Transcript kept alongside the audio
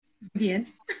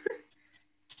Viens.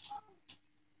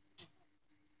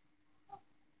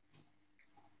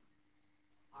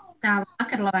 Tā,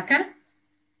 labvakar.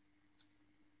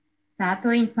 Tā,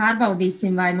 to viņi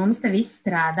pārbaudīsim, vai mums te viss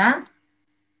strādā.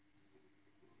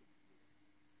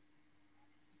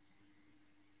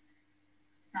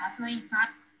 Tā, to viņi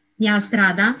Jā,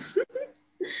 strādā.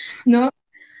 Nu,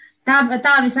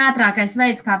 tā visātrākais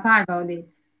veids, kā pārbaudīt.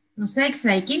 Nu,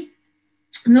 sveiki.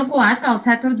 Nu, ko atkal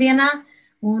ceturtdienā,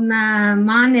 un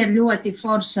man ir ļoti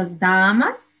foršas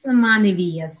dāmas, mani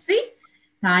viesi.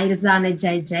 Tā ir Zane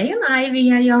Džei un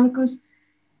Aivija Jonkus.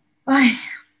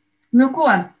 Nu,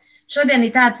 ko, šodien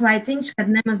ir tāds laiciņš, kad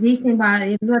nemaz īstenībā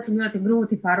ir ļoti, ļoti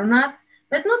grūti parunāt,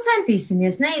 bet, nu,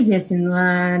 centīsimies, neiziesim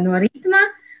no ritma.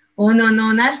 Un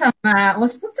esam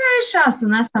uzpucējušās,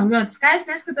 un esam ļoti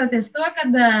skaisti, neskatoties to,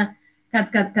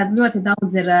 kad ļoti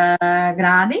daudz ir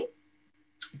grādi.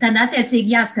 Tad,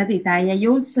 attiecīgi, jāskatītāji, ja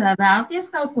jūs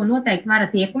vēlaties kaut ko, noteikti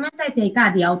varat iekomentēt, ja ir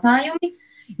kādi jautājumi,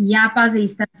 ja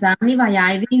pazīstat Zani vai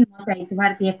Aiviju, noteikti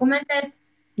varat iekomentēt,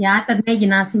 jā, tad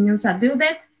mēģināsim jums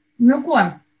atbildēt. Nu, ko?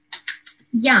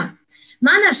 Jā,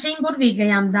 man ar šīm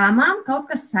burvīgajām dāmām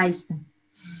kaut kas saista.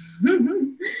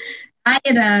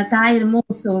 Tā ir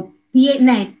mūsu, tie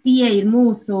ir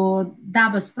mūsu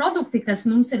dabas produkti, kas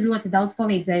mums ir ļoti daudz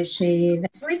palīdzējuši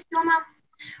veselības jomā.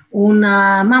 Un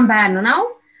man bērnu nav,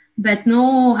 bet,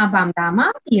 nu, abām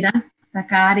dāmām ir, tā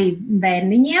kā arī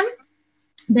bērniņiem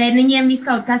viss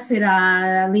kaut kas ir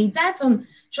līdzēts, un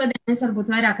šodien mēs varbūt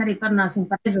vairāk arī parunāsim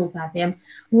par rezultātiem.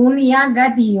 Un, ja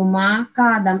gadījumā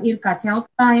kādam ir kāds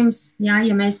jautājums, ja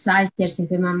mēs aizķersim,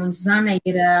 piemēram, mums Zane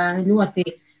ir ļoti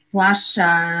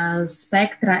plaša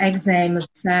spektra egzēmas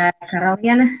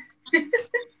karaliene.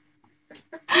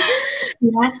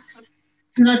 Jā.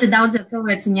 Ļoti daudziem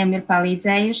cilvēciņiem ir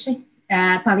palīdzējusi.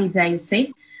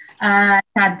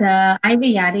 Tad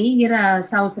Aivija arī ir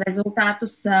savus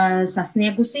rezultātus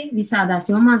sasniegusi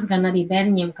visādās jomās, gan arī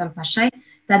bērniņiem, gan pašai.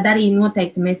 Tad arī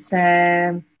noteikti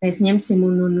mēs ņemsim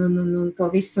un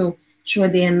to visu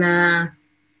šodien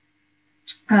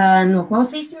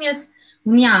noklausīsimies.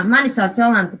 Un jā, mani sauc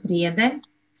Jolanta Priede.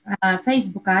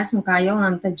 Facebookā esmu kā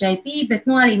Jolanta JP, bet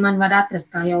nu arī man var atrast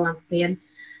kā Jolanta Priede.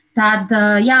 Tad,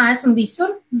 jā, esmu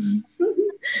visur.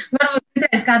 Varbūt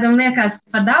citreiz kādam liekas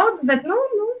pa daudz, bet, nu,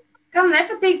 kam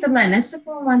nepatīk, tad lai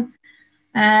nesako man.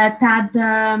 Tad,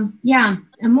 jā,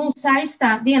 mūs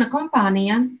saistā viena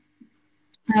kompānija,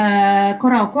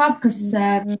 Coral Club, kas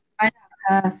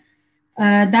vairāk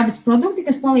dabas produkti,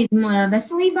 kas palīdz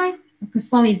veselībai, kas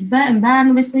palīdz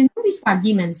bērnu veselībai, vispār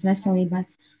ģimenes veselībai.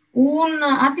 Un,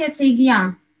 attiecīgi, jā,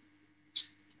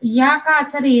 ja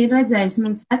kāds arī ir redzējis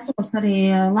manas vecos arī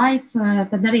live,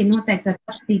 tad arī noteikti var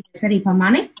paskatīties arī pa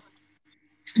mani.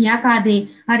 Ja kādi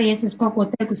arī es kaut ko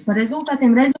teikusi par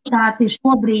rezultātiem, rezultāti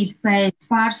šobrīd pēc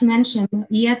pāris mēnešiem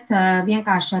iet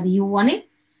vienkārši ar joni.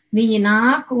 Viņi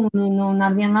nāk un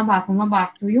ar vien labāk un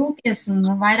labāk tu jūties un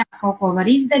vairāk kaut ko var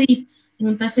izdarīt,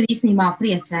 un tas ir īstenībā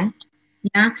priecē.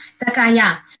 Ja? Tā kā jā,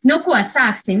 nu ko,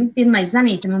 sāksim. Pirmais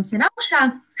Zanīte mums ir augšā,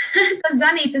 tad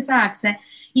Zanīte sāks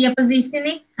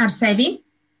iepazīstini ar sevi,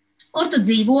 kur tu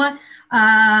dzīvo,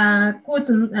 ar ko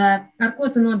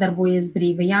tu nodarbojies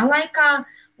brīvajā laikā,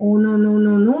 un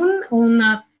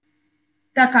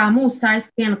tā kā mūs saist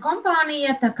viena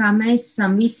kompānija, tā kā mēs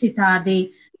esam visi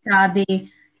tādi,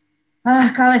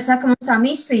 kā lai saka, mums tā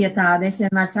misija tāda, es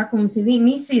vienmēr saku, mums ir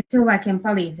misija cilvēkiem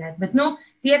palīdzēt, bet, nu,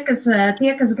 tie,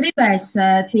 kas gribēs,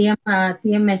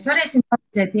 tiem mēs varēsim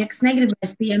palīdzēt, tie, kas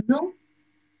negribēs, tiem, nu,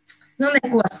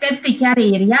 neko, skeptiķi arī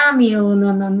ir jāmīl,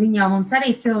 un viņi jau mums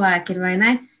arī cilvēki ir, vai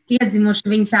ne, piedzimuši,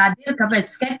 viņi tādi ir, kāpēc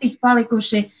skeptiķi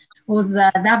palikuši uz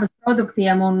dabas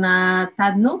produktiem, un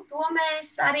tad, nu, to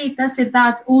mēs arī, tas ir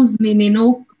tāds uzmini,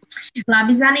 nu,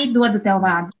 labi, Zanīt, dodu tev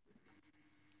vārdu.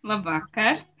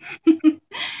 Labvakar!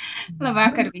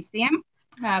 Labvakar visiem!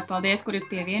 Paldies, kuri ir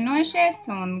pievienojušies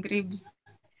un gribas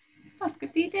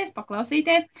paskatīties,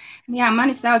 paklausīties. Jā,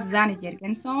 mani sauc Zane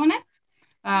Ģergensone.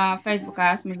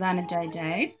 Facebookā esmu Zane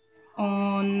JJ.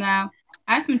 Un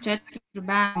esmu 4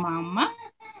 bērnu mamma.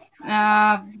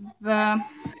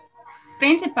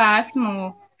 Principā esmu,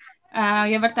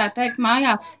 ja var tā teikt,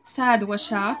 mājās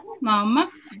sēdošā mamma,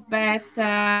 bet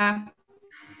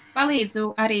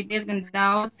palīdzu arī diezgan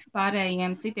daudz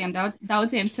pārējiem citiem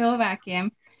daudziem cilvēkiem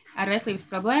ar veselības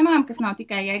problēmām, kas nav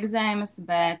tikai egzēmas,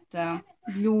 bet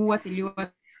ļoti,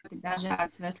 ļoti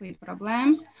dažādas veselības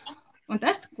problēmas. Un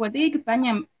tas, godīgi,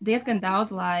 paņem diezgan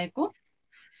daudz laiku.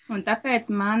 Un tāpēc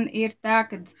man ir tā,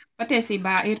 ka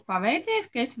patiesībā ir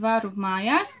paveicies, ka es varu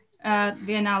mājās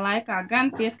vienā laikā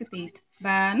gan pieskatīt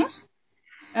bērnus,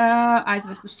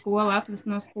 aizvest uz skolu, atvest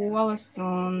no skolas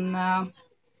un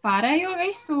pārējo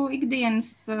visu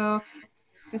ikdienas,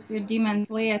 kas ir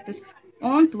ģimenes lietas.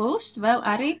 Un plus vēl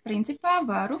arī, principā,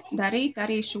 varu darīt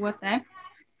arī šo te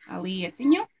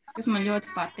lietiņu, kas man ļoti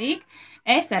patīk.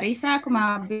 Es arī sākumā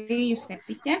biju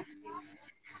skeptiķe,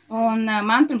 un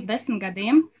man pirms 10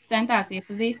 gadiem centās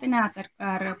iepazīstināt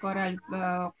ar koraļu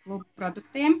klubu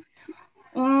produktiem,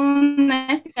 un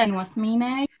es tikai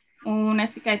nosmīnēju, un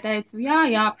es tikai teicu,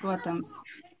 jā, protams,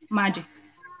 magic,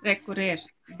 kur ir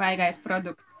baigais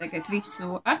produkts, tagad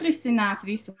visu atrisinās,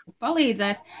 visu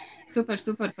palīdzēs,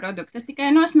 super produkts. Es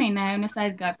tikai nosmīnēju un es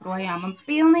aizgāju projām. Man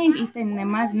pilnīgi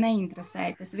nemaz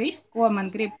neinteresēja tas viss, ko man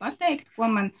grib pateikt, ko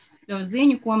man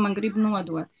ziņu, ko man grib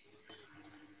nodot.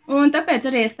 Un tāpēc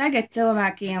arī es tagad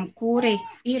cilvēkiem, kuri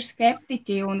ir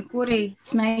skeptiķi un kuri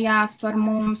smējās par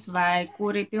mums vai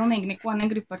kuri pilnīgi neko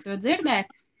negrib par to dzirdēt,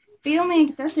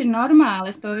 pilnīgi tas ir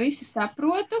normāli, es to visu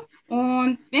saprotu,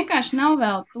 un vienkārši nav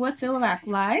vēl to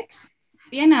cilvēku laiks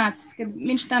pienācis, kad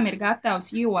viņš tam ir gatavs,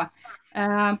 jo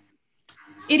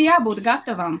ir jābūt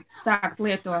gatavam sākt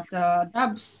lietot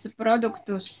dabas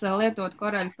produktus, lietot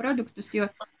koraļu produktus, jo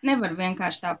nevar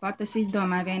vienkārši tāpat, es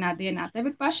izdomāju vienā dienā.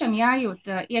 Tev ir pašam jājūt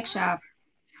iekšā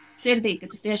sirdī, ka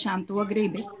tu tiešām to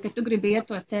gribi, ka tu gribi iet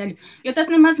to ceļu, jo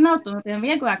tas nemaz nav no tiem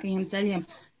vieglākajiem ceļiem.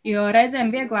 Jo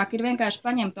reizēm vieglāk ir vienkārši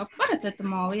paņemt to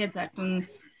paracetamolu iedzert, un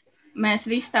mēs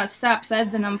visi tās sāpes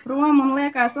aizdzenam prom un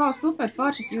liekas, super,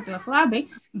 foršas jūtos labi,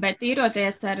 bet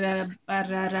tīroties ar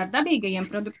dabīgajiem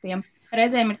produktiem,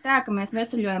 reizēm ir tā, ka mēs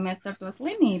veseļojamies ar to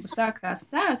slimību, sākās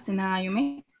sāsinājumi,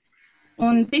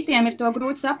 un citiem ir to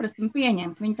grūti saprast un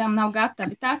pieņemt, viņi tam nav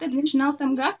gatavi, tātad viņš nav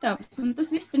tam gatavs, un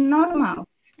tas viss ir normāli.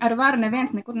 Ar varu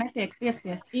neviens nekur netiek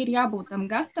piespiests, ir jābūt tam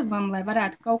gatavam, lai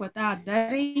varētu kaut ko tādu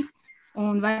darīt,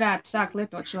 un varētu sākt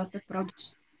lietot šos te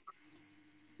produktus.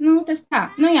 Tas tā.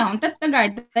 Un tad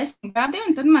pagāja 10 gadi,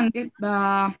 un tad man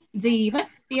dzīve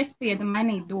piespieda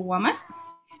mainīt domas.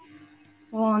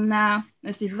 Un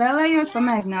es izvēlējos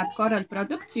pamēģināt koraļu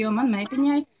produktus, jo man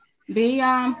meitiņai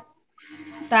bija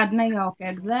tāda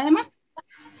nejauka egzēma.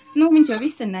 Viņš jau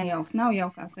viss ir nejauks, nav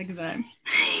jaukās egzēmas.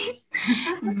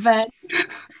 Bet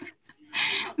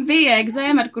bija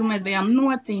egzēma, ar kur mēs bijām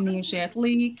nocīnījušies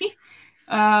līki.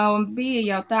 Un bija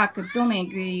jau tā, ka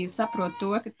pilnīgi saprot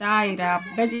to, ka tā ir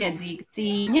bezjēdzīga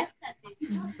cīņa,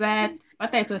 bet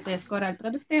pateicoties koraļu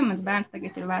produktiem, mans bērns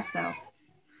tagad ir vesels.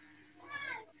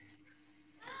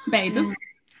 Beidzu.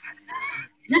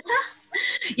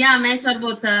 Jā, mēs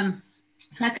varbūt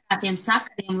sakrātiem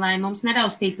sakariem, lai mums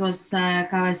neraustītos,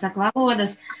 kā lai saka,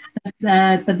 valodas,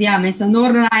 tad jā, mēs jau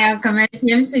norunājām, ka mēs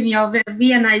ņemsim jau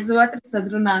viena aiz otras,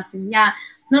 tad runāsim. Jā,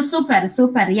 super,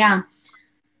 jā.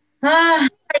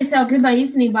 Es jau gribēju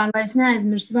īstenībā, lai es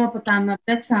neaizmirstu vēl par tām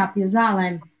pretsāpju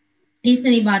zālēm.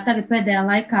 Īstenībā tagad pēdējā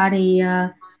laikā arī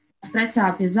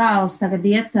pretsāpju zāles tagad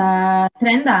iet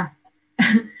trendā.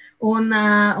 un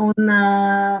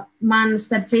man,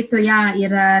 starp citu,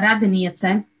 ir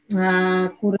radiniece,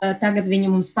 kur tagad viņa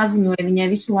mums paziņoja, viņai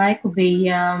visu laiku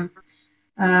bija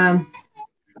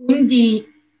kuņģi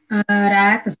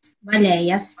rētas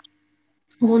vaļējas.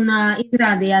 Un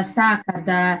izrādījās tā, ka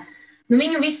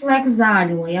viņu visu laiku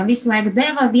zāļoja, visu laiku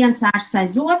deva viens ārsts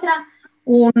aiz otra,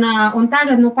 un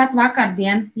tagad, pat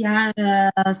vakardien,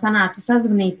 sanāca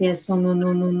sazvanīties,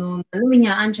 un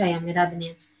viņa Ančējam ir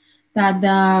radiniece. Tad,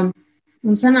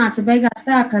 un sanāca beigās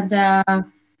tā, kad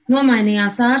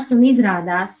nomainījās ārsts un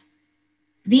izrādās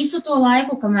visu to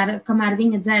laiku, kamēr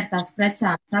viņa dzer tās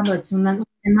pretsāpju tabletes, un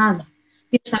nemaz.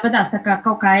 Tieši tāpatās tā kā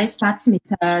kaut kā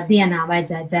 11 dienā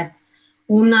vajadzēja dzert.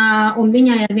 Un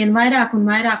viņai ar vien vairāk un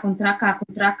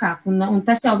trakāk. Un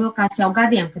tas jau vilkās jau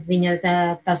gadiem, kad viņa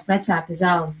tās pretsāpju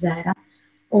zāles dzēra.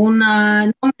 Un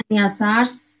nomainījās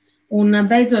ārsts, un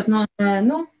beidzot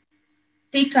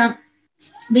tika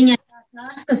viņai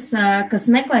ārsts,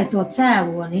 kas meklē to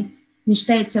cēloni. Viņš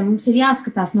teica, mums ir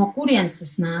jāskatās, no kurienes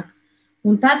tas nāk.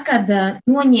 Un tad, kad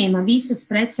noņēma visas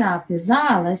pretsāpju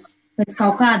zāles, pēc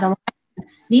kaut kāda laika,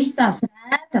 visas tās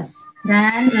rētas,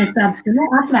 tādas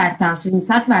atvērtās, viņas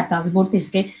atvērtās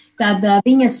burtiski, tad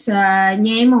viņas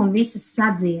ņēma un visas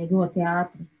sadzēja ļoti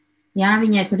ātri. Jā,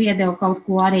 viņai tur iedeva kaut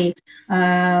ko arī,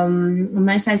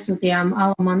 mēs aizsūtījām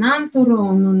alamananturu,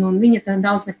 un viņa tad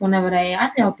daudz neko nevarēja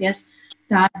atļauties,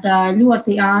 tad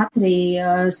ļoti ātri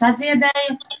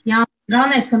sadziedēja. Jā,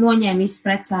 galvenais, ka noņēma visas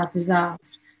pretsāpju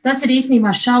zāles. Tas ir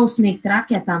īstenībā šausmīgi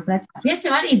traki ar tām pretsāpju. Es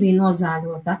jau arī biju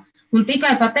nozāļota. Un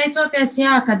tikai pateicoties,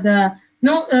 kad,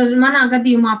 manā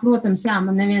gadījumā, protams,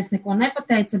 man neviens neko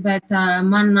nepateica, bet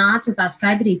man nāca tā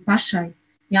skaidrība pašai.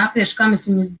 Jā, priekš kam es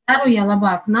viņas dzeru, ja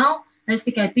labāk nav, es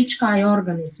tikai pičkāju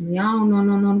organismu, jā,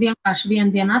 un vienkārši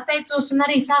vienu dienu atteicos un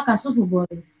arī sākās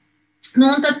uzlabojumi. Nu,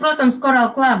 un tad, protams,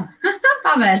 Coral Club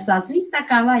pavērsās, viss tā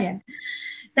kā vajag.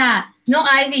 Tā, nu,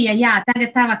 Aivija, jā,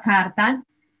 tagad tava kārta.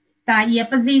 Tā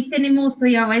iepazīstini mūs, tu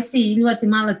jau esi ļoti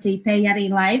malacītei arī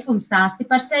live un stāsti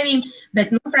par sevīm,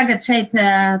 bet, nu, tagad šeit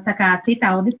tā kā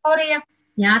cita auditorija,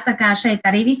 jā, tā kā šeit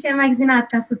arī visiem vajag zināt,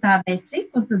 kas tu tāda esi,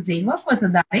 kur tu dzīvo, ko tu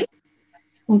dari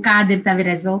un kādi ir tavi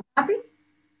rezultāti.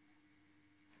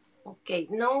 Ok,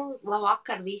 nu,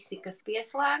 labvakar visi, kas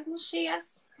pieslēgušies.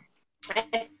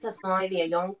 Es esmu Aivija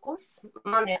Jonkus.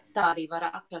 Mani tā arī var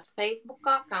atrast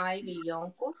Facebookā, kā Aivija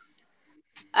Jonkus.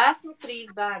 Esmu 3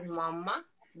 bērnu mamma.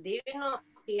 2 no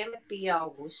tiem ir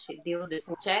pieauguši,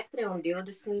 24 un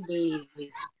 22.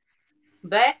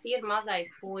 Bet ir mazais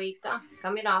puika,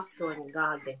 kam ir 8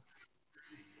 gadi.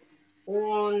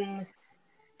 Un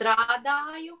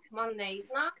strādāju, man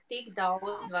neiznāk tik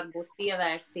daudz varbūt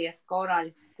pievērsties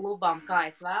koraļu klubam, kā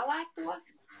es vēlētos.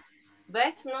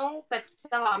 Bet, nu, pēc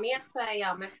savām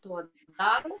iespējām es to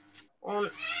daru un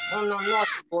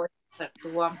nodarbojos ar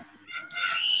to.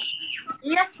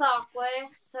 Iesāku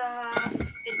es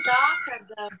ir tā,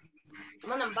 ka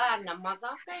manam bērnam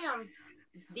mazākajam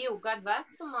 2 gadu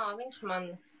vecumā viņš man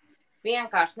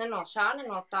vienkārši ne no šā, ne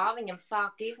no tā viņam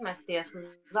sāka izmesties uz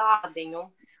zādiņu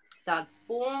tādas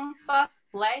pumpas,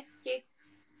 pleķi.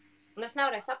 Un es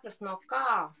nevarēju saprast no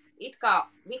kā. It kā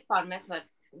vispār mēs var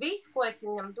visu, ko es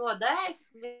viņam dodu ēst,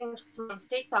 viņš man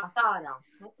citās ārā.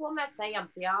 Nu, ko mēs ejam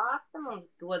pie ārsta,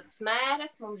 mums dod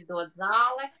smēres, mums dod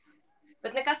zāles,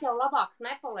 bet nekas jau labāks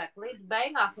nepaliek. Līdz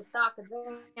beigās ir tā, ka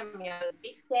viņam jau ir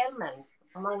viss ķermenis.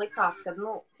 Un man likās, ka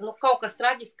nu, kaut kas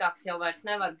traģiskāks jau vairs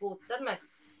nevar būt. Tad mēs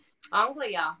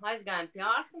Anglijā aizgājām pie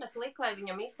ārsta, un es liku, lai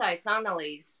viņam iztaisa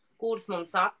analīzes, kuras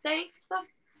mums atteica,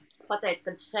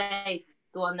 pateica, ka šeit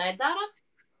to nedara.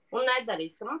 Un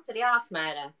nedarīt, ka mums ir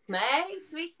jāsmērē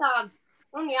smērīts visāds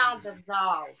un jādara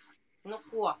zāles. Nu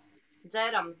ko,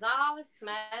 dzeram zāles,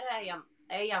 smērējam,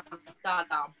 ejam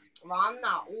tādā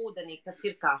vannā ūdenī, kas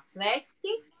ir kā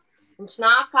sveķi. Viņš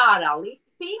nāk ārā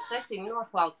lipīts, es viņu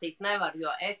noslaucīt nevaru,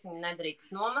 jo es viņu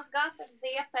nedrīkst nomazgāt ar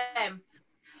ziepēm.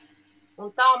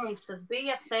 Un tā mums tas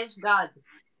bija 6 gadi.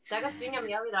 Tagad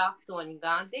viņam jau ir 8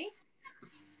 gadi.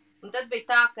 Un tad bija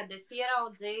tā, kad es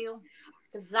ieraudzīju,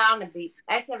 kad zāne bija.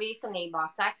 Es jau īstenībā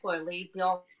sekoju līdz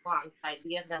Jolantai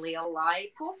diezgan lielu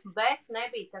laiku, bet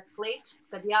nebija tas klikšķis,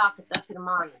 kad jā, ka tas ir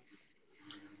manis.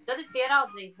 Tad es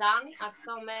ieraudzīju zāni ar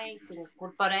savu meitiņu,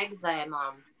 kur par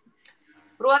egzēmām.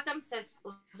 Protams, es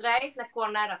uzreiz neko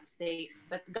nerakstīju,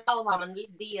 bet galvā man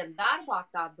visu dienu darbā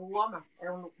tā doma,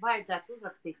 un vajadzētu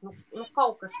uzrakstīt,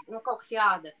 kaut kas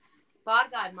jādara.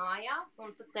 Pārgāju mājās,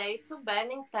 un tad teicu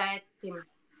bērniņu tētim,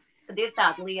 kad ir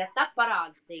tāda lieta,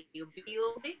 parādīju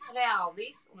bildi, reāli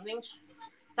viss, un viņš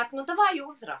saka, nu, davai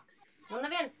uzrakst. Nu,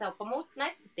 neviens tev pa muti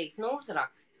nesatīs, nu,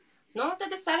 uzrakst. Nu,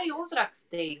 tad es arī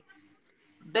uzrakstīju.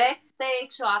 Bet,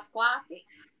 teikšu atklāti,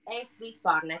 es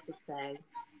vispār neticēju.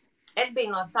 Es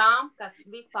biju no tām, kas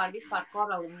vispār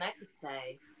koralim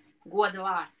neticēja. Goda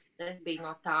vārds, es biju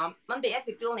no tām. Es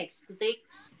biju pilnīgi stīk.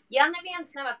 Ja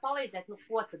neviens nevar palīdzēt, nu,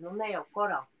 ko tad, nu, ne jau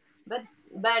korali. Bet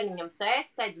bērniņam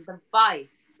teica, davai.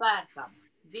 Pērkam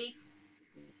visu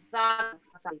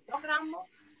tādu programmu,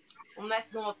 un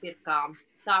mēs nopirkām,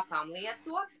 sākām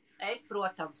lietot. Es,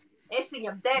 protams,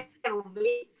 viņam devu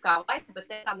visu kā vajag,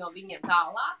 bet tā no viņiem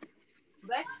tālāk.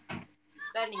 Bet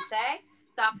bērniņa teica,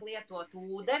 sāk lietot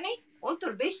ūdeni, un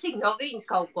tur bišķi no viņa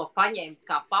kaut ko paņemt,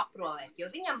 kā paprovēt, jo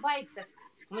viņam vajag tas,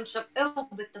 un viņš saka,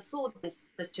 bet tas ūdenis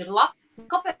taču ir labs,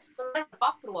 kāpēc tu nevar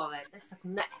paprovēt? Es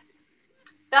saku, ne.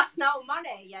 Tas nav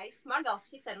manējais, man vēl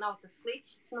šitā nav tas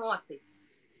klikšķis noticis.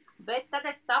 Bet tad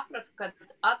es sapratu, ka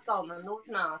atkal man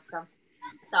uznāca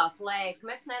tās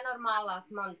lēkmes nenormālās,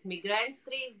 mans migrēns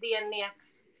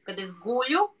 3-diennieks, kad es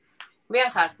guļu,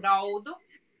 vienkārši raudu.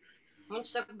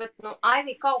 Viņš saka, bet, nu,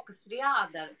 Aivī, kaut kas ir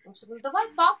jādara. Viņš saka, nu, davai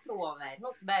paprovēt.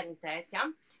 Nu, bērni teica, ja?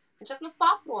 Viņš saka, nu,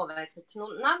 paprovēt, taču,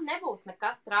 nu, nebūs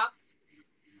nekas traks.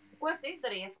 Ko es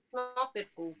izdarīju? Es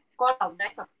nopirku Coral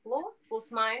Detox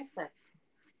plus Mindset.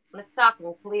 Un es sāku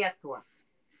viņus lietot.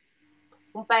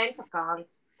 Un SPÄKS,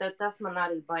 tas man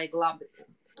arī baigi labi.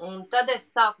 Un tad es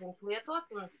sāku viņus lietot,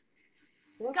 un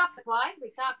viņi kā pēc laika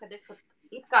bija tā, kad es pat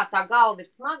it kā tā galva ir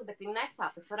smaga, bet viņi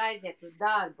nesāp, es varu aiziet uz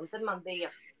darbu. Un tad man bija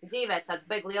dzīvē tāds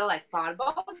baigi lielais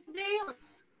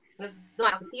pārbaudījums. Un es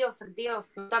domāju, ka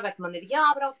Dievs, nu tagad man ir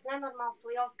jābrauc nenormāls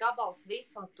liels gabals,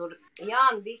 viss, un tur, jā,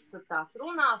 un viss tur tās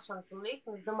runāšanas, un viss,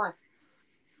 un es domāju,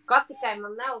 ka tikai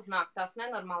man neuznāk tās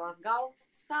nenormālās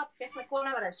galvas sāpes, ka es neko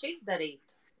nevarēšu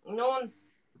izdarīt. Nu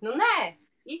nē,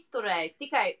 izturēju.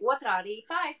 Tikai 2.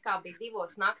 rītā, es kā bija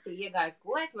 2 naktī iegājis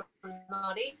gulēt, man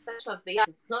no rīta 6 bija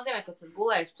jābūt. Tas nozīmē, ka es esmu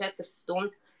gulējuši 4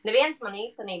 stundas. neviens man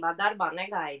īstenībā darbā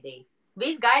negaidīja.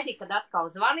 Viss gaidīja, kad atkal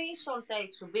zvanīšu un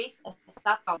teikšu, es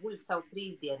atkal guļu savu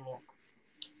 3 diennieku.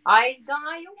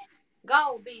 Aizgāju,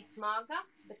 galva bija smaga,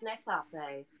 bet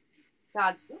nesāpēja.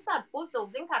 Tāda pusdula,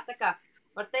 zin kā, tā kā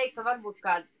var teikt, ka varbūt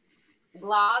kāda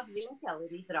glāzi viņķeli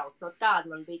ir izraucot, tāda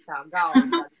man bija tā galva,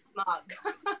 tāda smaga.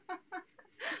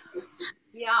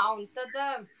 Jā, un tad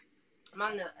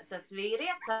man tas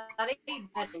vīrietis arī,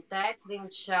 tēts,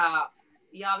 viņš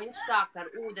sāk ar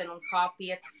ūdeni un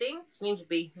H500, viņš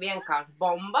bija vienkārši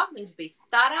bomba, viņš bija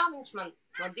starā, viņš man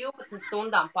no 12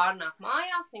 stundām pārnāk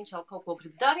mājās, viņš vēl kaut ko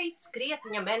grib darīt, skriet,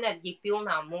 viņam enerģija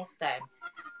pilnām mutēm.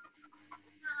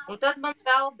 Un tad man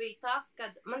vēl bija tas,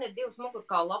 kad man ir 2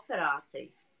 mugurkaula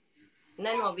operācijas,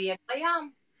 ne no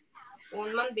vieglajām,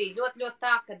 un man bija ļoti, ļoti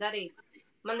tā, kad arī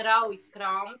man rauj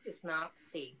krampjus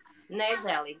naktī.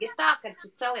 Nežēlīgi ir tā, ka tu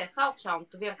celies augšā un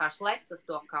tu vienkārši lec uz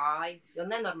to kāju, jo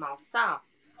nenormāli sāp.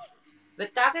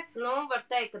 Bet tagad, var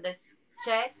teikt, kad es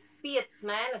 4-5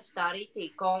 mēnešus tā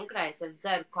rītīgi konkrēti es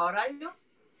dzeru koraļus.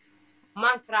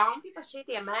 Man krampi pa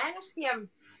šitiem mēnešiem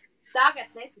tagad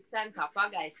netik sen kā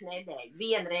pagājuši nedēļu,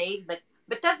 vienreiz,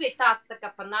 bet tas bija tāds, tā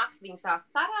kā pa nakti viņi tā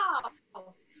sarāva,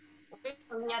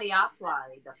 un viņi arī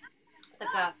atlaida.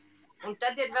 Un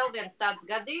tad ir vēl viens tāds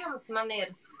gadījums, man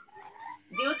ir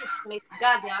 20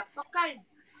 gadi atpakaļ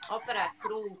operēt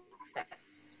krūte.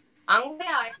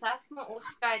 Anglijā es esmu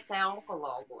uzskaitē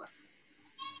onkologos.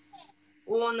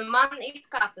 Un man it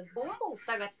kā tas bumbulis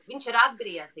tagad, viņš ir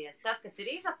atgriezies. Tas, kas ir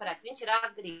izoperēts, viņš ir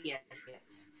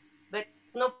atgriezies. Bet,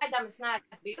 pēdām es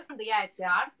neesmu bijusi, man bija jāiet pie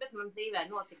ārsta, bet man dzīvē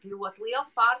notika ļoti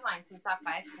liels pārmaiņas, un tā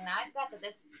kā es neaizgāju, tad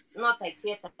es noteikti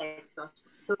pieteiktos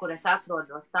tur, kur es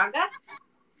atrodos tagad,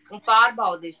 un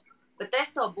pārbaudīšu. Bet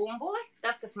es to bumbuli,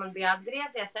 tas, kas man bija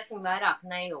atgriezies, es viņu vairāk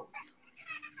nejūtu.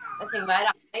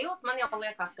 Man jau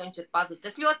liekas, ka viņš ir pazudis.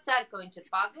 Es ļoti ceru, ka viņš ir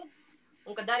pazudis,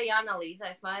 un kad arī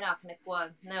analīzēs vairāk neko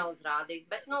neuzrādīs.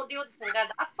 Bet, 20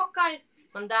 gadu atpakaļ,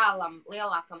 man dēlam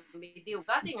lielākam bija 2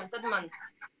 gadiņi, un tad man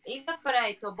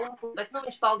izoperēja to bumbuli, bet,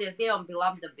 viņš, paldies Dievam, bija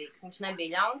labdabīgs. Viņš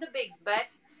nebija ļaundabīgs,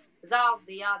 bet zāles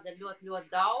bija jādzer ļoti,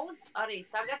 ļoti daudz. Arī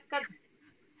tagad, kad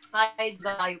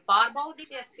aizgāju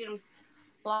pārbaudīties pirms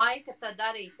laika, tad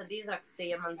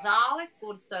izrakstīja man zāles,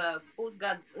 kuras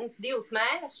pusgadu, 2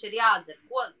 mēnešus ir jādzer.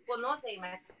 Ko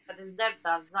nozīmē, kad es deru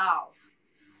tās zāles?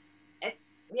 Es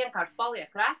vienkārši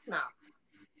palieku resnāk,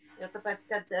 jo tāpēc,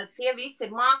 kad tie visi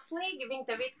ir mākslīgi, viņi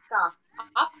tev it kā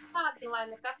apstādina, lai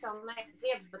nekas tev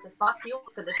neizdiebs, bet es pat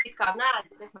jūtu, kad es it kā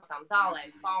neredzu, ka es no tām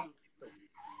zālēm pamstu.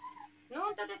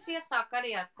 Un tad es iesāku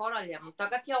arī ar koraļiem, un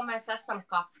tagad jau mēs esam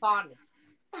kā fani.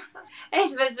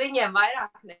 Es bez viņiem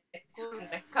vairāk nekur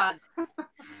nekad.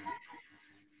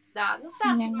 Tāds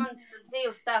ir mans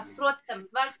dzīves stāsts.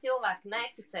 Protams, var cilvēki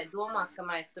neticēt, domāt, ka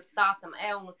mēs tur stāstam,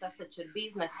 tas taču ir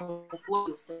biznes, un ko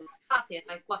jūs tur stāstiet,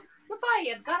 vai ko.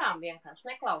 Paiet garām vienkārši,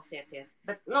 neklausieties.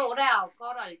 Bet, reāli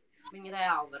koraļi, viņi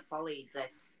reāli var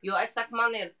palīdzēt. Jo es saku,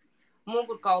 man ir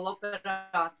mugurkaula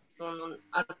operācijas un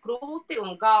ar krūti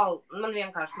un galvu. Man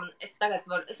vienkārši, es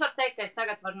varu teikt, ka es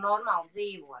tagad varu normāli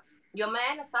dzīvot. Jo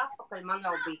mēnesi atpakaļ man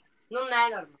vēl bija,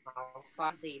 nenormāls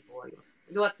pārdzīvojums.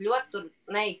 Ļoti, ļoti tur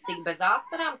neiztika bez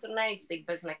asarām, tur neiztika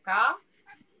bez nekā.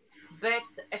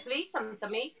 Bet es visam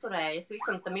tam izturēju, es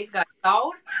visam tam izgāju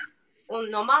cauri. Un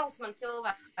no malas man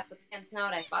cilvēki pat viens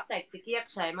nevarēja pateikt, cik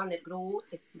iekšēji man ir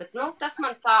grūti. Bet, tas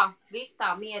man viss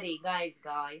tā mierīgi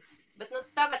aizgāja. Bet,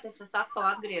 tagad es esmu atkal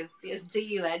atgriezusies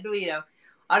dzīvē, ir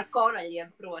ar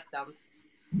koraļiem, protams.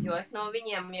 Jo es no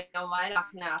viņiem jau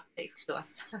vairāk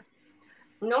neatteikšos.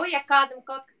 Ja kādam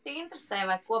kaut kas interesē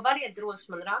vai ko, variet droši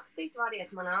man rakstīt,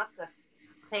 variet man atrast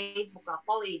Facebookā,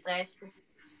 palīdzēšu.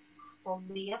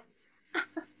 Paldies!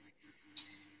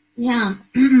 Jā,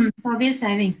 paldies,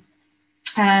 Evi.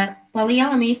 Pa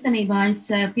lielam īstenībā es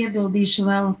piebildīšu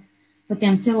vēl par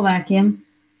tiem cilvēkiem.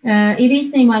 Ir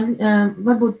īstenībā,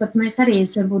 varbūt pat mēs arī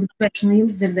gribētu no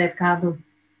jums dzirdēt kādu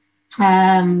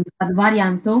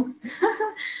variantu.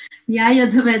 Jā, jo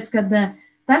tāpēc, kad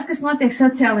tas, kas notiek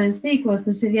sociālajos tīklos,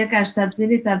 tas ir vienkārši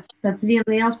tāds viena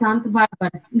liela Santa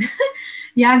Barbara.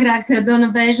 Ja agrāk Dona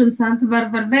Bēža un Santa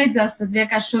Barbara beidzās, tad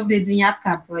vienkārši šobrīd viņi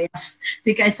atkārtojas.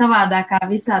 Tikai savādākā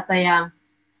visā tajā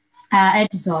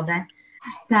epizodē.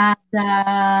 Tad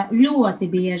ļoti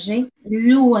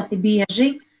bieži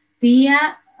tie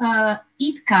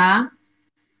it kā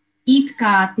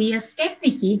tie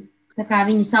skeptiķi, tā kā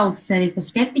viņi sauc sevi par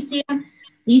skeptiķiem,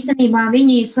 īstenībā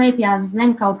viņi slēpjās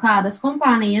zem kaut kādas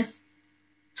kompānijas,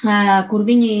 kur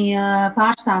viņi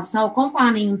pārstāv savu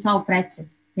kompāniju un savu preci.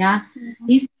 Ja?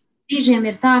 Īstenībā brīžiem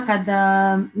ir tā, ka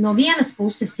no vienas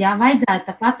puses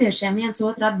vajadzētu latviešiem viens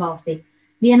otru atbalstīt.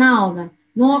 Vienalga,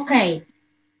 ok,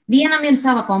 Vienam ir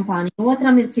sava kompānija,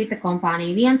 otram ir cita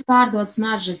kompānija. Viens pārdod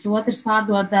smaržas, otrs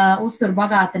pārdod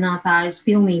uzturbagātinātājus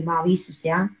pilnībā visus,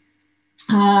 ja?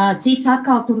 Cits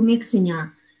atkal tur miksiņā,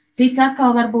 cits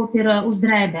atkal varbūt ir uz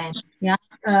drēbēm, ja?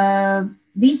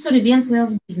 Visur ir viens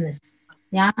liels biznes,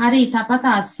 ja? Arī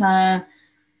tāpatās,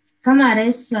 kamēr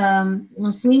es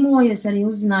slimoju, es arī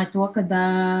uzzināju to, ka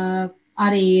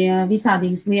arī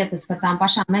visādīgas lietas par tām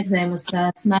pašām ekzēmas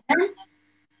smērēm,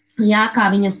 jā, kā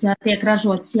viņas tiek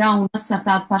ražotas jaunas ar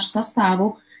tādu pašu sastāvu,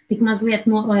 tik mazliet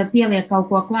pieliek kaut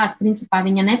ko klāt, principā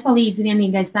viņa nepalīdz,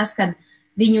 vienīgais tas, kad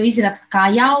viņu izraksta kā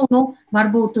jaunu,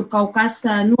 varbūt tur kaut kas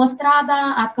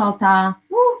nostrādā, atkal tā,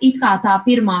 it kā tā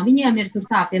pirmā, viņiem ir tur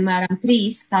tā, piemēram, 3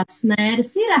 tādas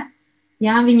smēres ir,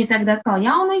 jā, viņi tagad atkal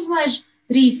jaunu izlaiž,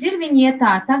 3 ir, viņi iet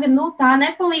tā, tagad, tā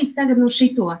nepalīdz, tagad,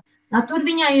 šito. Tur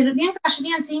viņai ir vienkārši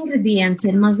viens ingredients,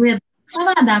 ir mazliet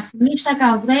savādāks, un viņš tā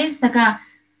kā uzreiz, tā kā,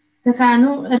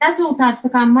 rezultāts tā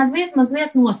kā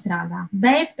mazliet nostrādā,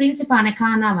 bet principā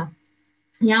nekā nav.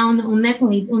 Jā, un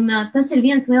nepalīdz. Un tas ir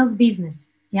viens liels biznes.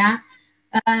 Jā.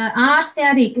 Ārsti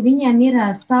arī, ka viņiem ir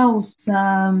savs,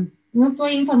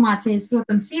 to informācijas,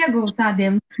 protams, iegūt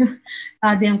tādiem,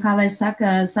 kā lai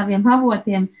saka, saviem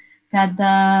avotiem, kad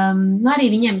arī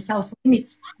viņiem ir savs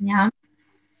limits. Jā.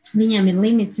 Viņiem ir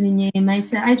limits, mēs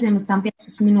aizējam uz tām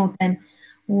 15 minūtēm.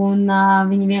 Un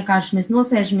viņi vienkārši mēs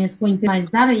nosēžamies, ko viņi pirmais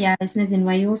dara, ja es nezinu,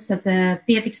 vai jūs esat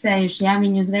piefiksējuši, ja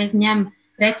viņi uzreiz ņem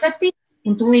recepti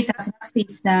un tūlīt tās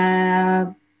rakstīs,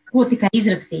 ko tikai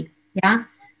izrakstīt, ja?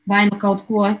 Vai kaut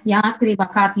ko, ja, atkarībā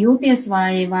kā tu jūties,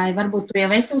 vai varbūt tu jau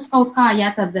esi uz kaut kā,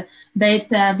 ja, bet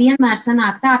vienmēr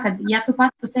sanāk tā, ka ja tu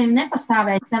pats par sevi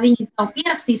nepastāvēsi, tad viņi tev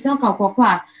pierakstīs vēl kaut ko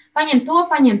klāt. Paņem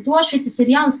to, šitas ir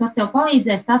jauns, tas tev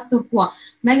palīdzēs, tas tur ko.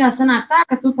 Beigās sanāk tā,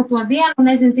 ka tu pa to dienu,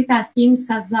 nezinu, citās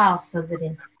ķīmiskās zāles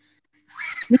sadzeries.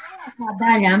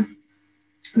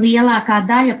 Lielākā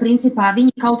daļa, principā,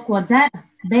 viņi kaut ko dzer,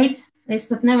 bet es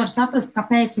pat nevaru saprast,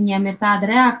 kāpēc viņiem ir tāda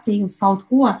reakcija uz kaut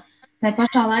ko, tai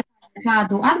pašā laikā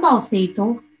kādu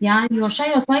atbalstītu, ja, jo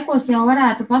šajos laikos jau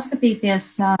varētu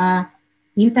paskatīties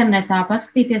internetā,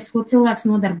 paskatīties, ko cilvēks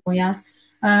nodarbojās.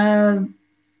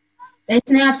 Es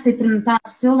neapstiprinu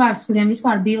tādus cilvēkus, kuriem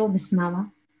vispār bildes nav,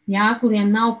 ja, kuriem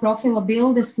nav profila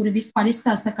bildes, kuri vispār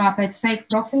izstāsta kā pēc fake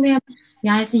profiliem,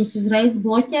 ja, es viņus uzreiz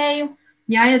bloķēju,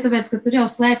 ja, jo tāpēc, ka tur jau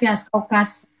slēpjās kaut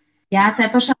kas, ja,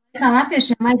 tai pašā laikā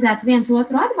latviešiem vajadzētu viens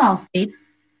otru atbalstīt,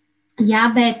 jā,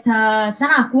 bet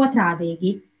sanāk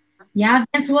otrādīgi. Jā,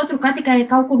 viens otru, ka tikai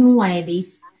kaut kur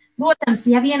noēdīs. Protams,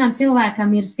 ja vienam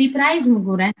cilvēkam ir stipra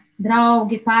aizmugure,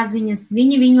 draugi, paziņas,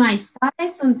 viņi viņu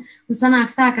aizstāvēs un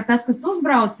sanāks tā, ka tas, kas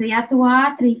uzbrauca, ja to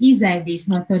ātri izēdīs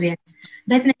no turienes.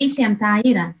 Bet ne visiem tā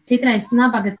ir. Citreiz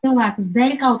nabaga cilvēkus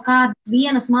dēļ kaut kādas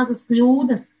vienas mazas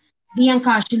kļūdas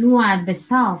vienkārši noēd bez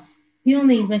sāls.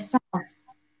 Pilnīgi bez sāls.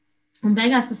 Un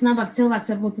beigās tas nabaga cilvēks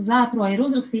varbūt uz ātro ir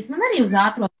uzrakstījis, man arī uz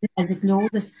ātro ir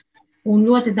kļūdas. Un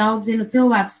ļoti daudz zinu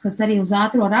cilvēkus, kas arī uz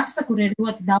ātro raksta, kur ir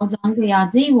ļoti daudz Anglijā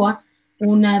dzīvo,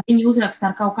 un viņi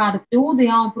uzraksta ar kaut kādu kļūdu,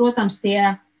 jā, un, protams,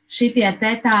 šitie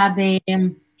te tādi,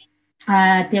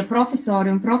 tie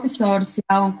profesori un profesors,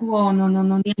 jā, un ko,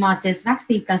 un iemācies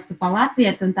rakstīt, kas tu pa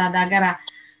latviet un tādā garā.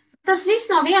 Tas viss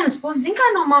no vienas puses, zin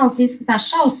kā no malas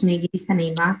izskatās šausmīgi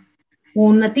īstenībā.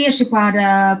 Un tieši par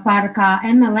kā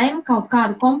MLM kaut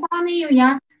kādu kompāniju,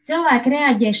 ja, cilvēki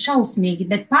reaģē šausmīgi,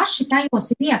 bet paši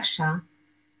tajos ir iekšā.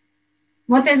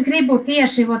 Vot es gribu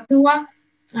tieši to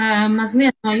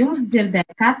mazliet no jums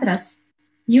dzirdēt, katras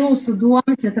jūsu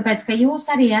domas, jo tāpēc, ka jūs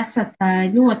arī esat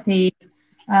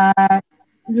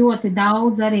ļoti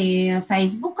daudz arī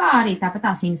Facebookā, arī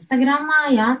tāpatās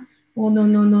Instagramā, ja, un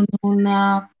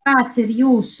kāds ir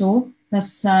jūsu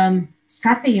tas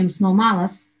skatījums no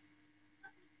malas?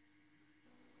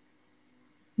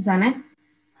 Zane?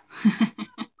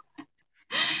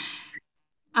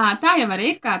 Tā jau arī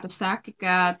ir, kā tu saki,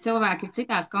 ka cilvēki ir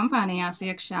citās kompānijās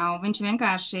iekšā, un viņš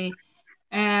vienkārši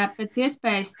pēc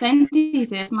iespējas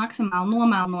centīsies maksimāli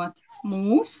nomelnot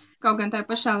mūs, kaut gan tajā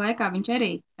pašā laikā viņš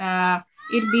arī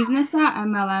ir biznesā,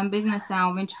 MLM biznesā,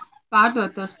 un viņš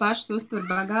pārdod tos pašus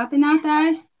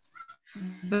uzturbagātinātājus,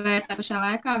 bet tā pašā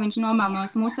laikā viņš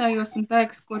nomelnos mūsējos un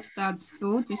teiks, ko tu tādus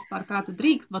sūdz vispār, kā tu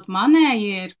drīkst, vat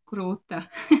manēji ir krūta.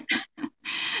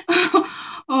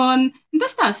 Un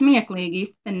tas tā smieklīgi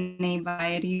īstenībā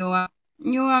ir,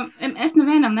 jo es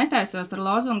nevienam netaisos ar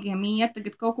lozungiem iet,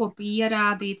 tagad kaut ko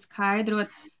pierādīt,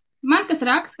 skaidrot. Man, kas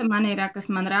raksta, man ir, kas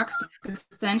man raksta, kas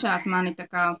cenšas mani tā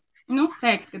kā,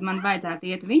 teikt, ka man vajadzētu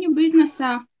iet viņu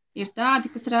biznesā, ir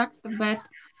tādi, kas raksta, bet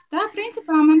tā,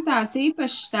 principā, man tāds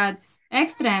īpašs tāds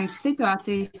ekstrēmas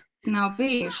situācijas nav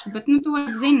bijušas, bet, to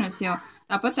es zinu, es jau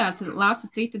tāpat tās lasu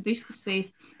citu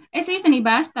diskusijas. Es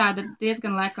īstenībā esmu tāda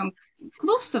diezgan laikam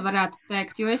klusa, varētu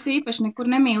teikt, jo es īpaši nekur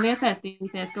nemīlu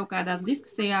iesaistīties kaut kādās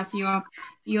diskusijās, jo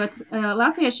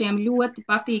latviešiem ļoti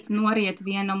patīk noriet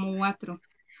vienam otru.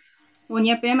 Un,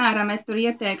 ja, piemēram, es tur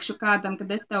ieteikšu kādam, kad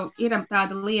es tev ir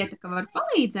tāda lieta, ka var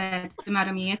palīdzēt,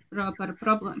 piemēram, iet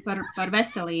par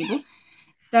veselību,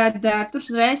 tad tur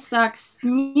uzreiz sāks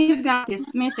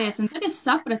ņirgāties, smieties, un tad es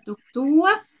sapratu to,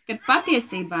 ka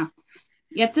patiesībā,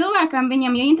 ja cilvēkam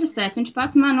viņam interesēs, viņš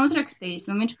pats man uzrakstīs,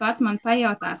 un viņš pats man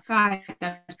pajautās, kā ir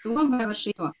ar to vai ar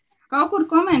šito. Kaut kur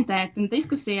komentēt un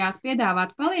diskusijās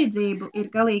piedāvāt palīdzību ir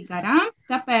galīgi garām,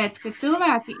 tāpēc, ka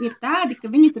cilvēki ir tādi,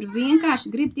 ka viņi tur vienkārši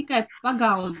grib tikai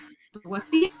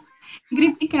pagaudoties,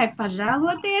 grib tikai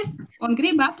pažēloties un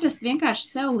grib atrast vienkārši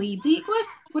sev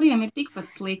līdzīgos, kuriem ir tikpat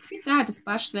slikti, tādas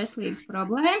pašas veselības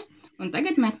problēmas, un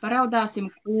tagad mēs paraudāsim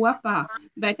kopā.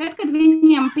 Bet tad, kad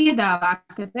viņiem piedāvā,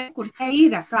 ka te, kur te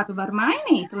ir, kā tu vari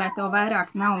mainīt, lai tev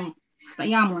vairāk nav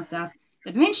jāmocās,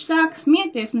 tad viņš sāk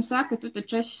smieties un saka, tu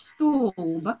taču esi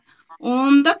stulba.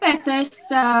 Un tāpēc es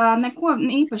neko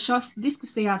īpaši šās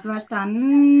diskusijās vairs tā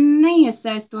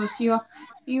neiesaistos, jo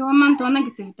man to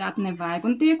negativitāti nevajag.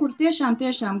 Un tie, kur tiešām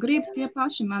grib, tie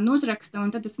paši man uzraksta,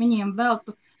 un tad es viņiem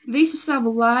veltu visu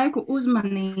savu laiku,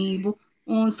 uzmanību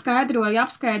un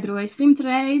apskaidroju 100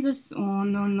 reizes.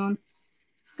 Un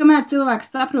kamēr cilvēks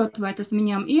saprot, vai tas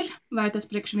viņam ir, vai tas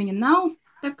priekš viņa nav,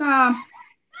 tā kā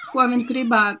ko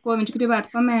viņš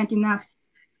gribētu pamēģināt.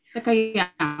 Tā kā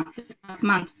jā, tas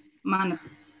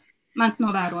mans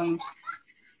novērojums.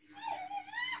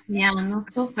 Jā, nu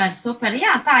super.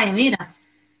 Jā, tā jau ir.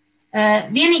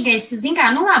 Vienīgais, zin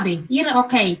kā, nu labi, ir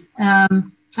ok,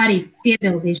 arī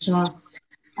piebildīšu vēl.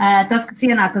 Tas, kas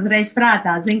ienāk uzreiz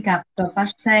prātā, zin kā, par to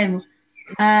pašu tēmu,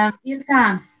 ir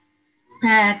tā,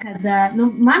 kad,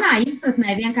 nu, manā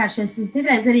izpratnē vienkārši es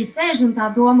citreiz arī sēžu un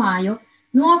tā domāju,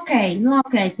 nu ok,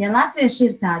 tie latvieši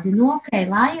ir tādi, nu ok,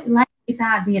 lai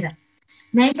tādi ir.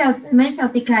 Mēs jau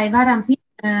tikai varam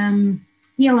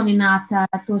pielamināt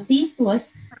tos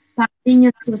īstos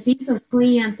pārziņas, tos īstos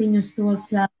klientiņus,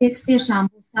 tie, kas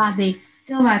tiešām būs tādi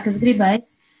cilvēki, kas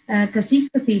gribēs, kas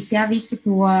izskatīs, jā, visu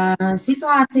to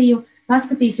situāciju,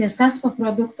 paskatīsies, kas pa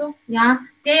produktu, jā,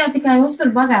 tie jau tikai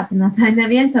uztur bagātinātāji,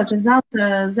 neviens jau te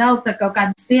zelta kaut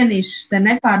kādas stienīšas te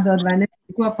nepārdod vai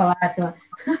kopalēto.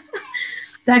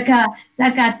 Tā kā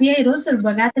tie ir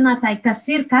uzturbagātinātāji, kas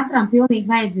ir katram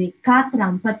pilnīgi vajadzīgi.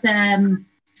 Katram, pat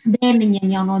bērniņiem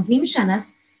jau no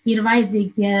dzimšanas, ir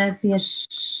vajadzīgi pie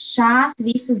šās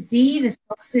visas dzīves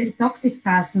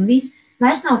toksiskās un viss.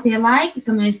 Vairs nav tie laiki,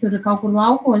 ka mēs tur kaut kur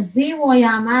laukos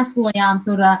dzīvojām, mēslojām,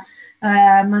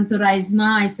 man tur aiz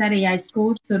mājas arī aiz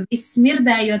kūts, tur viss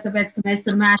smirdējo, tāpēc, ka mēs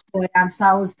tur mēslojām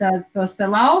savus tos te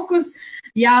laukus,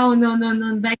 jā, un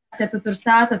beigās, ja tu tur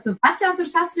stāv, tad tu pats jau tur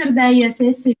sasmirdējies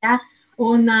esi, jā,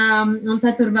 un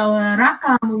tad tur vēl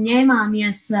rakām un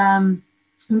ņēmāmies,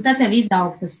 un tad tev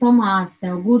izaug tas tomāts,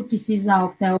 tev gurķis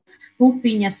izaug, tev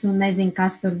pupiņas un nezinu,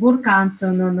 kas tur burkāns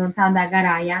un tādā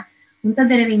garā, jā. Un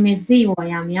tad arī mēs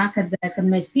dzīvojām, jā, kad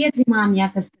mēs piedzimām, jā,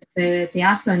 kas tie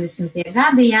 80.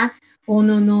 gadi, jā,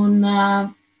 nu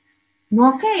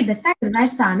ok, bet tagad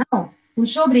vairs tā nav. Un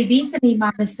šobrīd īstenībā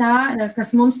bez tā,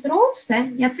 kas mums trūkst,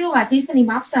 ja cilvēki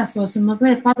īstenībā apsēstos un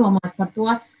mazliet padomāt par to,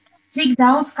 cik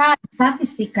daudz kāda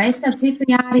statistika, es starp citu,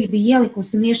 jā, arī bija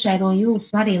ielikusi un iešēroju jūsu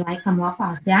arī laikam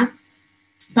lapās, jā,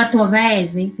 par to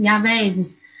vēzi, jā,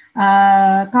 vēzis.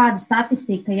 Kāda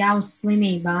statistika jau uz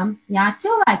slimībām. Jā,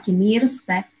 cilvēki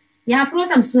mirste. Jā,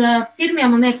 protams, pirmie,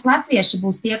 man liekas, latvieši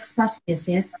būs tie, kas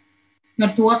paspiesies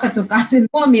par to, ka tur kāds ir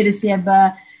nomiris, jeb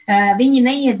viņi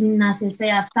neiedziļināsies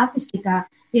tajā statistikā.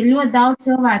 Ir ļoti daudz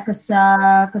cilvēku,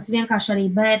 kas vienkārši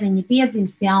arī bērniņi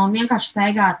piedzimst, jā, un vienkārši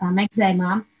staigā tām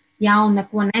egzēmām, jā, un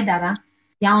neko nedara,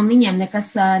 jā, un viņiem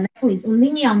nekas nepalīdz, un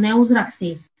viņi jau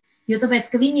neuzrakstīs, jo tāpēc,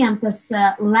 ka viņiem tas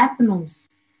lepnums,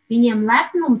 viņiem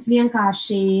lepnums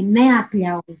vienkārši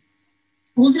neatļauj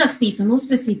uzrakstīt un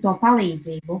uzprasīt to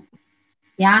palīdzību.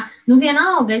 Jā? Nu,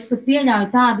 vienalga, es pat pieļauju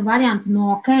tādu variantu, no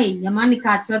ok, ja mani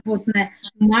kāds varbūt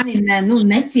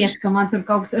necieš, ka man tur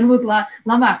kaut kas varbūt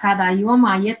labāk kādā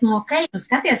jomā iet, no ok, nu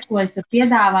skaties, ko es tur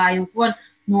piedāvāju, ko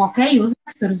no ok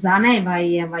uzrakstu tur Zanei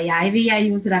vai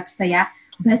Aivijai uzraksta, jā.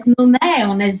 Bet nu nē,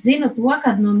 un es zinu to,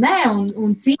 ka nu nē,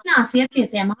 un cīnās iet pie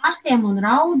tiem ārstiem un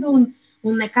raudu,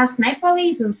 un nekas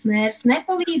nepalīdz, un smērs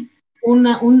nepalīdz, un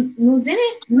nu, zini,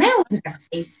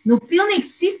 neuzrakstīs. Nu, pilnīgi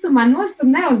citu man nostur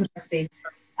neuzrakstīs.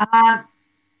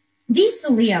 Visu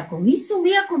lieku, visu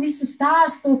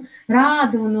stāstu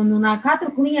rādu, un ar katru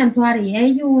klientu arī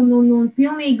eju, un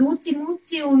pilnīgi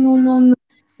uci-muci,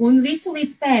 un visu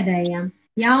līdz pēdējiem.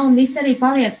 Jā, un viss arī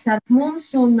paliek starp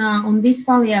mums, un viss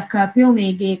paliek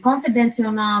pilnīgi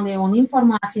konfidencionāli un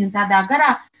informācija un tādā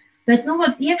garā. Bet, nu,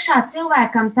 iekšā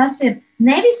cilvēkam tas ir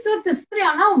nevis tur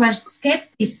jau nav vairs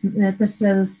skeptiķis,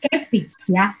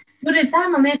 ja? Tur ir tā,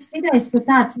 man liekas, idejas par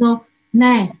tāds, nu,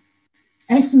 nē,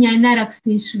 es viņai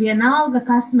nerakstīšu, vienalga,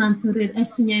 kas man tur ir,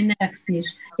 es viņai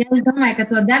nerakstīšu. Ja es domāju, ka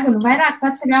to degunu vairāk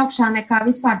paceļ augšā nekā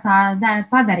vispār tā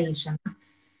padarīšana.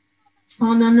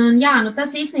 Un jā, nu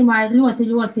tas īstenībā ir ļoti,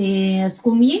 ļoti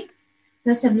skumji.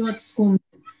 Tas ir ļoti skumji.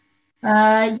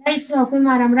 Ja es vēl,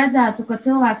 piemēram, redzētu, ka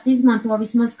cilvēks izmanto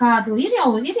vismaz kādu, ir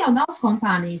jau daudz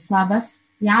kompānijas labas,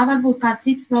 jā, varbūt kāds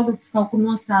cits produkts kaut kur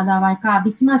nostrādā vai kā,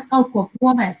 vismaz kaut ko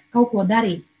provēt, kaut ko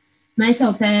darīt. Mēs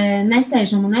jau te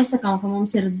nesēžam un nesakām, ka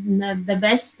mums ir the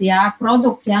best, jā,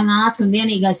 produkts, jā, nāc un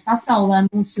vienīgais pasaulē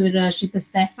mums ir šitas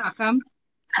te.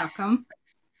 Sākam.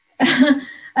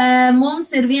 Mums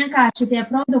ir vienkārši tie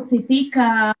produkti tik...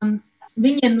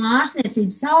 Viņi ir no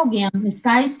ārstniecības augiem,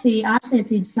 skaisti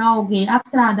ārstniecības augi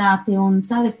apstrādāti un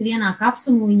salikti vienā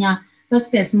kapsuliņā.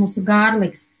 Paskaties mūsu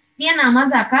gārliks. Vienā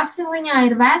mazā kapsuliņā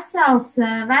ir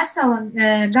vesela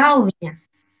galviņa.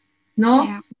 Nu,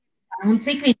 un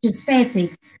cik viņš ir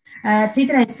spēcīgs.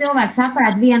 Citreiz cilvēks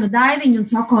apēd vienu daiviņu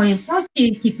un saka, es jau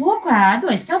ķiploku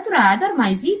ēdu, es jau tur ēdu ar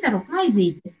maizīti, ar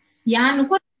maizīti. Jā, nu,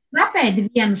 ko tu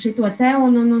apēdi vienu šito te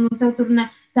un tev tur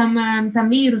ne... Tam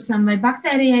vīrusam vai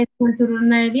baktērijai, un tur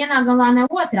ne vienā galā, ne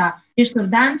otrā. Viņš tur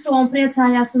danco un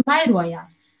priecājās un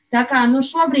vairojās. Tā kā, nu,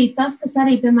 šobrīd tas, kas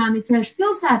arī, piemēram, ir ceļš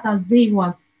pilsētās dzīvo,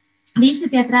 visi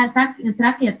tie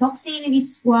trakie toksīni,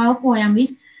 viss, ko elpojam,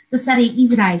 tas arī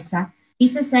izraisa.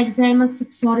 Visas ekzēmas,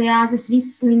 psoriāzes,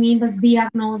 visas slimības,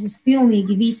 diagnozes,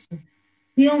 pilnīgi visu.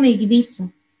 Pilnīgi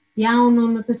visu. Jā,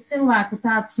 un tas cilvēku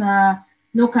tāds,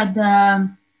 nu, kad,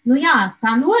 nu, jā,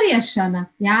 tā noriešana,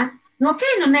 jā, nu, ok,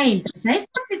 nu neinteresē, es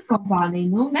par citu kompāniju,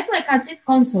 nu, meklē kādu citu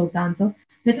konsultantu.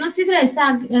 Bet, nu, citreiz tā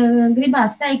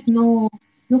gribās teikt, nu,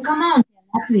 come on,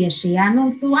 latvieši, jā, nu,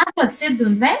 tu atdod sirdi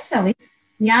un veseli,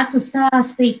 jā, tu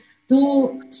stāsti, tu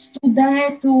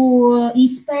studē, tu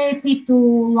izpēti, tu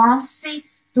lasi,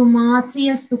 tu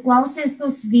mācies, tu klausies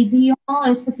tos video,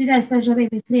 es pat citreiz sēžu arī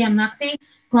līdz 3 naktī,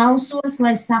 klausos,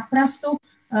 lai saprastu,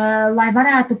 lai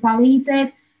varētu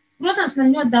palīdzēt. Protams,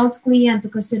 man ļoti daudz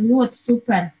klientu, kas ir ļoti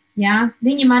super. Jā,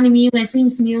 viņi mani mīlēs,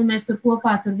 viņus mīl, mēs tur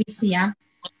kopā, tur visi, jā.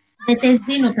 Bet es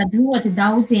zinu, ka ļoti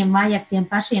daudziem vajag tiem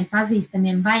pašiem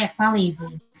pazīstamiem, vajag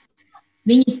palīdzību.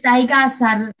 Viņi staigās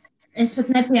es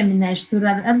pat nepieminēšu, tur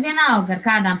ar vienalga, ar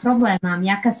kādām problēmām,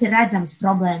 jā, kas ir redzamas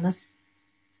problēmas.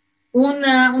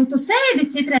 Un tu sēdi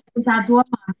citreiz un tā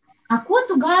domā, ko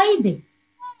tu gaidi?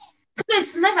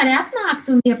 Kāpēc tu nevari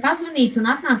atnākt un pazvanīt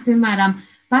un atnākt, piemēram,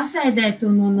 pasēdēt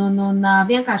un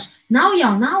vienkārši nav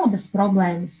jau naudas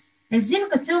problēmas. Es zinu,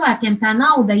 ka cilvēkiem tā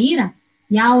nauda ir,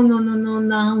 jā,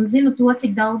 un zinu to,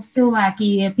 cik daudz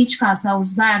cilvēki pičkā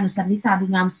savus bērnus ar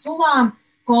visādīgām sulām,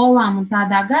 kolām un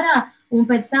tādā garā, un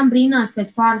pēc tam brīnās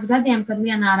pēc pāris gadiem, kad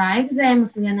lien ārā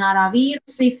ekzēmas, lien ārā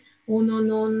vīrusi, un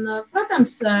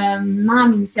protams,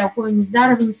 māmiņas jau, ko viņas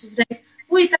dara, viņas uzreiz,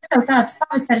 tas jau tāds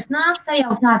pavasaris nāk, tā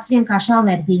jau tāds vienkārši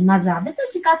alerģija mazā, bet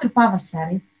tas ir katru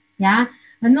pavasari, jā.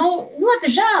 Nu, ļoti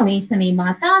žēl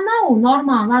īstenībā, tā nav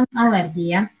normāla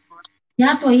alerģija.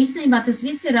 Jā, to īstenībā tas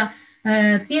viss ir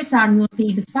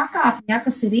piesārņotības pakāpe, jā,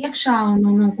 kas ir iekšā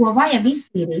un ko vajag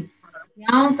iztīrīt.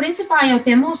 Jā, un principā jau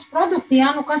tie mūsu produkti,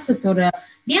 jā, nu kas tad tur,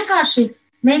 vienkārši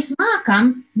mēs mākam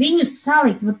viņus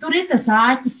salikt, tur ir tas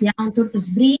āķis, jā, un tur tas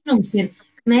brīnums ir,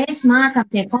 ka mēs mākam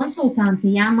tie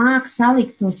konsultanti, jā, māk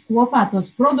salikt tos kopā, tos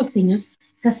produktiņus,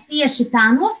 kas tieši tā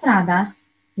nostrādās.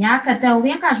 Jā, ka tev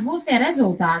vienkārši būs tie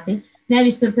rezultāti.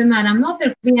 Nevis tur, piemēram,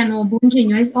 nopirkt vienu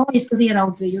buņģiņu, es tur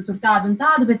ieraudzīju tur tādu un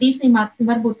tādu, bet īstenībā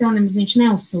varbūt tev nemaz viņš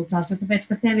neuzsūcās, jo tāpēc,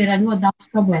 ka tev ir ļoti daudz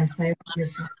problēmas tajā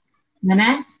organismā. Vai ne?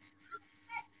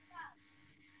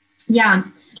 Jā,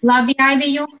 labi,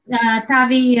 Aiviju,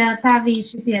 tavi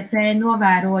šitie te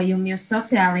novērojumi uz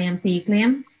sociālajiem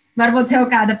tīkliem. Varbūt tev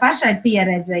kāda pašai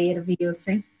pieredze ir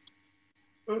bijusi.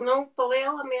 Nu, pa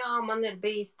lielam, jā, man ir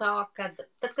bijis tā, ka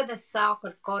tad, kad es sāku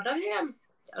ar koraļiem,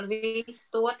 ar visu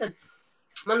to, tad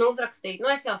man uzrakstīja,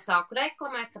 es jau sāku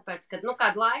reklamēt, tāpēc, ka,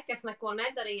 kādu laiku es neko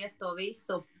nedarīju, es to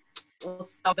visu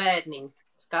uz savu bērniņu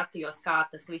skatījos, kā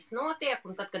tas viss notiek,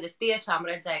 un tad, kad es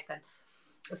tiešām redzēju,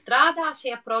 ka strādā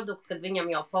šie produkti, kad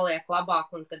viņam jau paliek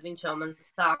labāk, un kad viņš jau man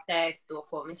sāk ēst to,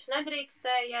 ko viņš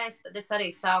nedrīkstēja ēst, tad es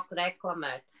arī sāku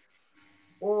reklamēt.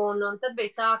 Un tad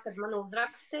bija tā, kad man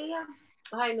uzrakstīja,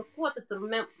 ko tu tur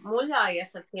muļājies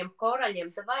ar tiem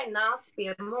koraļiem, tad vai nāc pie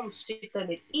mums, šitien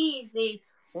ir easy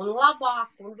un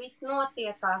labāk un viss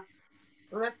notiekās.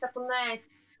 Un es saku, nē, es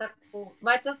saku,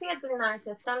 vai tas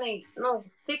iedziļinājusies tanī,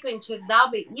 cik viņš ir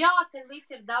dabīgs? Jā, tad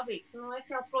viss ir dabīgs. Es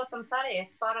jau, protams, arī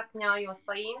parakņājos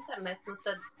pa internetu,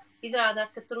 tad izrādās,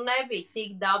 ka tur nebija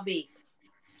tik dabīgs.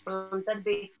 Un tad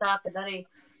bija tā,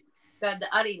 kad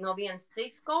arī no vienas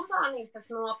citas kompānijas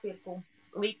es nopirku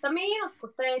vitamīnus,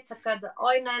 kur teica, ka,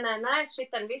 nē,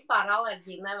 šitien vispār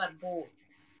alerģija nevar būt.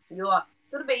 Jo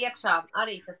tur bija iekšā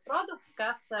arī tas produkts,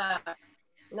 kas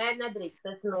nedrīkst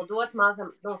es nodot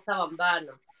savam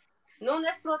bērnam. Un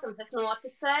es, protams,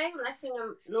 noticēju, un es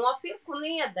viņam nopirku un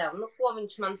iedevu. Ko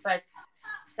viņš man pēc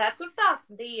 4.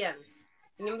 dienas?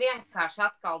 Viņam vienkārši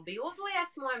atkal bija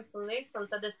uzliesmojums un viss, un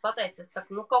tad es pateicu,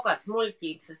 kaut kāds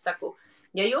muļķības, es saku,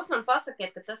 ja jūs man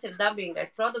pasakiet, ka tas ir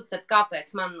dabīgais produkts, tad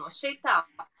kāpēc man no šitā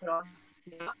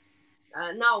produkta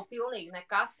nav pilnīgi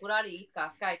nekas, kur arī it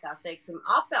kā skaitās, teiksim,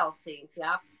 apelsīns,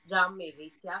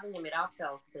 džamīvīts, viņam ir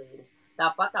apelsīns.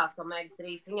 Tāpat tās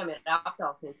omega-3, viņam ir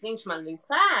apelsīns, viņš man viņu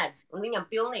sēd, un viņam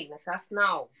pilnīgi nekas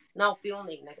nav. Nav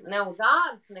pilnīgi ne uz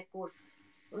ādas, nekur.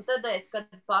 Un tad es,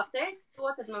 kad pateicu to,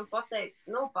 tad man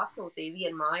pasūtīja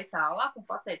vienu māju tālāk un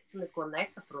pateicu, tu neko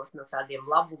nesaproti no tādiem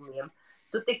labumiem.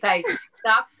 Tu tikai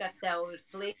saki, ka tev ir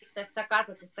slikti. Es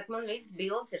saku, man visas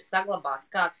bildes ir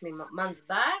saglabāts, kāds ir mans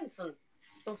bērns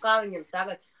un kā viņam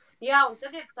tagad. Jā, un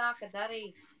tad ir tā, ka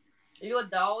arī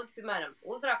ļoti daudz, piemēram,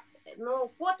 uzraksta,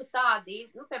 ko tu tādi,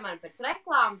 piemēram, pēc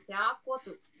reklāmas, ko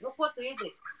tu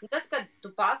izdari. Un tad, kad tu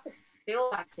pasaki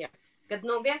cilvēkiem, kad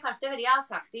vienkārši tev ir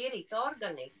jāsāk tīrīt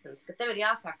organisms,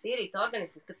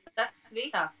 ka tas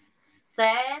visās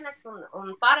sēnes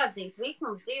un parazīti viss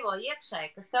mums dzīvo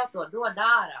iekšēji, kas tev to dod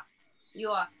ārā.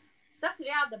 Jo tas ir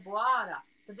jādabū ārā.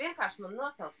 Tad vienkārši man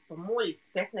nosauc pa muļu,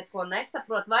 ka es neko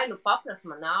nesaprotu, vai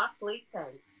paprasa man ārsta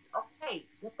licenci. Ok,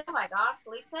 ja tev vajag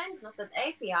ārsta licenci, tad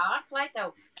ej pie ārsta, lai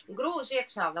tev grūž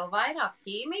iekšā vēl vairāk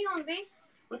ķīmiju un viss.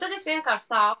 Un tad es vienkārši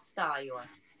tā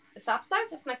apstājos. Es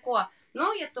apstājos, es neko.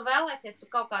 Ja tu vēlēsies, tu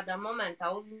kaut kādā momentā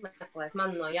uzmeklēs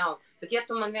mani no jauna. Bet ja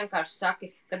tu man vienkārši saki,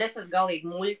 kad es esmu galīgi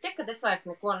muļķe, kad es vairs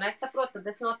neko nesaprotu, tad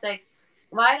es noteikti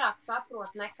vairāk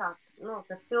saprotu nekā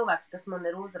tas cilvēks, kas man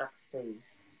ir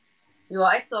uzrakstījis. Jo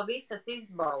es to visu esmu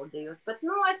izbaudījusi. Bet,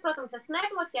 es, protams, es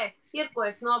nebloķēju. Ir, ko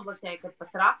es nobloķēju, kad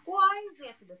pat rako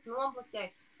aiziet, tad es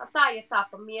nobloķēju. Tā, ja tā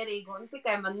pa mierīgu un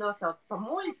tikai man nosauc pa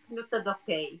muļķi, tad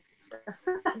okei.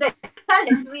 Tad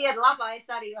es mieru labā, es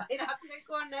arī vairāk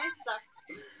neko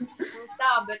nesaku.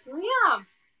 Tā, bet, jā,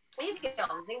 ir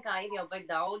jau baigi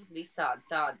daudz visādi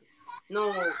tādi.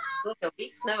 Jau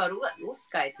viss nevar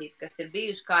uzskaitīt, kas ir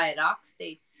bijuši, kā ir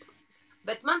rakstīts.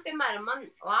 Bet man, piemēram,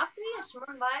 latvieši,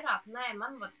 man vairāk,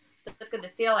 tad, kad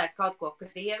es ielieku kaut ko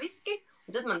krieviski,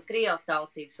 un tad man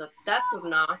krievtautības, tad tur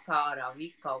nāk ārā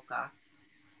viss kaut kās.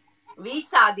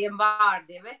 Visādiem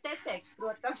vārdiem. Es neteikšu,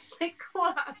 protams,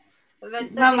 neko.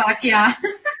 Labāk, jā.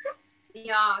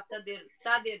 Jā, tad ir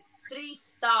 3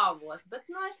 stāvos, bet,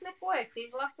 es neko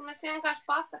izlasu, un es vienkārši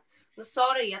pasaku,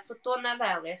 sorry, ja tu to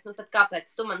nevēlies, tad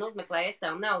kāpēc tu man uzmeklēji, es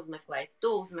tev neuzmeklēju,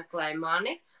 tu uzmeklēji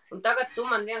mani, un tagad tu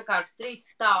man vienkārši 3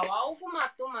 stāvu augumā,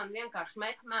 tu man vienkārši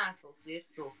met mēsls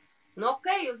virsū. Ok,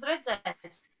 uz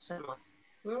redzēšanos.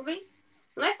 Viss.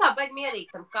 Es tā baigi mierīgi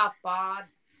tam kā pāri.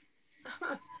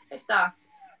 Es tā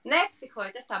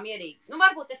nepsihoju, es tā mierīgi.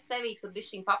 Varbūt es tevī tur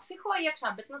bišķiņ papsihoju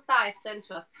iekšā, bet tā es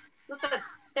cenšos. Tad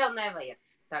tev nevajag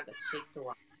tagad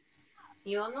šito.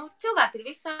 Jo, cilvēki ir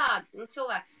visādi.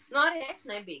 Arī es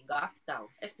nebiju gatava.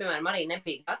 Es, piemēram, arī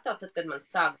nebiju gatava, tad, kad man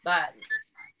sāk bērni.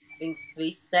 Viņus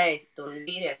viss ēst un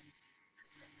vīrieti.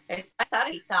 Es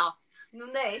arī tā.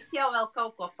 Es jau vēl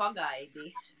kaut ko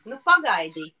pagaidīšu.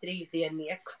 Pagaidīt 3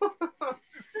 diennieku.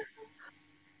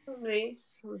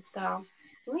 Viss, un tā.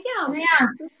 Jā.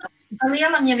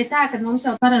 Lielam jau ir tā, ka mums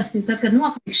jau parasti, tad, kad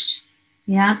noklikšķi,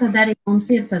 tad arī mums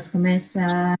ir tas, ka mēs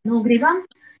gribam.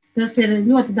 Tas ir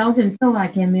ļoti daudziem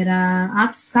cilvēkiem ir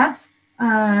acu skats,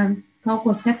 kaut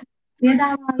ko skatīt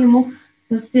piedāvājumu.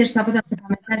 Tas tieši tāpat,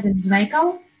 kā mēs aizim uz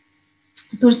veikalu.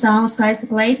 Tur stāv skaista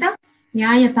kleita.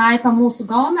 Ja tā ir pa mūsu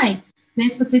gaumei,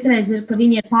 mēs pat citreiz ir, ka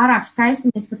viņi ir pārāk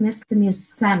skaisti, mēs pat neskatāmies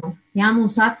uz cenu.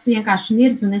 Mūsu acis vienkārši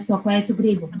mirdz, un es to kleitu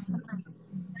gribu.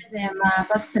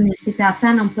 Paskatāmies tik tā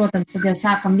cenu, un, protams, tad jau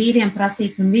sākam vīriem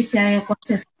prasīt, un visi jau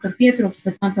klausies, ka tur pietrūks,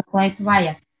 bet man to kleitu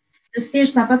vajag. Tas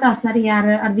tieši tāpatās arī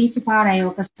ar visu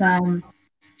pārējo,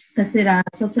 kas ir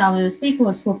sociālajos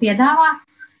tīklos, ko piedāvā,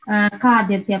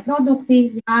 kādi ir tie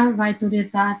produkti, vai tur ir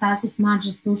tās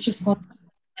smaržas, tušas,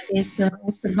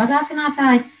 uztur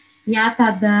bagātinātāji,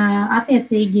 tad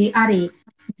attiecīgi arī,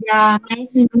 ja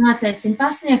mēs viņu mācēsim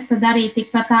pasniegt, tad arī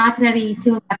tikpat ātri arī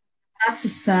cilvēki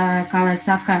acis, kā lai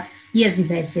saka,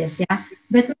 iezibēsies,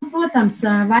 Bet, protams,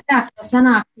 vairāk jau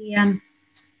sanāk tie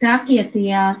trakie,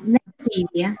 tie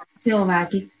negatīvie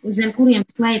cilvēki, zem kuriem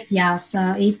slēpjās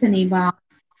īstenībā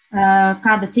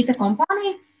kāda cita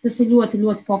kompānija. Tas ir ļoti,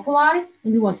 ļoti populāri.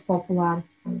 Ļoti populāri.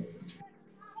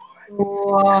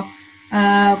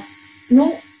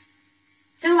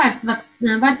 Cilvēki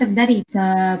var tak darīt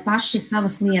paši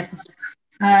savas lietas.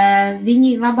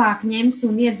 Viņi labāk ņems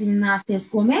un iedziļināsies,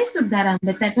 ko mēs tur darām,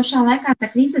 bet tai pašā laikā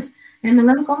tak visas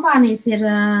MLM kompānijas ir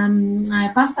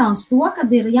pastāvs to, kad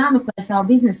ir jāmeklē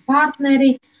savu biznesa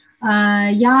partneri,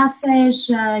 jāsēž,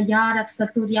 jāraksta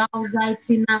tur,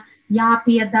 jāuzaicina,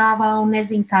 jāpiedāvā un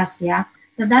nezin kas, jā.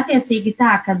 Tad attiecīgi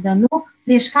tā, kad,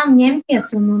 priekš kam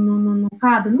ņemties un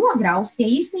kādu nograust, ja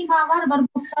īstenībā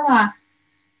varbūt savā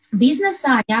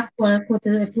biznesā, jā,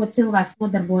 ko cilvēks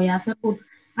nodarbojās, varbūt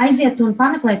aiziet un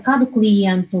pameklēt kādu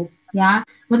klientu, jā,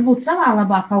 varbūt savā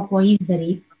labā kaut ko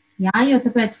izdarīt, jā, jo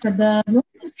tāpēc, kad,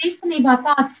 tas īstenībā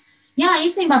tāds, jā,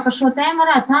 īstenībā par šo tēmu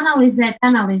varētu analizēt.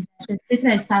 Es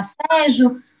citreiz tā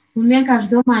sēžu un vienkārši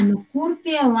domāju, kur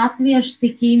tie latvieši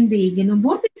tik indīgi,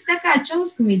 burtiski tā kā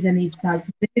čulsku midzenīts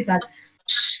tāds,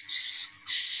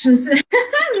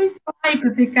 visu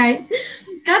laiku tikai,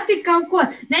 kad tik kaut ko,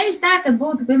 nevis tā, kad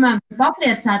būtu, piemēram,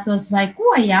 papriecātos vai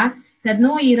ko, jā, kad,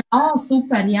 ir,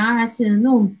 super, jā,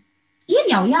 ir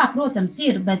jau, jā, protams,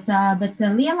 ir, bet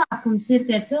lielākums ir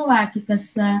tie cilvēki,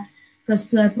 kas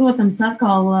protams,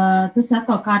 tas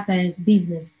atkal kārtējais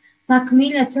biznes. Tā, ka,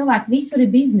 mīļie cilvēki, visur ir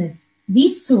biznes,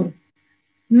 visur.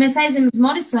 Mēs aizim uz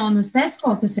Morisonu, uz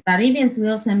Tesco, tas ir arī viens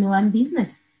liels MLM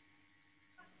biznes.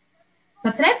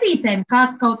 Pat repītēm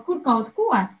kāds kaut kur kaut ko,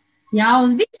 jā,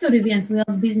 un visur ir viens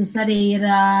liels biznes, arī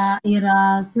ir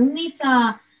slimnīcā,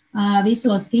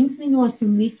 visos Kingsminos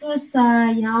un visos,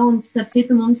 jā, un starp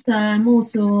citu mums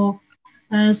mūsu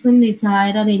slimnīcā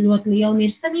ir arī ļoti liela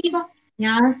mirstamība,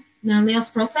 jā,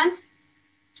 liels procents,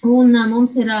 un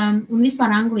mums ir, un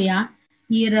vispār Anglijā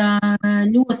ir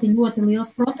ļoti, ļoti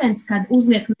liels procents, kad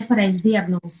uzliek nepareiz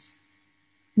diagnozes.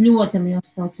 Ļoti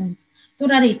liels procents.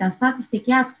 Tur arī tā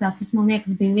statistika jāskatās, es, man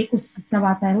liekas, biju likusi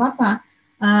savā tai lapā,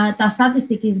 tā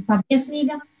statistika ir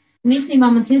pabiesmīga. Un īstenībā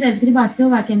man citreiz gribās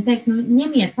cilvēkiem teikt,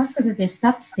 ņemiet, paskatieties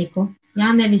statistiku,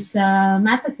 jā, nevis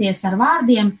metaties ar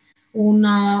vārdiem,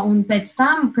 un pēc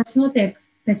tam, kas notiek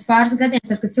pēc pāris gadiem,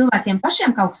 tad, kad cilvēkiem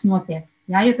pašiem kaut kas notiek,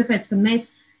 jā, jo tāpēc, kad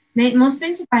mums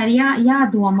principā ir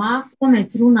jādomā, ko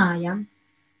mēs runājam,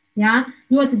 jā,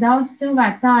 ļoti daudz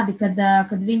cilvēku tādi,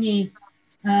 kad viņi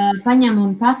paņem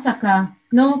un pasaka,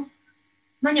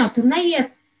 man jau tur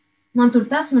neiet, man tur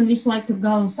tas, man visu laiku tur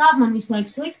galva sāp, man visu laiku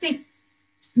slikti.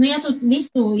 Ja tu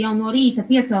visu jau no rīta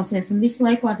piecelsies un visu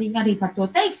laiku arī par to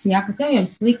teiksi, jā, ka tev jau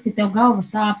slikti, tev galva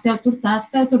sāp, tev tur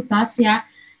tas, jā.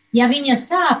 Ja viņa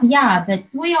sāp, jā,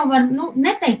 bet to jau var,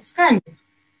 neteikt skaļi.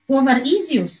 To var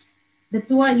izjust,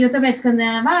 bet jo tāpēc, ka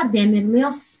vārdiem ir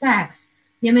liels spēks.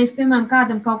 Ja mēs, piemēram,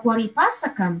 kādam kaut ko arī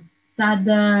pasakam, tad,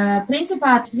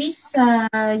 principā, tas viss,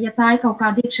 ja tā ir kaut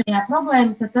kāda iekšējā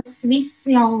problēma, tad tas viss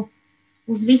jau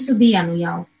uz visu dienu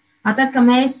jau. Tad, ka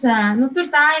mēs, tur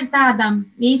tā ir tāda,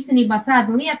 īstenībā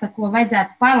tāda lieta, ko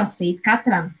vajadzētu palasīt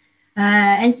katram.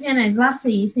 Es vienreiz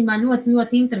lasīju īstenībā ļoti,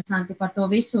 ļoti interesanti par to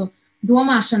visu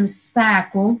domāšanas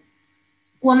spēku,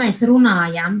 ko mēs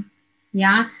runājam.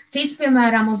 Jā. Cits,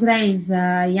 piemēram, uzreiz,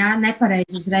 jā,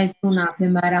 nepareizi uzreiz runā,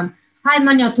 piemēram,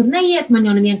 man jau tur neiet, man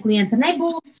jau neviena klienta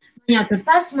nebūs,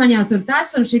 man jau tur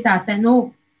tas, un šitā te,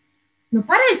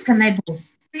 pareizi, ka nebūs.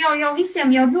 Jau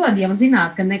visiem jau dod, jau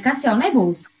zināt, ka nekas jau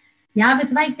nebūs. Jā,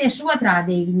 bet vajag tieši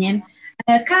otrādīgi ņemt.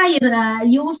 Kā ir,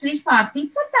 jūs vispār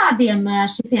ticat tādiem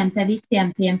šitiem te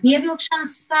visiem tiem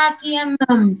pievilkšanas spēkiem,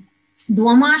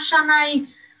 domāšanai,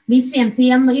 visiem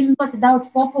tiem ir ļoti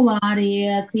daudz populāri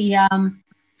tie,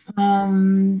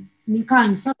 kā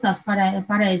viņi saucās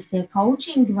pareizi, tie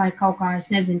coachingi vai kaut kā, es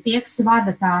nezinu, tie, kas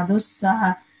vada tādus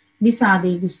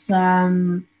visādīgus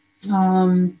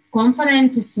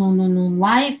konferences un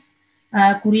live,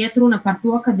 kur iet runa par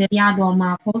to, kad ir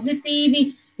jādomā pozitīvi,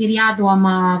 ir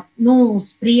jādomā, uz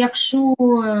priekšu,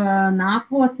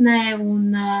 nākotnē,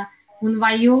 un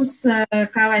vai jūs,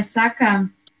 kā lai saka,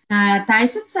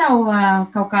 taisat sev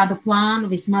kaut kādu plānu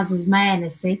vismaz uz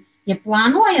mēnesi, ja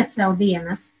plānojat sev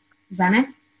dienas, Zane?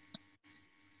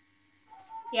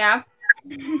 Jā.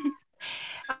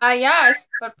 Jā, es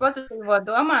par pozitīvo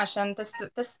domāšanu, tas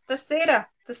ir,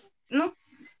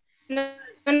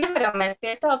 nevaram mēs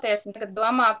piecelties un tagad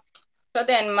domā,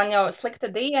 šodien man jau slikta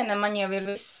diena, man jau ir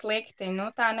viss slikti,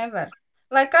 tā nevar.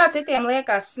 Lai kā citiem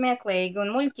liekas smieklīgi un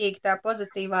muļķīgi tā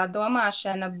pozitīvā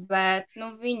domāšana, bet,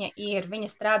 viņa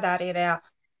strādā arī reāli.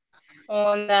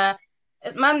 Un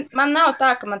man nav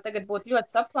tā, ka man tagad būtu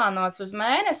ļoti saplānots uz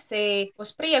mēnesi,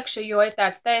 uz priekšu, jo ir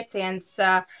tāds teiciens,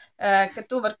 ka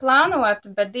tu vari plānot,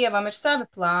 bet Dievam ir savi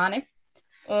plāni.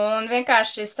 un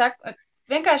vienkārši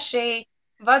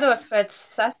vados pēc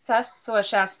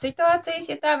sasošās situācijas,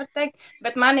 ja tā var teikt,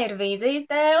 bet man ir vīzijas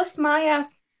dēles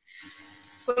mājās,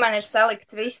 kur man ir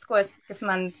salikts viss, ko es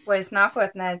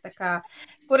nākotnē,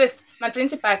 man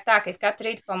principā ir tā, ka es katru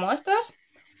rītu pamostos,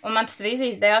 un man tas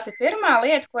vīzijas dēls ir pirmā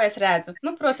lieta, ko es redzu.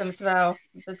 Nu, protams, vēl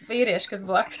tas vīrieši, kas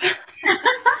blakus.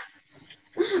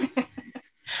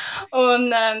 Un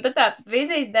tad tāds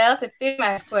vīzijas dēls ir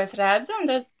pirmais, ko es redzu, un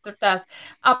tad tur tās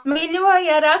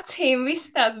apmīļoju ar acīm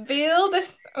visas tās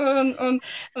bildes,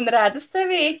 un redzu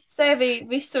sevi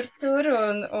visur tur,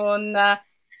 un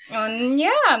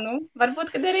jā, nu,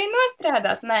 varbūt, kad arī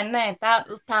nostrādās. Nē,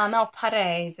 tā nav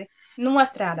pareizi.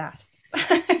 Nostrādās.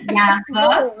 Jā,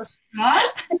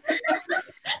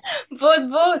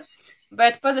 būs.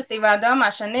 Bet pozitīvā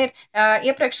domāšana ir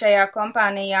iepriekšējā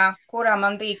kompānijā, kurā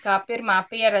man bija kā pirmā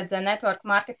pieredze network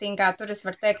marketingā, tur es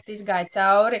varu teikt, izgāju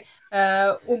cauri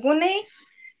ugunī,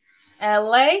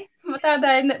 lej,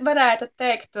 tādai varētu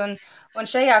teikt, un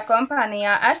šajā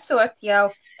kompānijā esot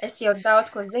es jau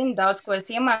daudz ko zinu, daudz ko es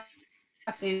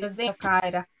iemācīju, zinu, kā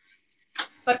ir,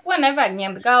 par ko nevajag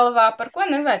ņemt galvā, par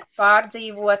ko nevajag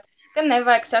pārdzīvot, ka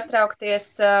nevajag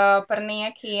satraukties par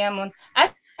niekiem, un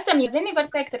esam, ja zini, var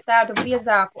teikt, ar tādu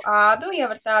biezāku ādu, jau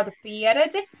ar tādu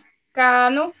pieredzi,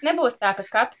 ka, nu, nebūs tā, ka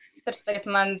katrs tagad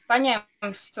man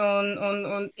paņems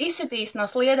un izsitīs no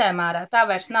sliedēm ārā, tā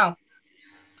vairs nav.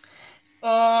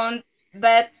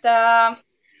 Bet,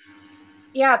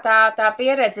 jā, tā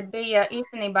pieredze bija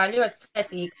īstenībā ļoti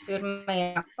svētīga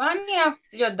pirmajā kompānijā,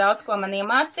 ļoti daudz, ko man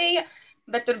iemācīja,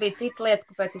 bet tur bija cits lietas,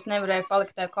 kāpēc es nevarēju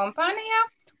palikt tajā kompānijā.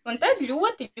 Un tad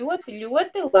ļoti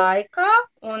laikā,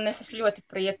 un es esmu ļoti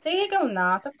priecīga, un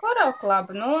nāca Coral Club,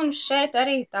 nu, un šeit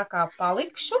arī tā kā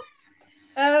palikšu,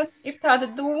 ir tāda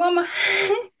doma,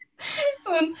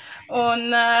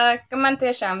 un ka man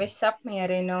tiešām viss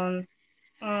apmierina,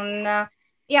 un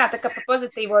jā, tā kā par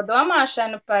pozitīvo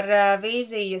domāšanu, par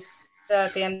vīzijas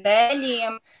tiem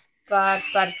dēļiem,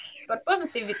 par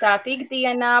pozitivitāti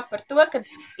ikdienā, par to, ka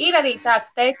ir arī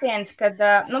tāds teiciens, kad,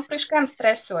 nu, priekš kam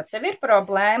stresot, tev ir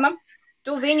problēma,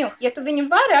 ja tu viņu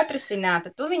vari atrisināt,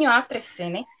 tad tu viņu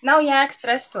atrisini, nav jēga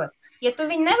stresot. Ja tu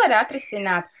viņu nevari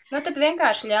atrisināt, nu, tad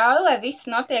vienkārši ļauj, lai viss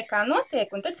notiek, kā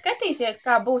notiek, un tad skatīsies,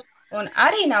 kā būs, un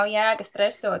arī nav jēga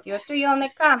stresot, jo tu jau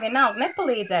nekā vienalga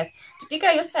nepalīdzēs. Tu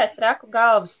tikai uztais traku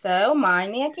galvu sev,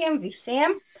 mājniekiem,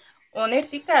 visiem, un ir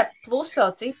tikai plus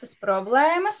vēl citas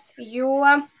problēmas, jo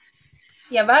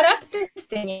ja var atrast,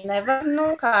 viņi nevar,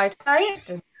 nu, kā ir, tā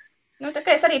ir. Nu, tā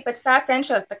kā es arī pēc tā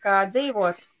cenšos tā kā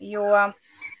dzīvot, jo,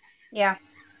 jā,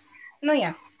 nu,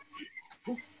 jā.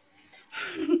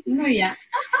 Nu, jā.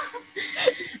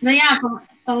 Nu, jā,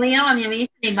 pa lielam jau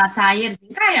īstenībā tā ir,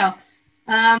 zin, kā jau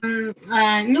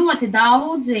ļoti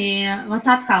daudzi,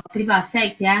 ot atkal gribās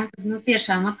teikt, jā, nu,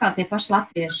 tiešām atkal tie paši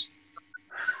latvieši.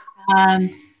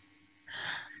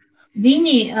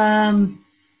 Viņi,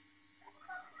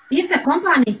 ir, ka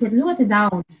kompānijas ir ļoti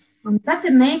daudz, un tad,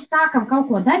 kad mēs sākam kaut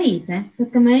ko darīt, tad,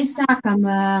 kad mēs sākam,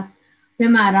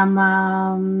 piemēram,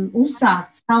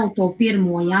 uzsākt savu to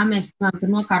pirmo, jā, mēs, piemēram, tur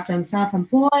nokārtojam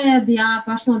self-employed, jā,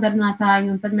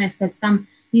 pašnodarbinātāju, un tad mēs pēc tam,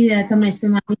 mēs,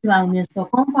 piemēram, izvēlamies to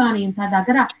kompāniju un tādā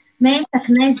garā, mēs tak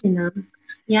nezinām.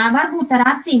 Jā, varbūt ar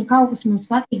acīm kaut kas mums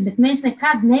patīk, bet mēs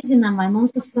nekad nezinām, vai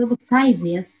mums tas produkts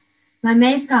aizies, vai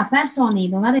mēs kā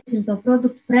personība varēsim to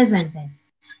produktu prezentēt.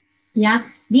 Ja,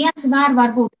 viens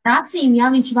varbūt ar acīm,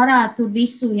 ja viņš varētu tur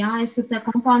visu, ja es tur tajā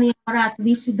kompānijā varētu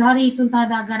visu darīt un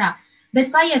tādā garā. Bet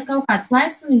paiet kaut kāds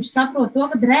laiks, un viņš saprot to,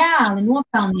 ka reāli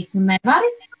nopelnīt un nevari,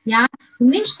 ja,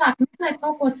 un viņš sāk meklēt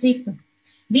kaut ko citu.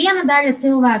 Viena daļa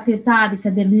cilvēku ir tādi,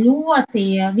 kad ir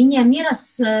ļoti, viņiem ir,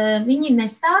 viņi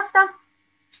nestāsta,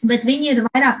 bet viņi ir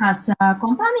vairākās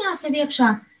kompānijās jau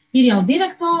iekšā, ir jau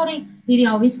direktori, ir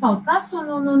jau viss kaut kas,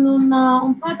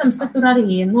 un protams, tad tur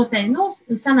arī noteikti, nu,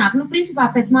 sanāk, nu,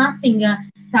 principā pēc mārketinga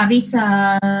tā visa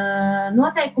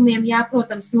noteikumiem, jā,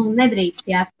 protams, nu, nedrīkst,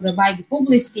 jā, tur baigi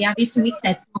publiski, jā, visu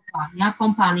miksēt kopā, jā,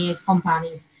 kompānijas.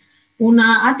 Un,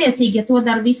 attiecīgi, ja to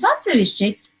dara visu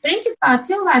atsevišķi, principā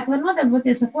cilvēki var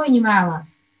nodarboties, ar ko viņi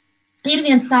vēlās. Ir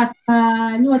viens tāds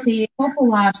ļoti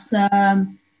populārs,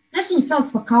 es viņu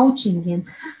sauc par coachingiem.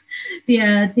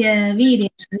 Tie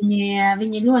vīrieši,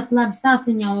 viņi ļoti labi stāst,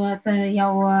 viņi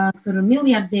jau tur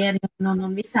miljardieri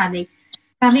un visādi.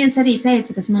 Kā viens arī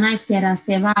teica, kas man aizķērās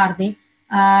tie vārdi,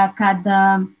 kad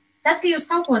tad, kad jūs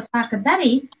kaut ko sākat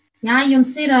darīt, jā,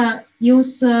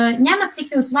 jūs ņemat,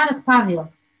 cik jūs varat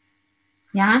pavilkt.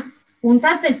 Jā, un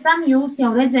tad pēc tam jūs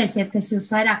jau redzēsiet, kas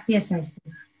jūs vairāk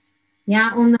piesaistīs.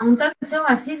 Jā, un tad, kad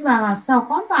cilvēks izvēlās savu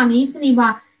kompāniju, īstenībā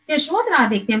tieši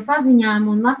otrādīgi tiem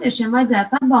paziņām un latviešiem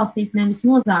vajadzētu atbalstīt, nevis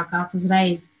nozākāt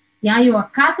uzreiz. Jā, jo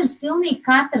pilnīgi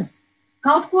katrs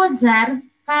kaut ko dzer,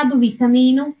 kādu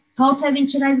vitamīnu, kaut vai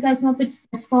viņš ir aizgājis nopirts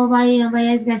Tesco vai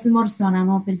aizgājis Morrisonā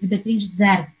nopirts, bet viņš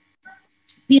dzer.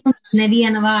 Pilnīgi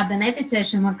neviena vārda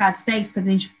neticēšana, man kāds teiks, ka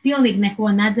viņš pilnīgi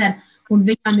neko nedzer, un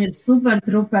viņam ir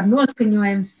super-truper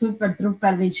noskaņojums,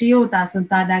 super-truper viņš jūtās un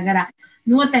tādā garā.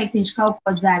 Noteikti viņš kaut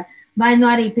ko dzer. Vai nu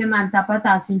arī, piemēram,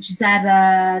 tāpatās viņš dzer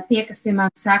tie, kas,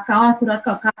 piemēram, saka, tur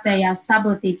atkal kārtējās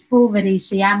tabletītes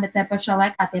pulverīši, jā, bet tā pašā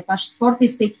laikā tie paši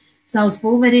sportisti savus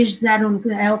pulverīšus dzer un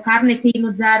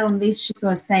L-karnitīnu dzer un visus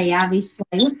šitos te, jā, visus,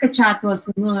 lai uzkačātos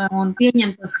un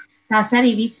pieņemtos. Tās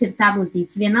arī viss ir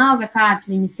tabletītes. Vienalga, kāds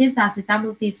viņas ir, tās ir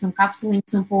tabletītes un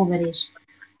kapsuliņas un pulverīši.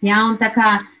 Jā, un tā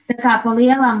kā pa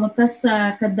lielām, tas,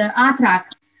 kad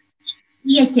ātrāk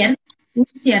ieķert,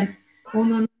 uzķert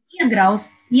un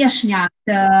iegraust,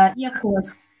 iešņākt,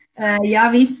 iekost, jā,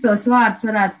 visus tos vārdus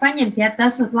varētu paņemt, ja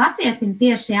tas latvietim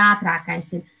tieši ātrākais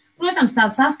ir. Protams,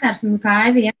 tāda saskarsme, kā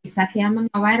Aivi arī saka, jā, man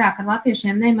jau vairāk ar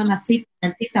latviešiem, ne man ar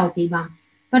citautībām.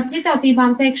 Par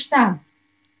citautībām teikšu tā.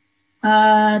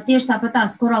 Tieši tāpat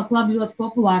tās Coral Club ļoti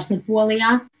populārs ir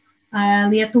Polijā,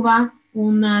 Lietuvā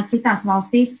un citās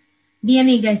valstīs.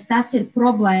 Vienīgais tas ir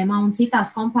problēma un citās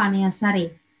kompānijās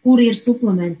arī, kur ir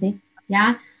suplementi.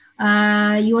 Ja?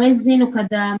 Jo es zinu, kad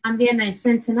man vienreiz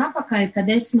sen apakaļ, kad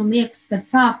man liekas, kad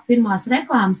sāku pirmās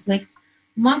reklāmas likt,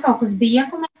 man kaut kas bija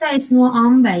iekomentējis no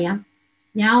Ambeja.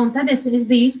 Ja? Un tad es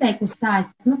biju izteikusi tā,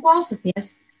 es saku,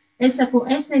 klausieties, es saku,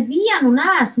 es nevienu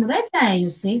neesmu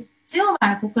redzējusi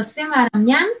cilvēku, kas, piemēram,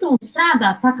 ņemtu un strādā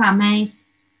tā kā mēs,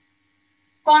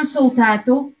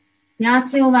 konsultētu, jā,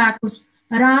 cilvēkus,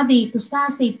 rādītu,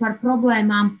 stāstītu par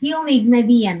problēmām, pilnīgi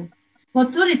nevienu. Un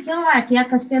tur ir cilvēki, ja,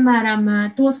 kas, piemēram,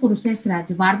 tos, kurus es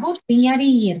redzu, varbūt viņi arī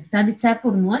ir, tad ir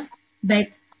cepurnos,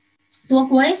 bet to,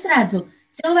 ko es redzu,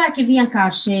 cilvēki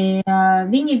vienkārši,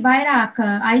 viņi vairāk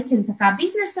aicina tā kā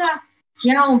biznesā,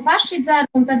 jā, un paši dzer,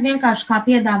 un tad vienkārši kā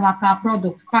piedāvā kā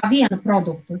produktu, kā vienu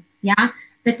produktu, jā.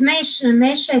 Bet mēs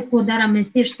šeit, ko darām,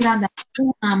 mēs tieši strādājam ar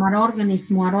šūnām, ar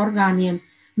organismu, ar orgāniem.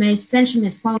 Mēs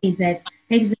cenšamies palīdzēt.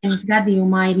 Ekzēmas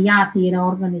gadījumā ir jātīra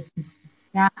organisms.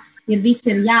 Jā. Viss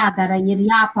ir jādara, ir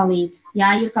jāpalīdz.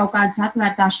 Jā, ir kaut kādas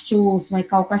atvērtās šķūles vai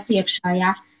kaut kas iekšā.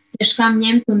 Jā. Tieši kam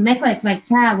ņemt un meklēt vajag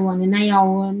cēloni, ne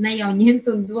jau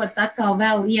ņemt un dot atkal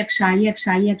vēl iekšā,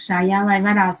 jā, lai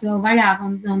varās vēl vaļāk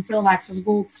un cilvēks uz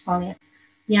gultas paliek.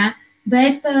 Jā.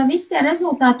 Bet visi tie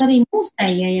rezultāti arī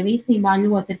mūsējie jau īstenībā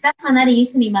ļoti ir. Tas man arī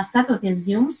īstenībā skatoties uz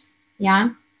jums, jā,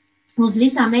 uz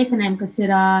visām meitenēm, kas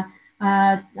ir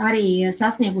arī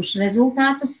sasnieguši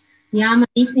rezultātus, jā, man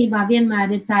īstenībā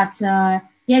vienmēr ir tāds,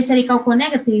 ja es arī kaut ko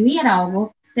negatīvu ieraugu,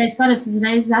 tad es parasti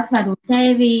uzreiz atveru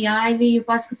tevi, Aiviju,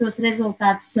 paskatos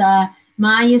rezultātus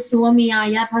Māja, Somijā,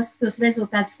 jā, paskatos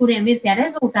rezultātus, kuriem ir tie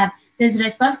rezultāti, tad es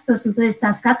uzreiz paskatos un tad es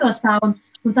tā skatos tā un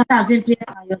tā zinu,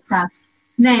 priecājos tā.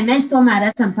 Nē, mēs tomēr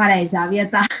esam pareizā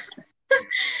vietā.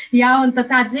 Jā, un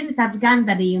tāds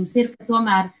gandarījums ir, ka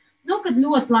tomēr, kad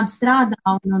ļoti labi strādā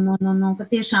un ka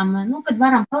tiešām, kad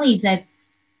varam palīdzēt.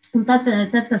 Un tad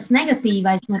tas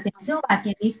negatīvais no tiem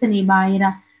cilvēkiem īstenībā ir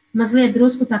mazliet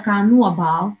drusku tā kā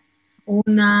nobāl.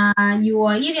 Jo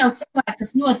ir jau cilvēki,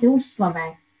 kas ļoti uzslavē.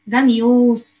 Gan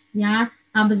jūs, jā,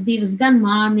 abas divas, gan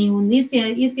mani, un ir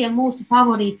tie mūsu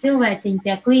favorīti cilvēciņi,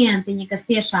 tie klientiņi, kas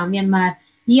tiešām vienmēr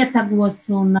ietagos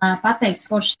un pateiks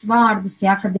foršas vārdus,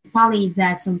 jā, kad ir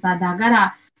palīdzēts un tādā garā,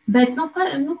 bet,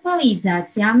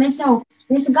 palīdzēts, jā,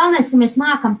 galvenais, ka mēs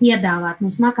mākam piedāvāt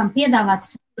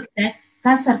salikte,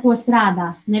 kas ar ko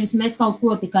strādās, nevis mēs kaut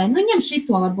ko tikai, ņem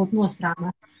šito varbūt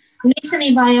nostrādāt. Un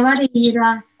īstenībā jau arī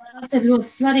tas ir ļoti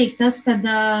svarīgi tas, kad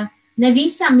ne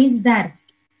visam izder,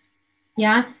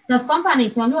 jā, tās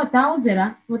kompānijas jau ļoti daudz ir,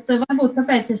 varbūt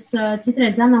tāpēc es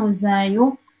citreiz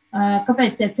analizēju,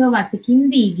 kāpēc tie cilvēki tik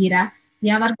indīgi ir,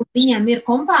 jā, varbūt viņiem ir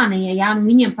kompānija, jā,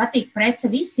 viņiem patīk prece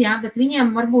visi, jā, bet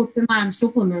viņiem varbūt, piemēram,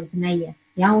 suplementi neiet,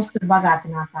 jā, uztur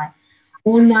bagātinātāji.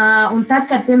 Un tad,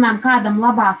 kad, piemēram, kādam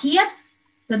labāk iet,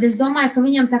 tad es domāju, ka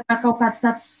viņam tā kā kaut kāds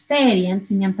tāds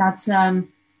spēriens, viņam tāds,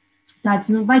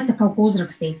 vai tā kaut ko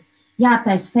uzrakstīt.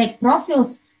 Jātais fake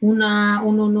profils un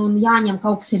jāņem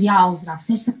kaut kas ir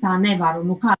jāuzrakst. Es tā nevaru,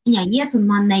 kā viņai iet un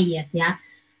man neiet, jā.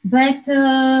 Bet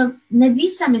ne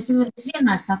visam, es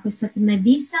vienmēr saku, ne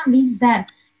visam viss der.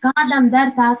 Kādam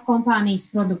der tās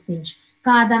kompānijas produktiņš,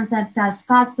 kādam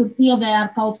kāds tur tievē ar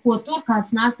kaut ko tur,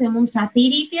 kāds nāk pie mums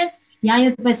attīrīties, jā,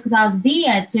 jo tāpēc, ka tās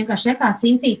diētas vienkārši kā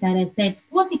Sintītērēs teica,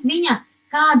 ko tik viņa,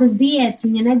 kādas diētas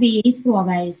viņa nebija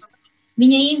izprovējusi.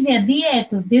 Viņa iziet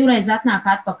diētu, 2 reiz atnāk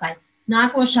atpakaļ.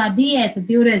 nākošā diēta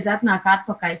 2 reizes atnāk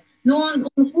atpakaļ. Nu,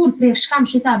 un kur priekš kam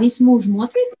šitā visu mūžu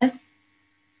mocīties?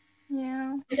 Jā.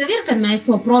 Tas jau ir, kad mēs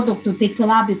to produktu tik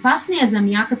labi pasniedzam,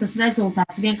 ja, ka tas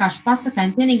rezultāts vienkārši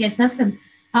pasakains. Vienīgais tas, kad,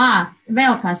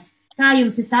 vēl kas, kā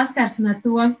jums ir saskarsme ar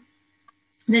to,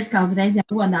 redz, kā uzreiz jau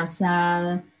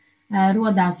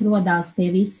rodās tie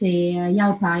visi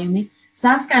jautājumi.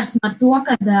 Saskarsme ar to,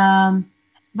 kad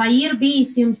vai ir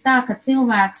bijis jums tā, ka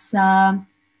cilvēks,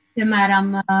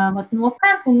 piemēram,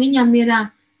 nopērk un viņam ir,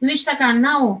 viņš tā kā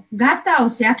nav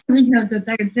gatavs, ja, ka viņam tur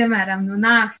tagad, piemēram,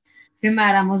 nāks,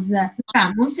 piemēram,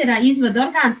 mums ir izvada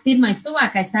orgāns, pirmais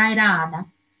tuvākais, tā ir āda.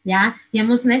 Ja, ja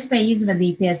mums nespēja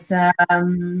izvadīties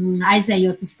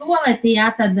aizējot uz toleti,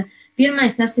 ja, tad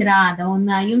pirmais tas ir āda. Un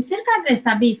jums ir kādreiz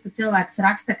tā bijis, ka cilvēks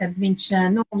raksta, ka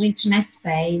viņš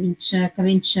nespēja, ka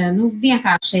viņš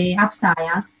vienkārši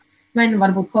apstājās. Vai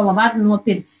varbūt kolavadu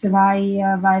nopircis vai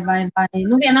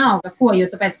vienalga ko, jo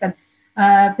tāpēc, ka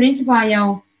principā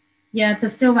jau, ja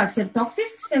tas cilvēks ir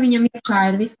toksisks, ja viņam iekšā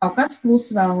ir viss kaut kas,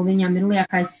 plus vēl viņam ir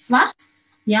liekais svars,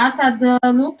 jā, tad,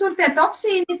 tur tie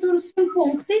toksīni, tur 100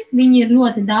 punkti, viņi ir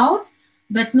ļoti daudz,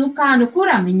 bet,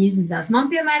 kuram viņi izdevās? Man,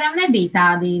 piemēram, nebija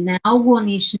tādi ne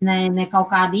augonīši, ne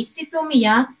kaut kādi izsitumi,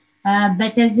 jā,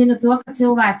 bet es zinu to, ka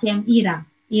cilvēkiem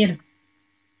ir.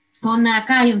 Un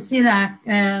kā jums ir,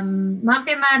 man,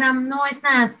 piemēram, es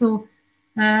neesmu,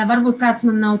 varbūt kāds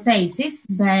man nav teicis,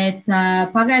 bet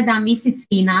pagaidām visi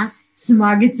cīnās,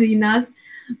 smagi cīnās,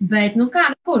 bet,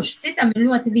 kurš, citam ir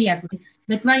ļoti viegli.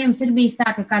 Bet vai jums ir bijis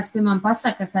tā, ka kāds, piemēram,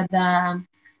 pasaka, kad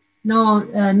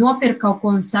nopirk kaut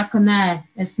ko un saka, nē,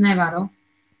 es nevaru,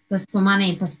 tas pa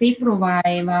manī pa stipru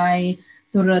vai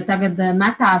tur tagad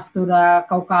metās tur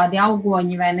kaut kādi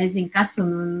augoņi vai nezinu kas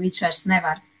un viņš vairs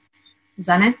nevar.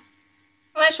 Zane?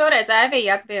 Lai šoreiz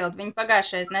Aivija atbild, viņa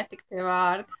pagājušreiz netika pie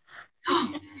vārda.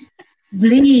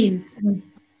 Blīn!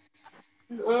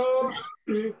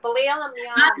 Pa lielam,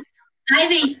 jā.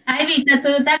 Aivī, tad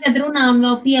tu tagad runā un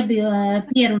vēl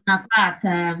pierunā klāt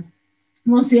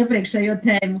mūsu iepriekšējo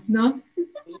tēmu, no?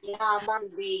 Jā, man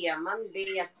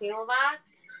bija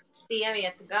cilvēks,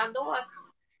 sieviete gados,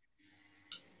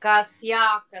 kas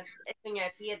es viņai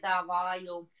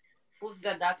piedāvāju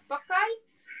pusgadu atpakaļ,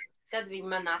 tad viņa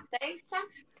man atteica,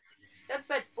 tad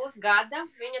pēc pusgada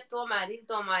viņa tomēr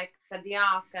izdomāja,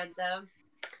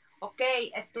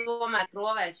 es tomēr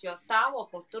provēšu, jo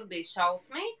stāvoklis tur bija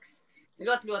šausmīgs.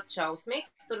 Ļoti, ļoti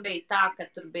šausmīgs. Tur bija tā, ka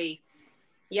tur bija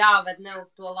jāved ne uz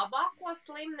to labāko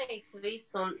slimnīcu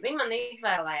visu, un viņi man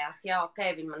izvēlējās.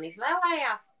 Viņi man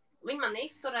izvēlējās. Viņi man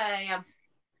izturēja.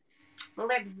 Man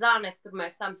liekas, Zane, tur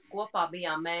mēs abas kopā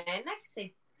bijām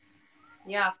mēnesi.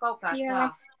 Jā, kaut kā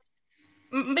tā.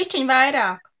 Bišķiņ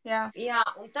vairāk, jā. Jā,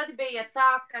 un tad bija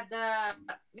tā, kad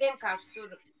vienkārši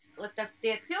tur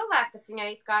tie cilvēki, kas viņai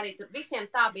it kā arī tur visiem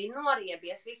tā bija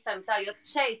noriebies, visam tā, jo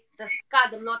šeit tas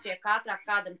kādam notiek ātrāk,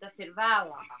 kādam tas ir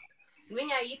vēlāk.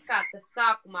 Viņai it kā tas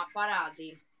sākumā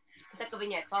parādīja, tā ka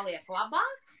viņai paliek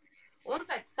labāk, un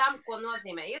pēc tam, ko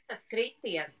nozīmē, ir tas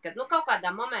kritiens, kad, kaut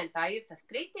kādā momentā ir tas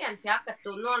kritiens, ja, kad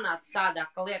tu nonāc tādā,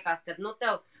 ka liekas, kad,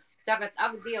 tev tagad,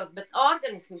 ak, Dievs, bet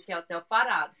organisms jau tev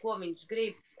parāda, ko viņš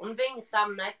grib, un viņa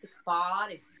tam netika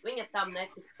pāri.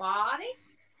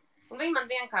 Un viņi man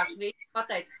vienkārši visu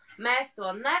pateica, mēs to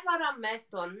nevaram, mēs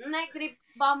to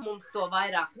negribam, mums to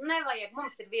vairāk nevajag,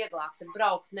 mums ir vieglāk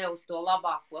braukt ne uz to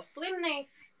labāko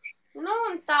slimnīcu.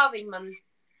 Un tā viņi man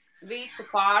visu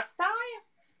pārstāja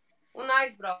un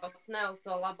aizbrauc ne uz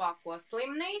to labāko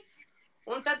slimnīcu.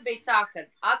 Un tad bija tā, ka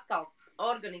atkal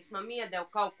organismam iedeva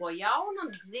kaut ko jaunu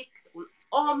un ziks.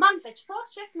 Man taču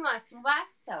forši es esmu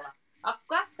vesela.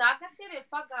 Kas tagad ir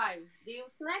pagājusi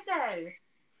 2 nedēļas?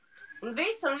 Un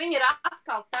viņi ir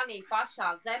atkal tādā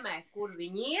pašā zemē, kur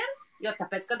viņi ir, jo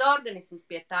tāpēc, kad organisms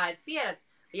pie tā ir pieredze,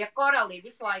 ja koralī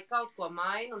visu laiku kaut ko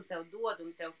maina un tev dod un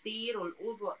tev tīra un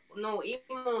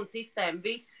imūnsistēma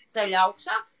visu ceļ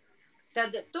augšā,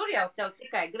 tad tur jau tev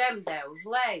tikai gremdē uz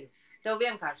leju. Tev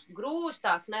vienkārši grūž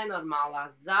tās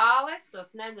nenormālās zāles,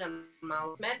 tos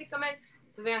nenormālus medikamentus,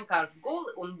 tu vienkārši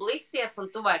guli un blisies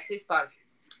un tu vairs vispār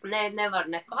nevar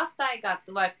ne pastaigāt,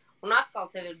 tu vairs. Un atkal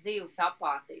tev ir dzīves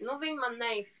apātija. Viņi man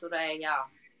neizturēja,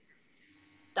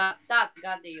 tāds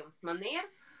gadījums man ir.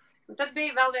 Un tad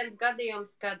bija vēl viens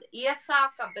gadījums, kad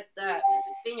iesāka, bet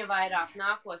viņa vairāk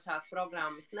nākošās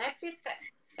programmas nepirka.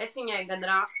 Es viņai gan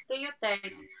rakstīju,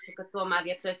 teicu, ka tomēr,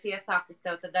 ja tu esi iesākus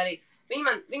tev, tad arī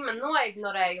viņa man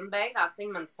noignorēja un beigās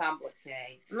viņa man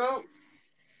sabloķēja.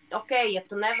 Ja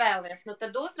tu nevēlies,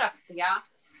 tad uzraksti, jā.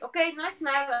 Es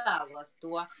nevēlos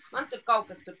to. Man tur kaut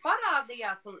kas tur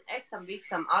parādījās, un es tam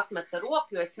visam atmetu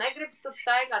roku, jo es negribu tur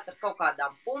staigāt ar kaut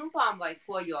kādām pumpām vai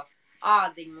ko, jo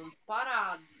ādiņi mums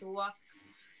parāda to.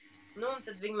 Nu, un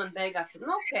tad viņi man beigās,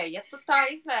 ja tu tā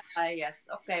izvēlējies,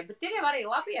 bet ir jau arī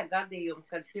labie gadījumi,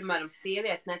 kad, piemēram,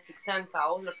 sieviete necik sen kā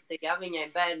uzrakstīja, viņai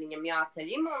bērniņam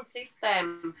jāceļ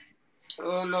imūnsistēma,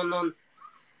 un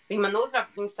viņi man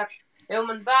uzraksta, viņi saka, jau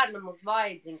man bērnam uz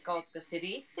vaidziņu kaut kas ir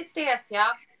izsities, jā,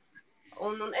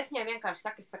 un es viņai vienkārši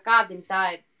saku, kādiņ tā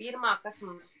ir pirmā, kas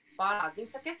mums parāda.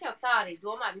 Viņi saka, es jau tā arī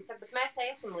domāju, viņi saka, bet mēs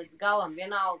iesim līdz galam,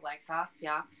 vienalga vai kas,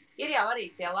 jā. Ir jau arī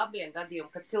tie labie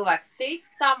gadījumi, kad cilvēks tic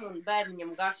tam un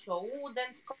bērniņam garšo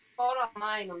ūdens,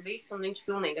 koralmainu un visu, un viņš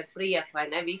pilnīgi ar prieku vai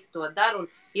ne visu to dara, un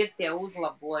ir tie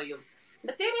uzlabojumi.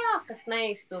 Bet ir kas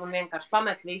neiztur un vienkārši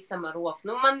pamet visam ar roku.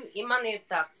 Nu, man ir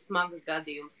tāds smags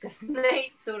gadījums, kas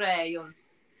neizturēja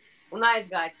un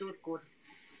aizgāja tur, kur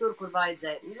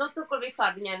vajadzēja. Nu, tur, kur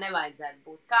vispār viņai nevajadzētu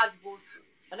būt. Kāds būs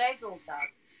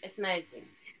rezultāts? Es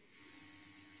nezinu.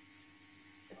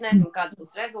 Es nezinu, kāds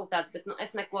būs rezultāts, bet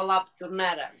es neko labu tur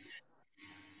neredzu.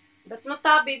 Bet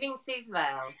tā bija viņas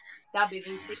izvēle.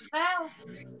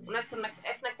 Un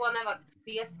es neko nevaru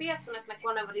piespiest, un es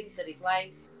neko nevaru izdarīt,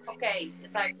 lai, ja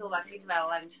tā ir cilvēka izvēle,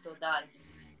 lai viņš to dara.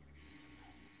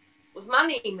 Uz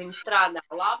manīm viņi strādā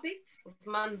labi, uz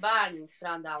mani bērni viņi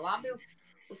strādā labi,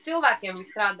 uz cilvēkiem viņi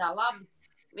strādā labi.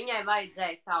 Viņai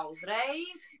vajadzēja tā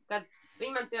uzreiz, kad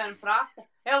viņi man, piemēram, prasa,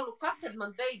 kad tad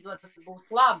man beidzot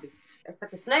būs labi? Es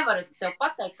saku, es nevaru tev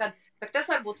pateikt, kad, tas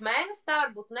var būt mēnesis, tā var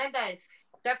būt nedēļa,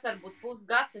 tas var būt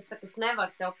pusgads, es saku, es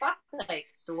nevaru tev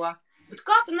pateikt to. Bet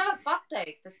kā tu nevari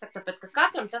pateikt? Es saku, tāpēc, ka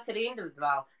katram tas ir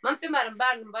individuāli. Man, piemēram,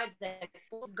 bērnam vajadzēja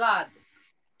pusgadu,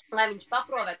 lai viņš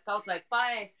paprovētu kaut vai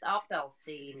paēst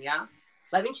apelsīnu, ja?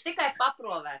 Lai viņš tikai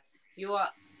paprovētu, jo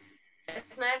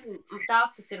es nezinu,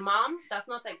 tās, kas ir mammas, tās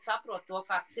noteikti saprot to,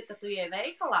 kā tas ir, ka tu ieej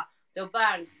veikalā, tev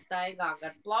bērns staigā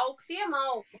gar plauktiem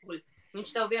augļi.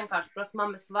 Viņš tev vienkārši prasa,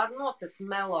 mamma, es varu nopirkt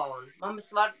melonu, mamma,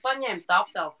 es varu paņemt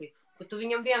apelsīnu, ka tu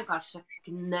viņam vienkārši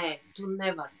saki, nē, tu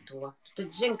nevari to. Tu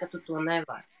taču zini, ka tu to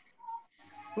nevari.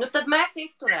 Nu, tad mēs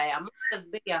izturējām. Tas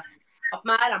bija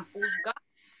apmēram pusgads,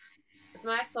 bet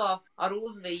mēs to ar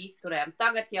uzviju izturējām.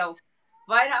 Tagad jau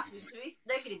vairāk viņš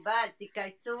visu negrib ēst, tikai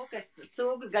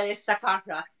cūkas gaļas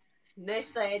sakārtrās.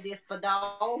 Nesēdies pa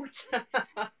daudz.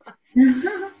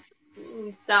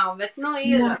 Tā, bet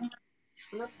ir.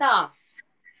 Tā.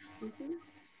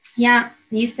 Jā,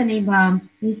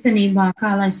 īstenībā,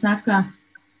 kā lai saka,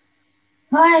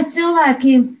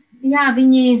 cilvēki, jā,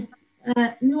 viņi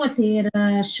ļoti ir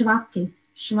švaki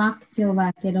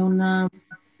cilvēki ir un...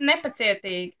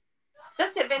 Nepacietīgi.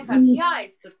 Tas ir vienkārši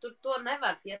jāiztur, tur to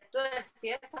nevar, ja tu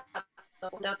esi iestāds,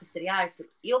 tev tas ir jāiztur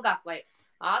ilgāk vai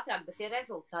ātrāk, bet tie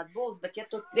rezultāti būs, bet ja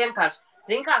tu vienkārši,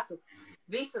 zini kā tu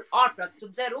visur ārprāt, tu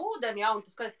dzer ūdeni, jā, un tu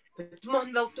skaties, bet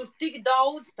man vēl tur tik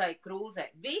daudz tai krūzē.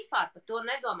 Vispār par to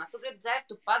nedomā. Tu gribi dzert,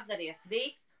 tu padzeries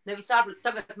viss. Nevis ārprāt,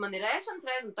 tagad man ir ēšanas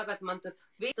reize, un tagad man tur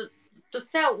visu. Tu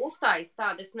sev uzstājies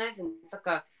tādu, es nezinu,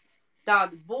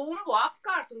 tādu bumbu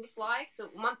apkārt, un visu laiku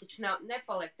man taču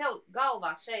nepaliek. Tev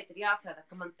galvā šeit ir jāstrādā,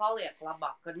 ka man paliek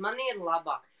labāk, kad man ir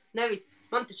labāk. Nevis,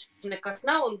 man taču nekas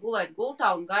nav un gulēt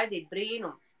gultā un gaidīt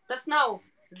brīnumu. Tas nav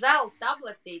zelta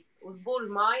tabletīt uz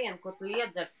burļu mājiem, ko tu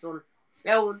iedzers un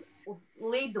uz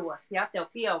lidos, ja tev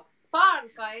pieaugs spārni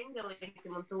kā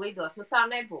eņģelītim un tu lidos, tā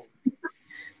nebūs.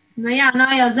 Nu jā,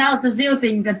 nav jau zelta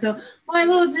ziltiņa, ka tu, oi,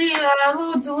 lūdzu,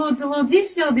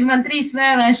 izpildi man 3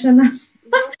 vēlēšanas.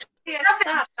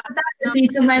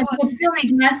 Tu mēs būtu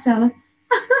pilnīgi veseli.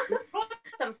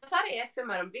 Protams, tas arī es,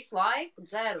 piemēram, visu laiku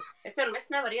dzeru. Es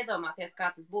nevaru iedomāties,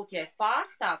 kā tas būtu, ja es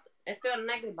pārstātu. Es, piemēram,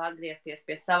 negribu atgriezties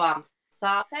pie savām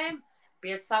sāpēm,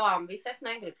 pie savām es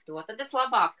negribu to. Tad es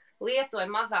labāk lietoju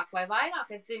mazāk vai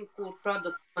vairāk, es zinu, kur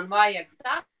produktu man vajag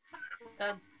tad,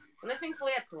 un es viņus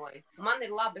lietoju. Man ir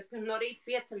labi, es no rīta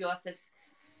pieceļos, es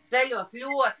ceļos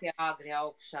ļoti āgri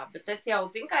augšā, bet es jau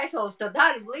zinu, kā es vēl uz to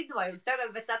darbu lidoju, un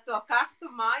tagad, bet ar to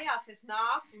karstumu mājās es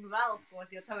nāku un velkos,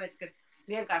 jo tāpēc, ka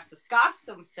vienkārši tas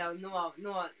karstums tev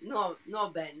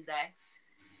nobendē.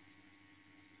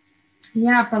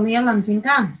 Jā, pa lielam, zin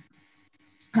kā?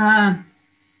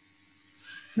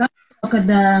 Kad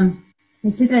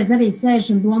es citreiz arī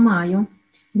sēžu un domāju,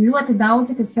 ir ļoti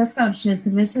daudzi, kas saskārušies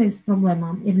ar veselības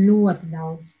problēmām, ir ļoti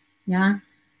daudz, jā.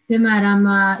 Piemēram,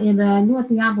 ir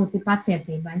ļoti jābūt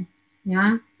pacietībai, jā.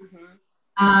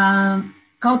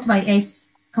 Kaut vai es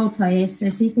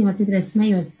īstenībā citreiz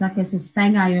smejos, saku, es esmu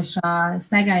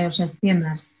staigājošais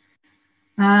piemērs.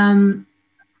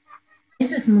 Es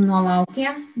esmu no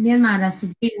laukiem, vienmēr esmu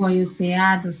dzīvojusi,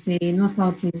 ēdusi,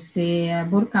 noslaucījusi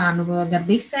burkānu gar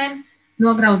biksēm,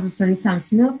 nograuzus ar visām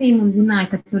smiltīm un zināju,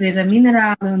 ka tur ir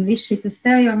minerāli un viss šitas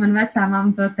tev, jo man vecā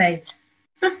mamma to teica.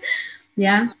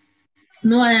 Jā.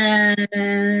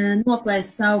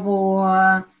 noplēst savu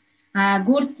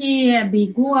gurķi,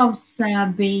 bija govs,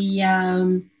 bija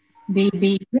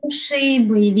kruši,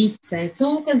 bija viss,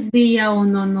 cūkas bija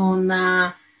un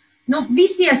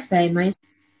viss iespējamais.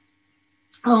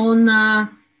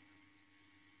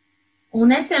 Un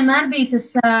es vienmēr biju tas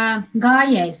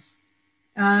gājējs.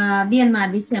 Vienmēr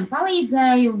visiem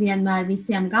palīdzēju, vienmēr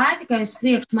visiem gāju, tikai uz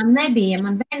priekšu man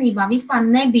bērnībā vispār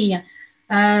nebija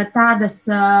tādas,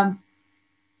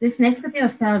 es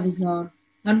neskatījos televizoru,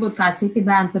 varbūt kā citi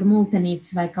bērni tur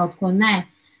multenītes vai kaut ko, nē.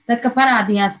 Tad, kad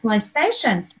parādījās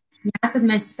PlayStations, jā, tad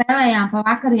mēs spēlējām pa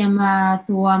vakariem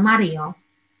to Mario,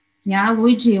 jā,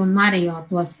 Luigi un Mario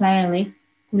to spēli,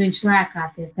 kur viņš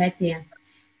lēkā tie tetie.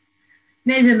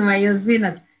 Nezinu, vai jūs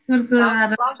zinat. Tur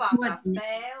labākā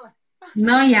spēle.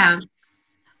 Nu, jā,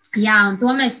 un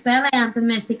to mēs spēlējām, tad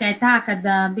mēs tikai tā, kad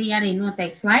bija arī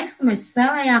noteikts laiks, ka mēs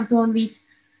spēlējām to un viss.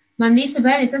 Man visi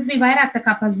bērni, tas bija vairāk tā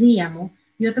kā pa ziemu,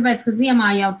 jo tāpēc, ka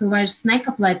ziemā jau tu vairs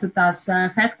nekaplē tur tās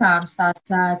hektārus, tās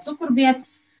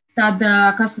cukurbietas, tad,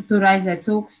 kas tur aiziet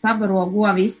cūkas, pabaro,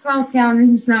 govi izslauc, jā, un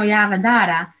viņas nav jāved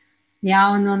ārā. Jā,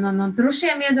 un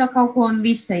trušiem iedod kaut ko un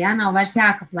visa, jā, nav vairs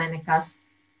jākaplē nekas.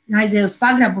 Aiziet uz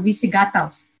pagrabu, visi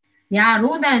gatavs. Jā,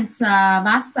 rudens,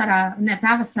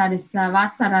 pavasaris,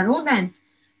 vasara, rudens,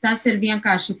 tas ir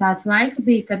vienkārši tāds laiks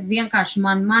bija, kad vienkārši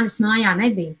manis mājā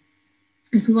nebija.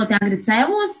 Es ļoti agri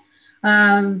cēlos,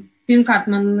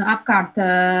 pirmkārt man apkārt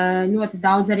ļoti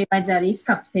daudz arī vajadzēja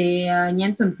izskapti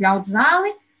ņemt un pļaut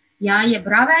zāli, jā, jeb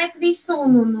ravēt visu,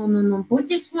 un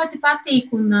puķis ļoti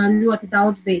patīk, un ļoti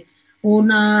daudz bija.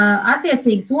 Un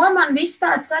attiecīgi to man viss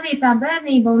tāds arī tā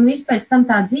bērnība un viss pēc tam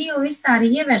tā dzīve, viss tā arī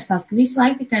ievērsās, ka visu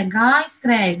laiku tikai gāju,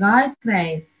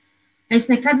 skrēju. Es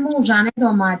nekad mūžā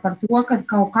nedomāju par to, ka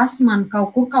kaut kas man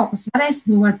kaut kur kaut kas varēs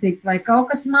notikt, vai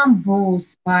kaut kas man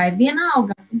būs, vai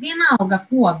vienalga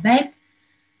ko, bet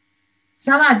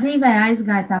savā dzīvē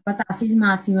aizgāju tāpat tās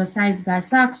izmācījos,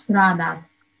 sāku strādāt.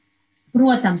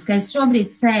 Protams, ka es šobrīd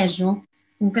sēžu,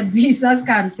 un kad biju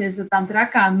saskārusies ar tām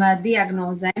trakām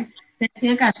diagnozēm, es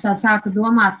vienkārši tā sāku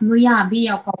domāt, nu jā,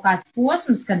 bija jau kaut kāds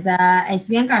posms, kad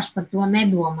es vienkārši par to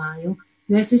nedomāju.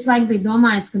 Jo es visu laiku biju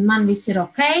domājis, ka man viss ir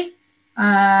ok,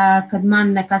 kad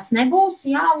man nekas nebūs,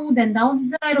 jā, ūdeni daudz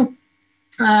dzeru.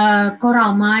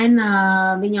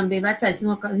 Korālmaina, viņam bija vecais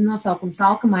nosaukums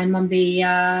alkamaina, man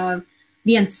bija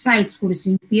viens saits, kuris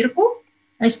viņu pirku.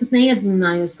 Es pat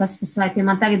neiedziļinājos, kas pa saitiem.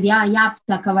 Man tagad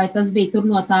jāpasaka, vai tas bija tur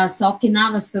no tās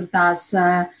Okinavas, tur tās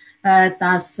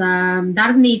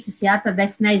darbnīcas, jā, tad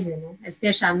es nezinu. Es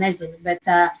tiešām nezinu, bet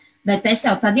es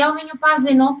jau tad jau viņu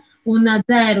pazinu un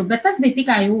dzēru, bet tas bija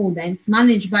tikai ūdens. Man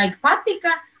viņš baigi patika,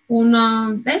 un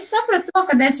es sapratu to,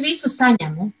 ka es visu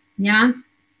saņemu, jā.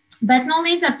 Bet,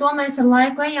 līdz ar to mēs ar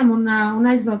laiku ejam un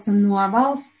aizbraucam no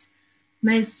valsts,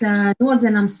 mēs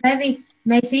nodzenam sevi,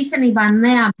 mēs īstenībā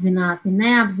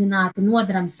neapzināti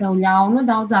nodaram sev ļaunu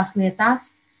daudzās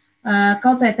lietās,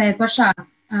 kaut vai tajā pašā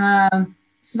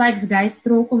svaigs gaisa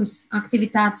trūkums,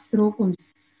 aktivitātes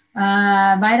trūkums,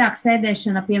 vairāk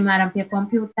sēdēšana, piemēram, pie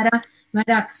kompjutera,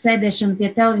 vairāk sēdēšana pie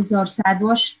televizora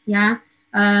sēdoši, jā,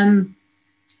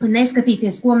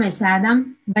 neskatīties, ko mēs ēdam,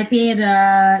 vai tie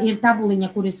ir tabuliņa,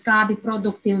 kur ir skābi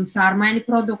produkti un sārmaini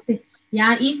produkti.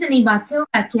 Jā, īstenībā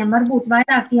cilvēkiem varbūt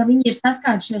vairāk, ja viņi ir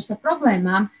saskārušies ar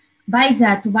problēmām,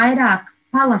 vajadzētu vairāk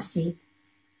palasīt.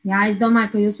 Jā, es domāju,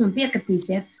 ka jūs man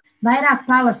piekritīsiet. Vairāk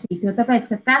palasīt, jo tāpēc,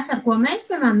 ka tas, ar ko mēs,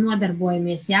 piemēram,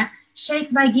 nodarbojamies, jā,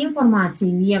 šeit vajag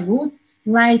informāciju iegūt,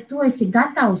 lai tu esi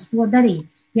gatavs to darīt.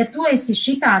 Ja tu esi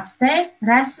šitāds te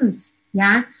resns,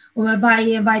 jā,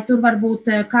 vai tur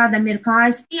varbūt kādam ir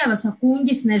kājas tievas,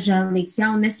 kuņģis nežēlīgs,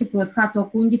 jā, un nesaprot, kā to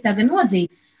kuņģi tagad nodzīt.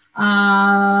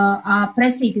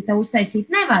 Presīti te uztaisīt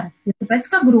nevar, jo tāpēc,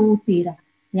 ka grūti ir,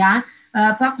 jā,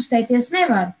 pakustēties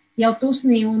nevar, jau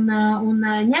tusnī un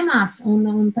ņemās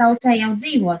un traucē jau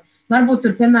dzīvot. Varbūt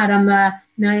tur, piemēram,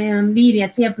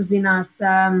 vīrietis iepazinās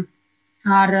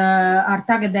ar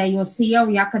tagadējo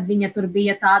sievu, ja, kad viņa tur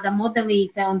bija tāda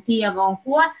modelīte un tieva un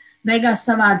ko, beigās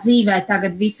savā dzīvē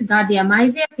tagad visu gadiem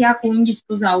aiziet, jā, kuņģis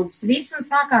uzaudzis visu un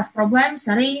sākās problēmas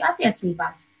arī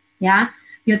attiecībās, jā.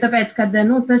 Jo tāpēc, kad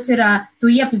tas ir, tu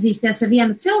iepazīsties ar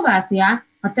vienu cilvēku, jā,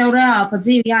 tev reāli pa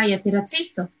dzīvi jāiet ir ar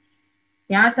citu,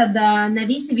 jā, tad ne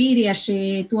visi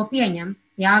vīrieši to pieņem,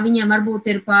 jā, viņiem varbūt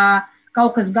ir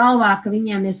kaut kas galvā, ka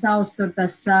viņiem ir savs tur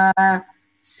tas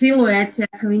siluets, jā,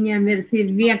 ka viņiem ir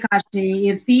vienkārši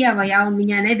ir tieva, jā, un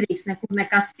viņai nedrīkst nekur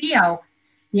nekas pieaugt,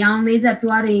 jā, un līdz ar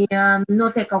to arī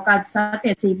notiek kaut kādas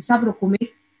attiecības sabrukumi,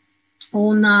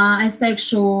 un es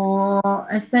teikšu,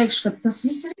 ka tas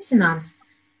viss ir izcināms.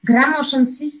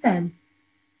 Gremošanas sistēma.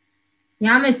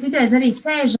 Jā, mēs citreiz arī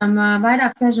sēžam,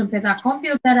 vairāk sēžam pie tā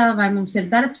kompjutera, vai mums ir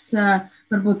darbs,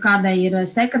 varbūt kādai ir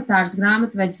sekretārs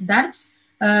grāmatvedis darbs,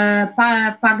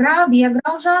 pagrāb,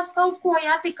 iegraužās kaut ko,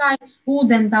 jā, tikai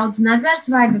ūdeni daudz nedara,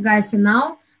 svaiga gaisa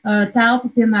nav,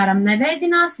 telpa, piemēram,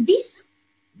 neveidinās, viss.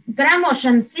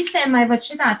 Gremošanas sistēmai vai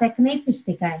šitā te knipis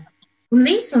tikai. Un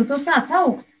viss, un tu sāc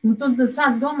augt, un tu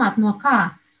sāc domāt no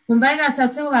kā. Un beigās jau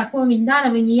cilvēki, ko viņi dara,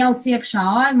 viņi jauc iekšā,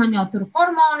 ai, man jau tur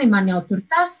hormoni, man jau tur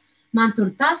tas, man tur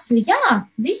tas, jā,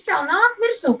 viss jau nāk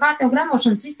virsū, kā tev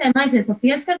gremošanas sistēma aiziet pa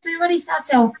pieskartu, jau arī sāc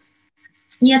jau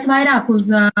iet vairāk uz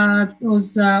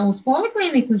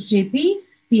polikliniku, uz GP,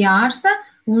 pie ārsta,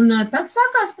 un tad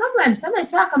sākās problēmas, tad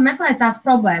mēs sākam meklēt tās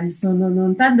problēmas,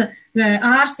 un tad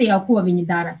ārsti jau ko viņi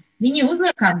dara? Viņi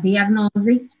uzliek kādu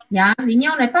diagnozi, jā, viņi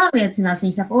jau nepārliecinās,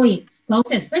 viņi saka, oi,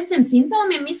 klausies, pēc tiem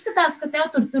simptomiem izskatās, ka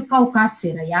tev tur kaut kas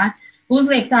ir, jā,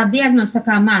 uzliek tādu diagnozi tā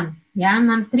kā man. Ja,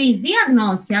 man 3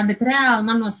 diagnozes, ja, bet reāli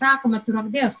man no sākuma tur, ak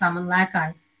Dievs, kā man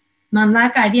lēkāja. Man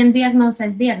lēkāja viena diagnoze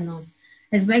aiz diagnozi.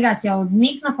 Es beigās jau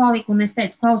nikna paliku un es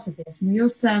teicu, klausieties, nu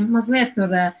jūs mazliet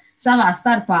tur savā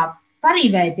starpā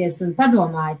parīvējieties un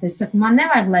padomājiet. Es saku, man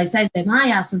nevajag, lai es aizdeju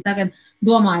mājās un tagad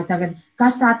domāju,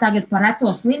 kas tā tagad par reto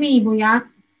slimību, ja,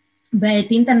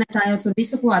 bet internetā jau tur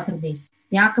visu ko atradīs.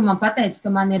 Ja, ka man pateica,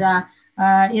 ka man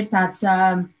ir tāds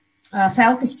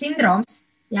SPÄKS sindroms,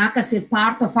 jā, kas ir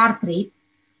part of artrīt.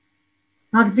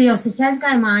 Ak, Dievs, es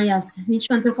aizgāju mājās, viņš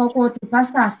man tur kaut ko tur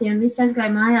pastāstīja, un viss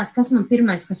aizgāju mājās, kas man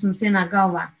pirmais, kas mums ienāk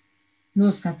galvā.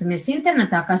 Nu, skatāmies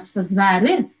internetā, kas pa zvēru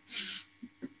ir.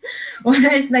 Un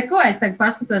es tagad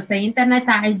paskatos te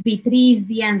internetā, es biju 3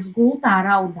 dienas gultā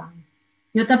raudām.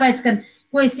 Jo tāpēc, kad,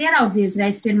 ko es ieraudzīju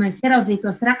uzreiz pirmais, ieraudzīju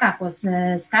tos trakākos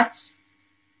skatus.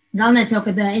 Galvenais jau,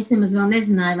 kad es nemaz vēl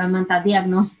nezināju, vai man tā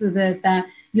diagnosta,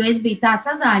 jo es biju tā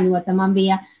sazāļota, man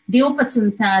bija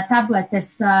 12 tabletes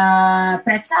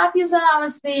pretsāpju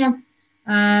zāles bija,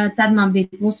 tad man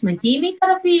bija plus man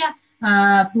ķīmijterapija,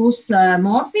 plus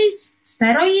morfijas,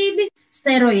 steroīdi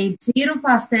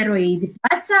sīrupā, steroīdi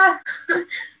plecā,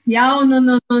 jā,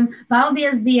 un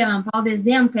paldies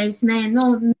Dievam, ka es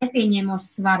nepieņēmos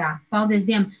svarā, paldies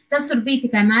Dievam. Tas tur bija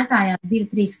tikai mētājās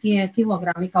 2-3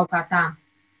 kilogrami kaut kā tā.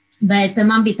 Bet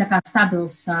man bija tā kā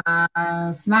stabils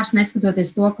svars,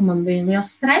 neskatoties to, ka man bija liels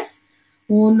stress,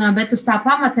 bet uz tā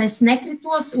pamata es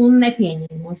nekritos un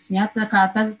nepieņēmos. Ja? Tā kā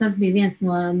tas bija viens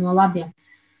no labiem.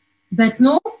 Bet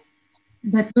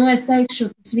es teikšu,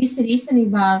 tas viss ir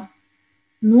īstenībā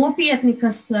nopietni,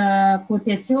 ko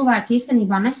tie cilvēki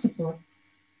īstenībā nesaprot.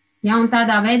 Ja? Un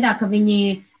tādā veidā, ka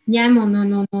viņi ņem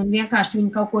un vienkārši viņi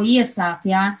kaut ko iesāk,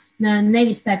 ja?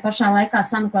 Nevis tai pašā laikā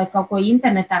sameklēt kaut ko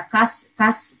internetā, kā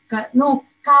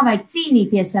vajag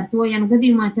cīnīties ar to, ja nu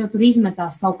gadījumā tev tur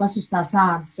izmetās kaut kas uz tās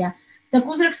ādas, ja. Tā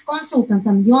uzrakst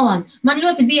konsultantam, Jolanta, man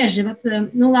ļoti bieži,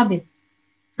 labi,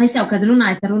 es jau, kad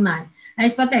runāju,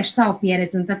 es pateikšu savu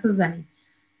pieredzi un tad uzzanīt.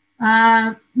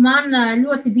 Man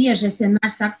ļoti bieži es vienmēr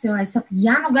saku cilvēki, es saku,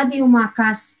 ja nu gadījumā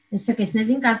kas, es saku, es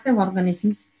nezinu, kāds tev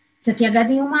organisms, es saku, ja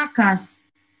gadījumā kas,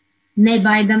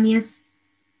 nebaidamies,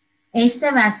 es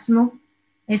tev esmu,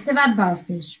 es tev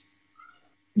atbalstīšu.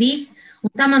 Viss.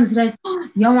 Un tā man uzreiz,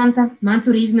 Jolanta, man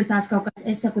tur izmetās kaut kas.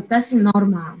 Es saku, tas ir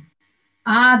normāli.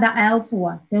 Āda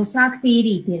elpo, tev sāk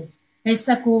tīrīties. Es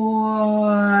saku,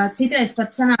 citreiz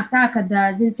pat sanāk tā, kad,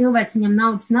 zini, cilvēks viņam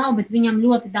naudas nav, bet viņam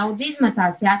ļoti daudz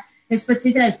izmetās, jā. Es pat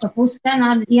citreiz pa pusi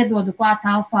cenu iedodu klāt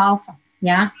alfa,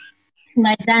 jā.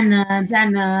 Lai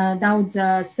dzen daudz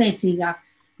spēcīgāk.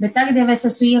 Bet tagad jau es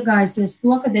esmu iegājusies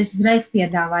to, kad es uzreiz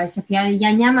piedāvāju. Saku, ja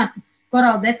ņemat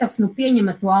korāla detoks,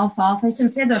 pieņemat to alfa, es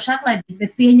jums iedošu atlaidīt,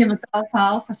 bet pieņemat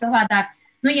alfa savādāk.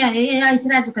 Ja es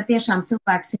redzu, ka tiešām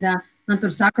cilvēks ir, man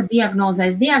tur saka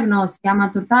diagnozēs, ja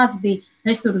man tur tāds bija,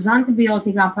 es tur uz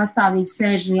antibiotikām pastāvīgi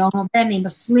sēžu, jau no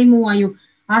bērnības slimoju,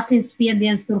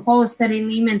 asinsspiediens, tur holesterīna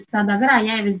līmenis tādā garā,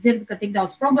 ja es dzirdu, ka tik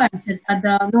daudz problēmas ir, tad,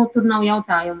 tur nav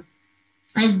jautājumu.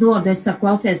 Es dodu, es saku,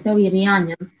 klausies, tev ir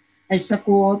jāņem. Es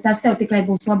saku, tas tev tikai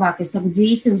būs labāk. Es saku,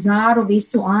 dzīsi uz āru,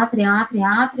 visu ātri.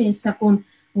 Es saku,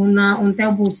 un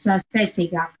tev būs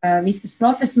spēcīgāk. Viss tas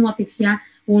process notiks, ja,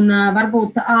 un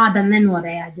varbūt āda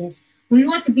nenoreaģēs. Un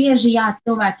ļoti bieži, jā,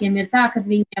 cilvēkiem ir tā, ka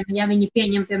viņiem, ja viņi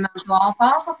pieņem, piemēram, to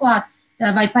alfa klāt,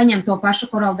 vai paņem to pašu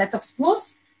Coral Detox Plus,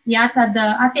 jā, tad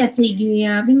attiecīgi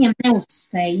viņiem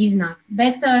neuzspēja iznākt.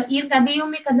 Bet ir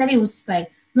gadījumi, kad arī uzspēja.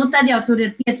 Tad jau tur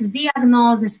ir 5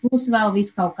 diagnozes, plus vēl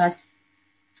viss kaut kas.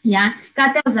 Jā,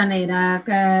 kā tev, Zana, ir?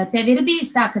 Tev ir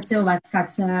bijis tā, ka cilvēks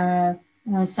kāds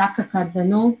saka, ka,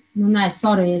 nē,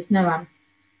 sorry, es nevaru.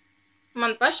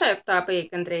 Man pašai tā bija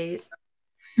gandrīz.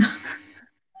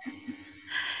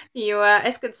 Jo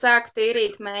es, kad sāku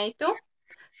tīrīt meitu,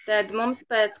 tad mums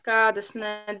pēc kādas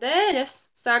nedēļas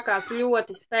sākās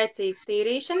ļoti spēcīga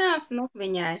tīrīšanās,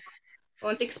 viņai.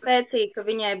 Un tik spēcīga, ka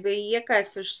viņai bija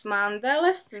iekaisušas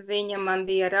mandeles, viņa man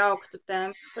bija ar augstu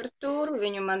temperatūru,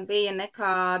 viņa man bija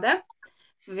nekāda,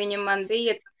 viņa man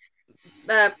bija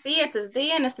 5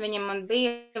 dienas, viņa man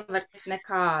bija var teikt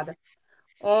nekāda.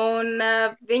 Un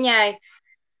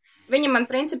viņa man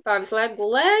principā visu laiku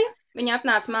gulēja, viņa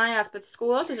atnāca mājās pēc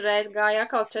skolas, uzreiz gāja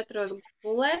atkal 4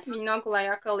 gulēt, viņa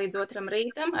nogulēja atkal līdz 2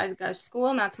 rītam, aizgāja uz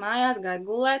skolu, nāca mājās, gāja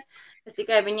gulēt. Es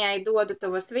tikai viņai dodu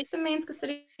tos vitamīnus, kas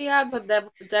ir jādod, devu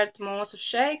dzert mūsu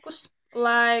šeikus,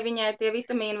 lai viņai tie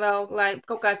vitamīni vēl, lai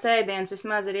kaut kāds ēdiens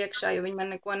vismaz ir iekšā, jo viņa man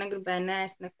neko negribēja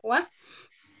nēst, neko.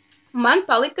 Man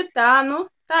palika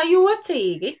tā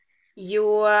jocīgi,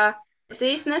 jo es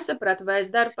īsti nesapratu, vai es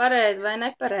daru pareizi vai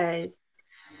nepareizi.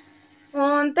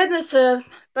 Un tad es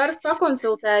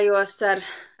pakonsultējos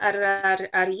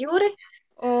ar Juri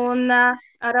un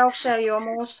ar augšējo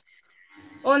mūsu.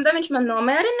 Un tad viņš man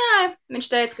nomierināja. Viņš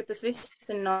teica, ka tas viss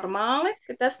ir normāli,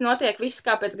 ka tas notiek viss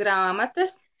kā pēc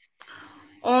grāmatas.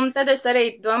 Un tad es arī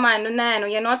domāju,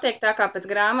 ja notiek tā kā pēc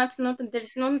grāmatas, tad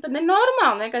ir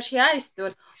normāli, vienkārši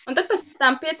jāiztur. Un tad pēc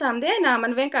tām 5 dienām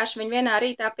man vienkārši viņa vienā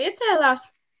rītā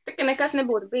piecēlās, tā ka nekas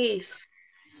nebūtu bijis.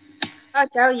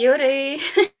 Čau, Jurī!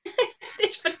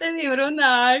 Tieši par tevīm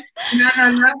runāju.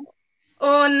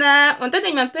 Un tad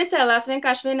viņa man piecēlās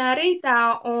vienkārši vienā rītā,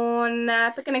 un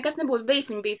tā kā nekas nebūtu bijis,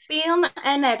 viņa bija pilna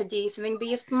enerģijas, viņa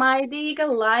bija smaidīga,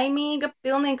 laimīga,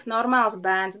 pilnīgs normāls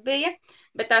bērns bija,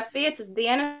 bet tās 5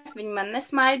 dienas viņa man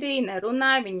nesmaidīja,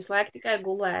 nerunāja, viņa visu laiku tikai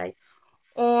gulēja.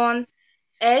 Un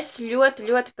es ļoti,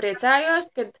 ļoti priecājos,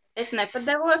 kad es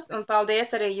nepadevos, un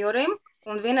paldies arī Jurim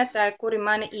un Vinetai, kuri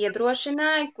mani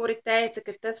iedrošināja, kuri teica,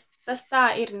 ka tas tā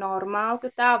ir normāli,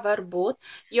 ka tā var būt,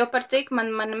 jo par cik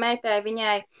mana meitai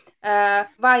viņai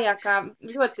vājākā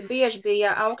ļoti bieži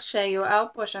bija augšējo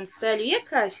elpošanas ceļu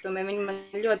iekaisumi, viņa man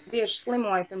ļoti bieži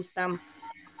slimoja pirms tam.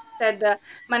 Tad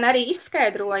man arī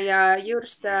izskaidroja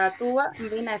Juris to,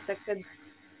 Vineta, ka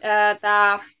tā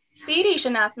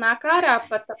tīrīšanās nāk ārā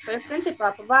principā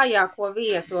pa vājāko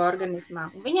vietu organismā.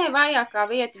 Viņai vājākā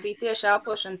vieta bija tieši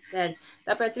elpošanas ceļi,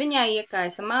 tāpēc viņai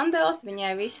iekaisa mandeles,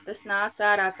 viņai viss tas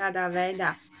nāca ārā tādā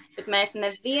veidā. Bet mēs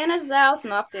nevienas zāles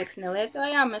no aptiekas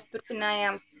nelietojām, mēs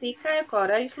turpinājām tikai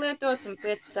koreļus lietot, un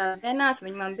 5 dienās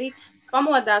viņa man bija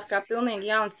pamodās kā pilnīgi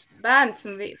jauns bērns,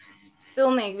 un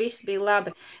pilnīgi viss bija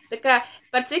labi. Tā kā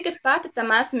par cik es pati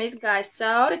tam esmu izgājis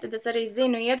cauri, tad es arī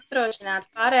zinu iedrošināt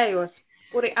pārējos,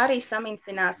 kuri arī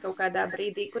saminstinās kaut kādā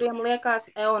brīdī, kuriem liekas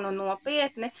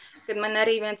nopietni, kad man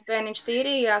arī viens bērniņš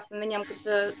tīrījās, un viņam,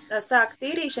 kad sāka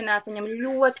tīrīšanās, viņam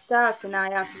ļoti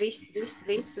sāsinājās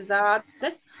visu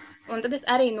zādes, un tad es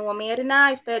arī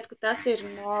nomierināju, es teicu, ka tas ir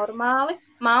normāli.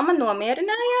 Māma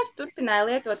nomierinājās,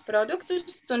 turpināja lietot produktus,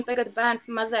 un tagad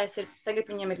bērns mazais tagad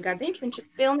viņam ir gadiņš, viņš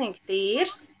ir pilnīgi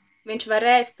tīrs, viņš var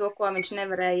ēst to, ko viņš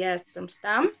nevarēja ēst pirms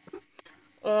tam,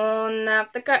 un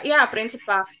tā kā,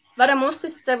 principā, varam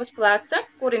uzsist sev uz pleca,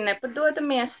 kuri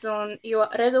nepadodamies, jo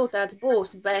rezultāts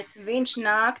būs, bet viņš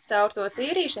nāk caur to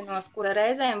tīrīšanos, kura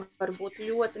reizēm var būt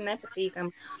ļoti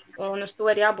nepatīkam, un uz to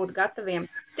ir jābūt gataviem.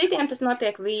 Citiem tas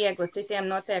notiek viegli,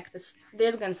 citiem notiek tas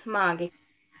diezgan smagi,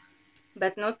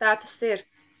 bet tā tas ir.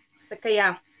 Tā kā jā.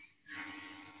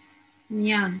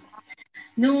 Jā.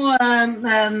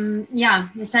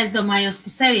 Es aizdomājos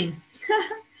par sevi.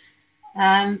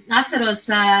 Atceros,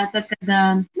 tad, kad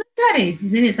arī,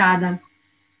 zini, tāda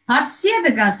acis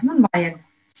iedegās, man vajag.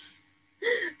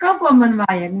 Kaut ko man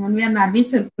vajag. Man vienmēr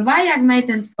visur, kur vajag,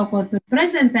 meitenes kaut ko tur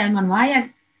prezentē, man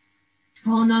vajag.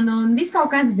 Un viss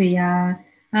kaut kas bija.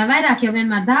 Vairāk jau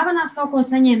vienmēr dāvanās kaut ko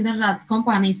saņēma, dažādas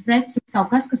kompānijas preces, kaut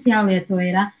kas jālieto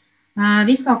ir.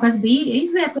 Viss kaut kas bija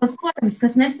izlietots, protams,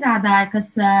 kas nestrādāja,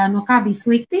 kas no kā bija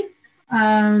slikti.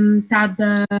 Tad,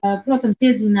 protams,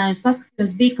 iedziļinājos,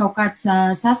 paskatījos, bija kaut kāds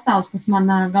sastāvs, kas man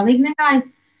galīgi negāja.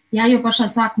 Jā, jo pašā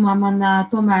sākumā man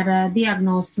tomēr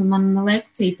diagnozu, man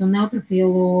leukocītu un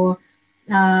neutrofilu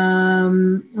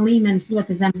līmenis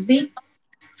ļoti zems bija.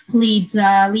 Līdz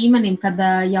līmenim, kad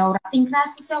jau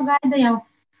ratiņkrēsls jau gaida jau.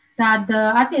 Tad,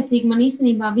 attiecīgi, man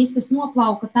īstenībā viss tas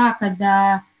noplauka tā, kad,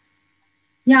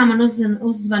 man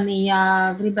uzzvanīja,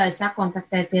 gribēja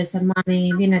sakontaktēties ar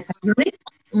mani Vineta Juri.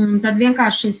 Un tad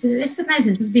vienkārši, es pat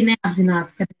nezinu, tas bija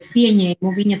neapzināti, kad es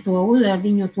pieņēmu viņu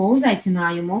to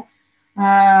uzaicinājumu,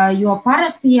 jo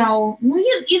parasti jau,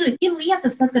 ir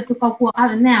lietas tad, kad tu kaut ko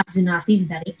neapzināti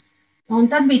izdari. Un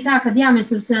tad bija tā, kad mēs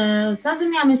tur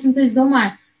sazinājāmies, un tad es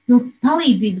domāju,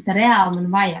 palīdzību tā reāli man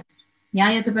vajag.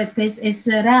 Jā, jo tāpēc, ka es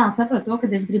reāli saprotu to,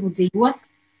 kad es gribu dzīvot,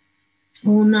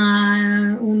 un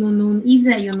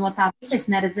izēju no tā visa es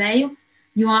neredzēju.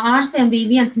 jo ārstiem bija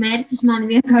viens mērķis mani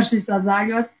vienkārši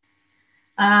sazāļot.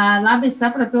 Labi, es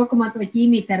sapratu to, ka man to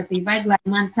ķīmijterapiju vajag, lai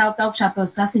man celt augšā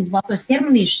tos asinsbaltos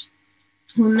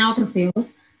ķermenīšus un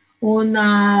neutrofilus. Un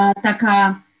tā kā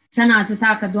sanāca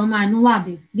tā, ka domāju, nu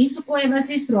labi, visu, ko jau es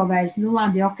izprovējis, nu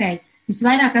labi, ok.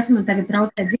 Visvairāk, kas man tagad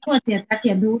traucē dzīvot, tie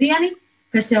takie dūrieni,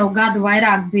 kas jau gadu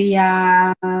vairāk bija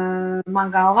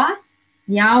man galvā.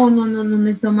 Jā, un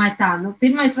es domāju tā, nu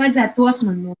pirmais vajadzētu tos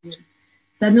man noņemt.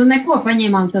 Tad, nu neko,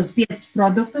 paņēmām tos 5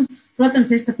 produktus. Protams,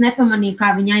 es pat nepamanīju,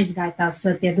 kā viņi aizgāja tās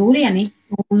tie dūrieni.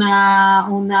 Un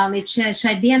līdz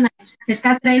šai dienai, es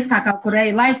katru reizi, kā kaut kur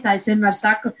eju laiftā, es vienmēr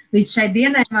saku, līdz šai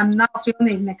dienai man nav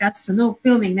pilnīgi nekas, nu,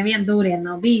 pilnīgi neviena dūriena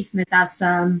nav bijis, ne tās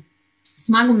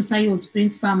smaguma sajūtas,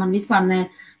 principā man vispār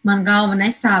man galva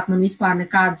nesāp, man vispār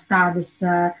nekādas tādas.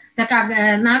 Tā kā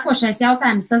nākošais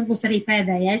jautājums, tas būs arī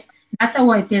pēdējais.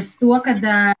 Gatavojieties to, kad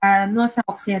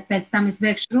nosauksiet, pēc tam es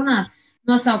beigšu runāt,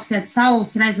 nosauksiet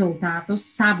savus rezultātus,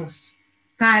 savus.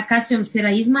 Kas jums ir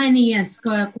izmainījies,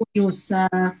 ko jūs,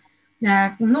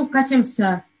 nu, kas jums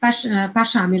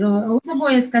pašām ir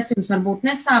uzlabojies, kas jums varbūt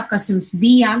nesāp, kas jums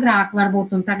bija agrāk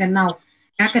varbūt un tagad nav,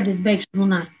 ja, kad es beigšu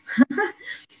runāt.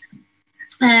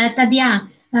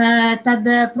 Tad,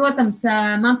 protams,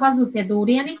 man pazūd tie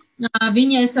dūrieni.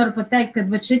 Viņi, es varu pat teikt,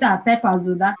 ka šitā te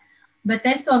pazuda, bet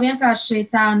es to vienkārši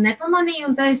tā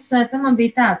nepamanīju, un tā man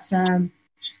bija tāds,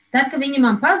 tad, kad viņi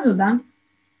man pazuda,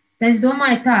 tad es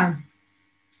domāju tā,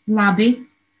 labi,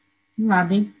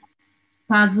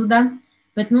 pazuda,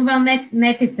 bet nu vēl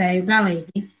neticēju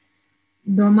galīgi.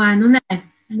 Domāju, nu nē,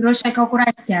 droši vien kaut kur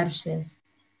aizķērušies.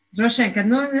 Droši vien, ka,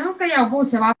 nu, ka jau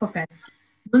būs jau apakaļ.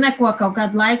 Nu, neko kaut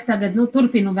kādu laiku tagad, nu,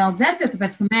 turpinu vēl dzert, jo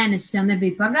tāpēc, ka mēnesis jau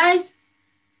nebija pagājis.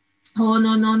 Un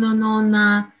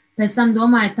pēc tam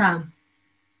domāju tā,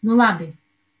 nu labi,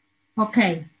 ok,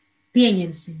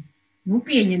 pieņemsim. Nu,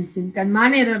 pieņemsim, kad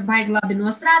man ir baigi labi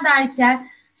nostrādājis, ja,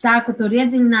 sāku tur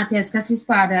iedziļināties, kas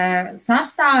vispār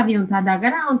sastāvi un tādā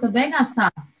garā, un tad beigās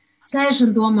tā sēžu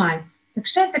un domāju, tak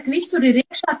šeit tak visur ir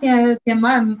iekšā tie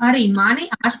arī mani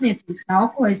ārstniecības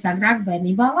tauki, ko es agrāk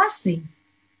bērnībā lasīju.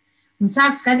 Un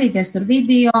sāku skatīties tur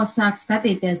video, sāku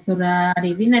skatīties tur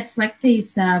arī Vinetas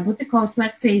lekcijas, Butikovas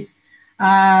lekcijas,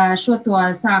 šo to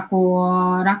sāku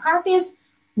rakāties,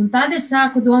 un tad es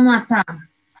sāku domāt tā,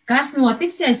 kas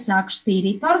notiks, ja es sāku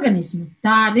štīrīt organismu,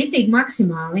 tā ritīgi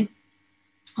maksimāli.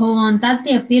 Un tad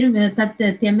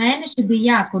tie mēneši bija,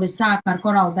 jā, kur es sāku ar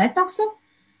korālu detoksu,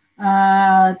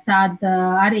 tad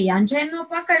arī Janģēm no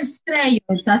pakaļ skrēju,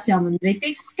 jo tas jau man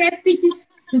ritīgs skeptiķis,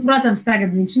 nu, protams,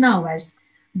 tagad viņš nav vairs.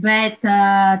 Bet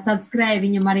tad skrēja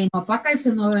viņam arī no pakaļs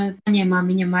un paņēmām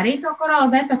viņam arī to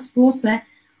korāla detoks pluse.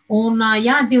 Un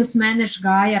jā, 2 mēneši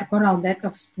gāja ar korāla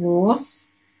detoks plus.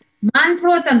 Man,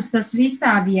 protams, tas viss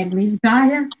tā viegli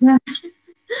izgāja.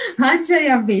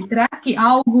 Ančajam bija traki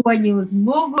augoņi uz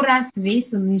muguras,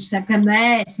 viss, un viņš saka,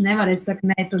 nē, es nevaru, es saku,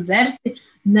 nē, tu dzersi,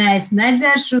 nē, es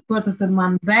nedzeršu, ko tu tur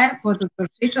man ber, ko tu tur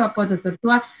šito, ko tu tur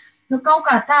to. Nu, kaut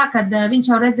kā tā, kad viņš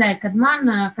jau redzēja,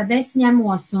 kad es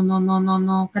ņemos un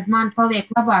kad man paliek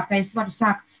labāk, ka es varu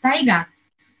sākt staigāt,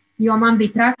 jo man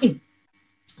bija traki.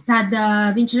 Tad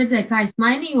viņš redzēja, kā es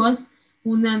mainījos,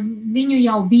 un viņu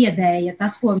jau biedēja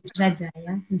tas, ko viņš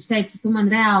redzēja. Viņš teica, tu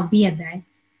man reāli biedēji.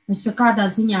 Es saku,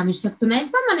 kādā ziņā? Viņš saka, tu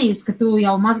neesi pamanījis, ka tu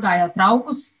jau mazgā jau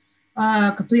traukus,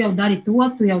 ka tu jau dari to,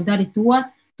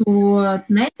 tu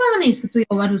neesi pamanījis, ka tu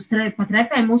jau vari pa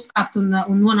trepēm uzkāpt un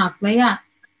nonākt lejā.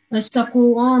 Es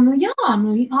saku,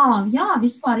 jā,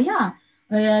 vispār jā,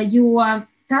 jo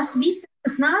tas viss,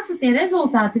 kas nāca, tie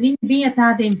rezultāti, viņi bija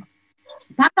tādi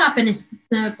pakāpenes,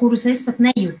 kurus es pat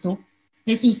nejūtu.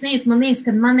 Es viņus nejūtu, man liekas,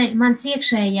 ka mans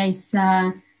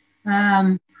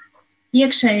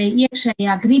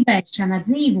iekšējā gribēšana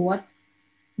dzīvot,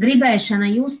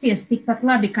 gribēšana justies tikpat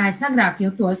labi, kā es agrāk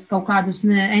jūtos kaut kādus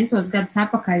entos gadus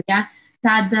apakaļ, ja?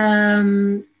 Tad,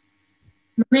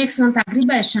 man liekas, man tā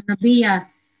gribēšana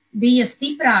bija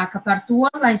stiprāka par to,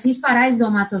 lai es vispār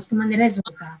aizdomātos, ka man ir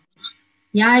rezultāti.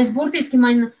 Jā, es burtiski,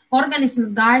 man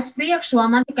organisms gājas priekšo,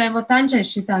 man tikai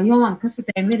Anģēs šitā, Jolanta, kas ar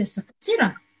tevi ir? Es saku, kas ir?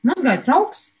 Mazgāja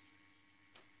trauks.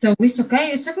 Tev visu ok?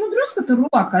 Es saku, nu, drusku tur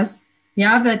rokas.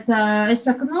 Jā, bet es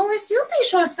saku, nu, es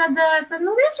jutīšos, tad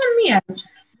nu, liec man mieru.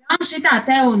 Jā, šitā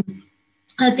te un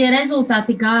tie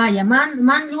rezultāti gāja.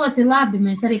 Man ļoti labi,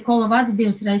 mēs arī Kolovadu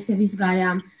 2 reizes jau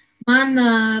izgājām. Man,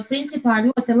 principā,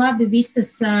 ļoti labi viss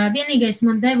tas, vienīgais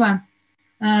man deva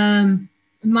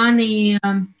mani,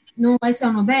 nu, es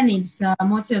jau no bērnības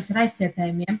mocījos ar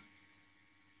aizcietējumiem.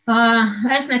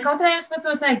 Es nekautrējos par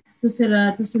to teikt, tas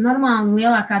ir normāli,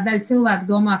 lielākā daļa cilvēku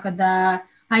domā, kad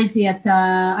aiziet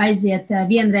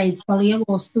vienreiz pa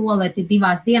lielo stoleti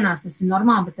 2 dienās, tas ir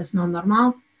normāli, bet tas nav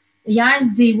normāli. Jā,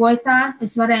 es dzīvoju tā,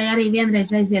 es varēju arī vienreiz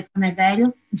aiziet pa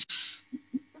nedēļu.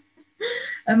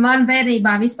 Man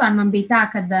bērnībā vispār man bija tā,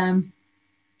 kad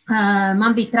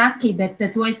man bija traki, bet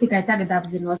to es tikai tagad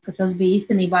apzinos, ka tas bija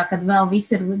īstenībā, kad vēl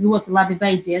viss ir ļoti labi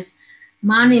beidzies.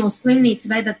 Mani uz slimnīcu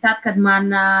veda tad, kad man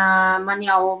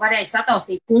jau varēja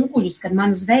sataustīt kunkuļus, kad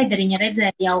man uz vēderiņa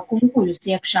redzēja jau kunkuļus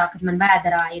iekšā, kad man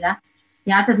vēderā ir.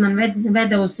 Jā, tad man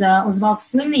veda uz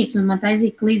valks slimnīcu un man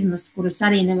taisīja klizmas, kuras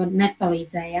arī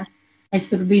nepalīdzēja. Es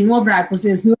tur biju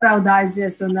nobrēkusies,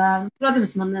 noraudājusies un,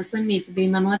 protams, man slimnīca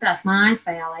bija man otrās mājas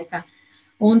tajā laikā.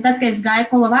 Un tad, kad es gāju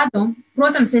Kolovadu,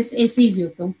 protams, es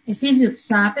izjūtu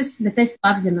sāpes, bet es to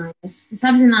apzinājos. Es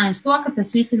apzinājos to, ka tas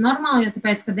viss ir normāli, jo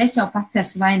tāpēc, kad es jau pati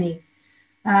esmu vainīga.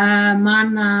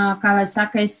 Man, kā lai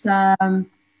saka,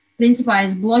 principā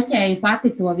es bloķēju pati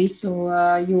to visu,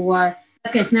 jo tad,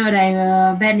 kad es nevarēju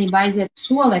bērnībā aiziet uz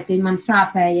toleti, man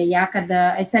sāpēja, jā, kad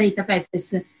es arī tāpēc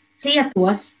es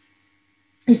cietos,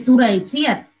 es turēju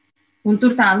ciet, un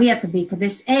tur tā lieta bija, kad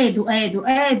es ēdu,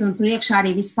 un tur iekšā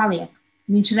arī viss paliek.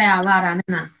 Viņš reāli ārā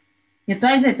nenāk. Ja tu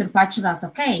aiziet tur pačurāt,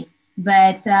 ok,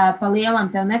 bet pa lielam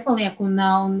tev nepaliek, un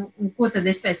ko tad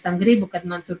es pēc tam gribu, kad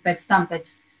man tur pēc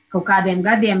kaut kādiem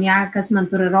gadiem, jā, kas man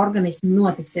tur ar organismu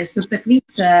notiksies. Tur tak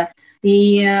viss,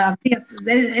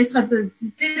 es pat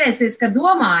citreiz, ka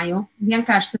domāju,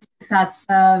 vienkārši tas ir tāds,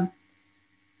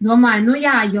 domāju, nu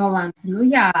jā, Jolanta, nu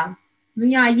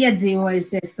jā,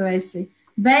 iedzīvojusies tu esi.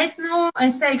 Bet,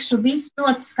 es teikšu, viss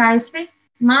ļoti skaisti.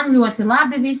 Man ļoti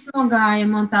labi viss nogāja,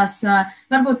 man tās,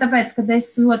 varbūt tāpēc, kad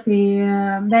es ļoti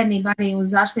bērnībā arī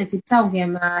uz ārstniecības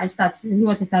augiem, es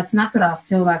ļoti tāds naturāls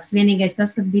cilvēks. Vienīgais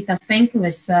tas, kad bija tās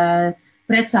penkiles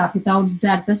pretsāpju daudz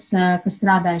dzer, tas, kas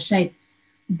strādāja šeit.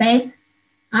 Bet,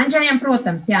 Andžējam,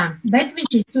 protams, jā, bet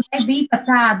viņš izturēja bija pat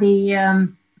tādi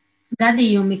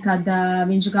gadījumi, kad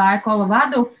viņš gāja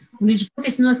Kolovadu, un viņš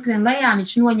būtiski noskrien lejā,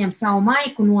 viņš noņem savu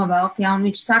maiku novelk, jā, un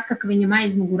viņš saka, ka viņam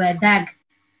aizmugurē deg.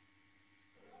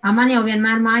 Man jau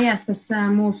vienmēr mājās tas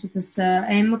mūsu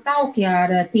emu tauki ar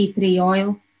tea tree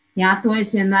oil. Jā, to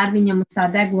es vienmēr viņam uz tā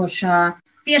degošā,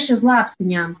 tieši uz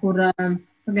lāpstiņām, kur,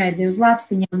 pagaidi, uz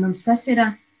lāpstiņām mums kas ir?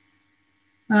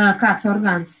 Kāds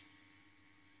orgāns?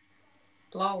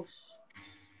 Plaus.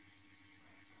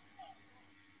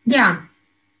 Jā,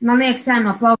 man liekas,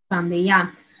 no plausām bija, jā.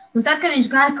 Un tad, kad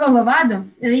viņš gāja Kolovadu,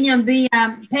 viņam bija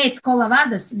pēc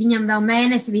Kolovadas, viņam vēl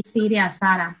mēnesi viss tīrījās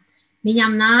ārā.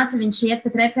 Viņam nāca, viņš iet pa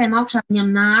trepēm augšā,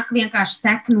 viņam nāk vienkārši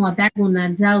tek no deguna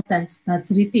dzeltens, tāds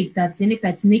ritīgi, tāds, zini,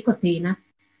 pēc nikotīna.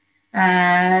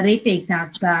 Ritīgi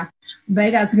tāds,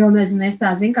 beigās galvenais mēs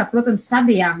tā, zin, kā, protams,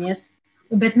 sabijāmies,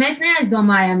 bet mēs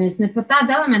neaizdomājāmies ne par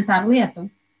tādu elementāru lietu.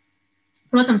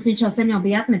 Protams, viņš jau sen jau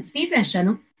bija atmetis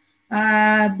pīpēšanu,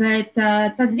 bet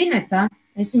tad Vineta,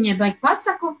 es viņai baigi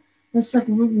pasaku, es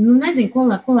saku, nezinu, ko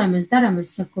lai mēs darām, es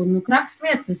saku, kraks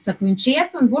lietas, es saku, viņš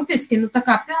iet un burtiski, tā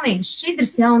kā pilnīgi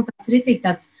šķidrs, jā, un tāds ritīgi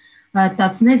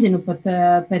tāds nezinu pat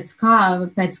pēc kā,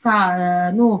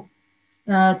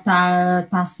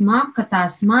 tā smaka, tā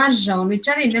smarža, un viņš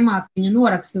arī nemāk viņu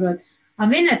noraksturot.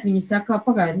 Vinet viņa saka,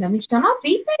 pagaidi, viņš tā nav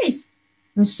pīpējis?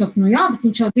 Es saku, jā, bet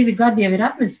viņš jau 2 gadi jau ir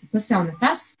atmetis, bet tas jau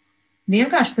nekas.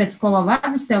 Vienkārši pēc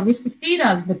Kolovadas tev viss tas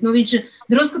tīrās, bet, viņš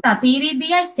drusku tā tīrība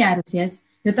bija aizķērusies.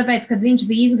 Jo tāpēc, kad viņš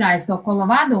bija izgājis to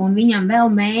Kolovadu un viņam vēl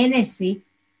mēnesi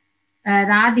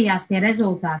rādījās tie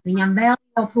rezultāti, viņam vēl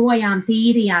joprojām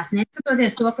tīrījās,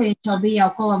 neskatoties to, ka viņš jau bija jau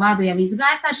Kolovadu jau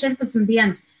izgājis tā 14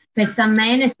 dienas, pēc tam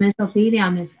mēnesi mēs vēl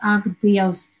tīrījāmies, ak,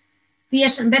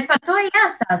 Dievs, bet par to ir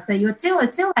jāstāsta, jo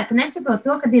cilvēki nesaprot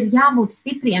to, kad ir jābūt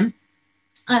stipriem,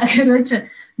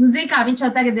 zin kā, viņš jau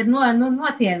tagad ir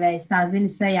notievējis tā, zini,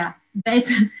 sejā, bet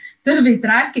tur bija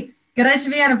traki, ka reč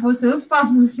viena pusi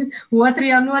uzpampusi, otra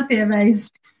jau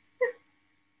notievējusi.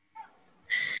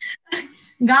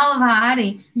 Galvā arī.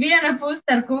 Viena puse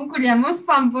ar kunkuļiem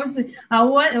uzpampusi,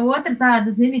 otra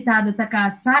tāda, zini, tāda tā kā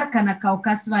sarkana kaut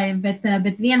kas vai,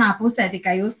 bet vienā pusē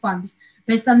tikai uzpampis.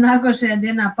 Pēc tam nākošajā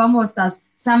dienā pamostās,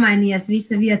 samainījies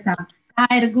visa vietā. Tā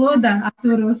ir gluda,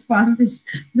 attur uzpampis.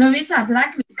 Visā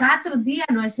trakvi. Katru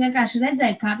dienu es vienkārši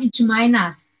redzēju, kā viņš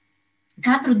mainās.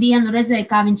 Katru dienu redzēju,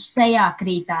 kā viņš sejā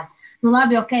krītās.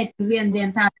 Labi, ok, tur vienu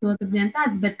dienu tāds, otru dienu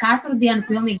tāds, bet katru dienu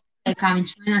pilnīgi redzēju, kā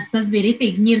viņš mainās. Tas bija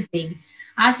ritīgi ņirdzīgi.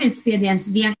 Asinsspiediens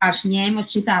vienkārši ņēma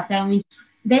šitā te, un viņš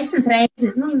 10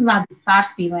 reizes, labi,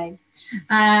 pārspīlēja.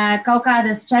 Kaut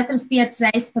kādas 4-5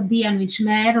 reizes pa dienu viņš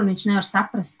mēra, un viņš nevar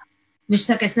saprast. Viņš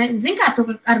saka, zin kā, tu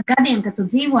ar gadiem, kad tu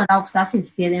dzīvo ar augstu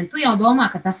asinsspiedienu, tu jau domā,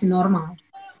 ka tas ir normāli.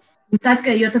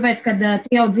 Jo tāpēc, kad tu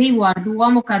jau dzīvo ar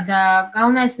domu, kad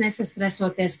galvenais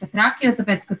nesastresoties pa traki, jo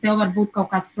tāpēc, ka tev var būt kaut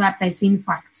kāds slēptais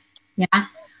infarkts, jā,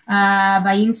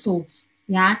 vai insults,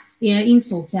 jā,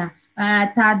 insults, jā.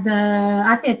 tad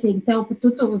attiecīgi tev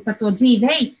pa to dzīvi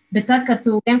ej, bet tad, kad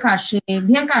tu vienkārši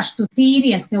tu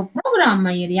tīries, tev programma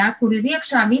ir, ja, kur ir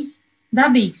iekšā viss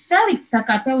dabīgs salikts, tā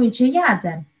kā tev viņš ir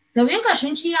jādzer. Tev vienkārši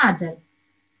viņš ir jādzer.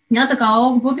 Jā, tā kā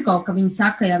Olga Butikova, ka viņa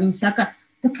saka,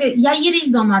 tā, ka, ja ir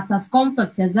izdomāts tās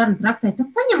komplekcijas zarnu traktē, tad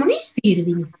paņem un iztīri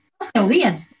viņu. Kas tev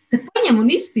liedz? Tad paņem un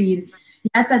iztīri.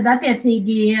 Jā, tad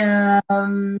attiecīgi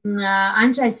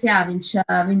Andžejs, jā,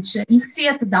 viņš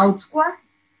izcieta daudz ko,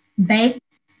 bet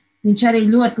viņš arī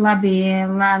ļoti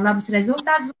labus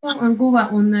rezultātus guva,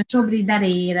 un šobrīd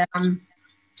arī ir,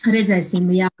 redzēsim,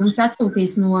 jā, mums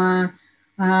atsūtīs no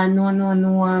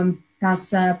tās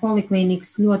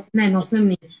poliklīnikas no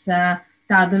slimnīcas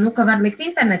tādu, ka var likt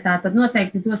internetā, tad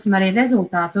noteikti dosim arī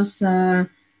rezultātus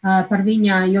par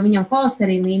viņa, jo viņam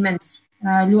holesterīna līmenis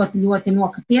ļoti, ļoti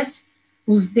nokaties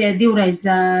uz divreiz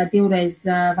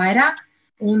vairāk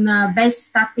un bez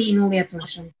statīnu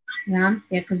lietošanu. Jā,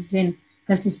 tie, kas zina,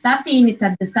 kas ir statīni,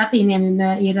 tad statīniem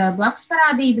ir blakus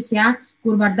parādības, jā,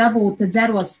 kur var dabūt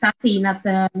dzerot statīna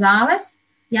zāles,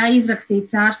 jā,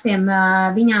 izrakstīts ārstiem,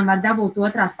 viņām var dabūt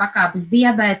otrās pakāpes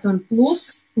diabētu un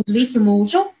plus uz visu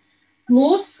mūžu,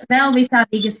 plus vēl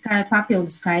visādīgas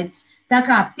papildu skaidrs. Tā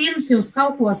kā pirms jūs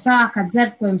kaut ko sākat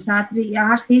dzert, ko jums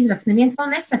ārsti izraksta, neviens vēl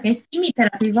nesaka, es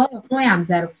ķimioterapiju vēl joprojām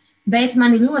dzeru, bet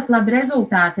man ir ļoti labi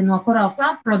rezultāti no Coral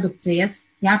Club produkcijas,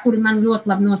 jā, kuri man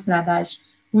ļoti labi nostrādājuši.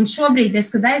 Un šobrīd,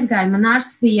 kad aizgāju, man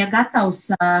ārsts bija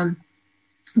gatavs,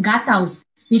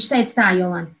 viņš teica tā,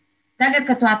 Jolanta, tagad,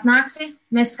 kad tu atnāksi,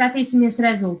 mēs skatīsimies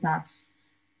rezultātus.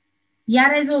 Ja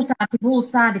rezultāti būs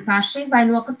tādi paši vai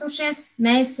nokritušies,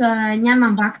 mēs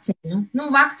ņemam vakcīnu. Nu,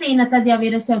 vakcīna tad jau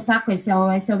ir, es jau saku, es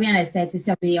jau vienreiz teicu, es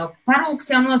jau biju jau parūks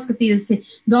jau noskatījusi,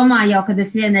 domāju jau, kad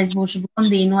es vienreiz būšu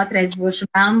blondīna, otrais būšu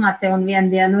melnmate un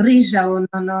vienu dienu riža un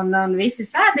visi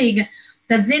sādīga,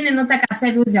 tad zini, nu tā kā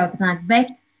sevi uzjautrināt, bet.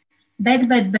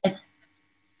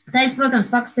 Tā es,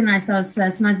 protams, pakustināju savas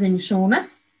smadzeņu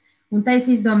šūnas, un te es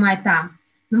izdomāju tā.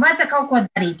 Nu, var tā kaut ko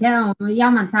darīt, ja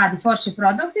man tādi forši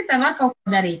produkti, tad var kaut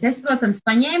ko darīt. Es, protams,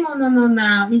 paņēmu un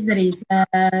izdarīju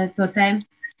to te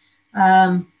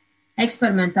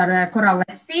eksperimentu ar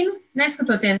korallectīnu,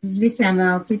 neskatoties uz visiem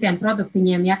vēl citiem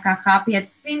produktiņiem, ja kā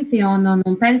H500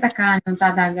 un pentakāni un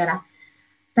tādā garā.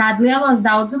 Tādi lielos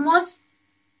daudzumos,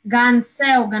 gan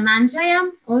sev, gan Andžejam,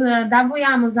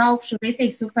 dabujām uz augšu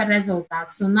ritīgi super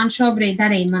rezultātus. Un man šobrīd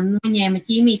arī noņēma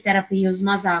ķīmijterapiju uz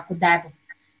mazāku devu.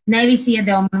 Nevis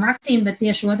iedeva man vakcīnu, bet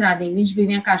tieši otrādīgi. Viņš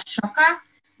bija vienkārši šokā.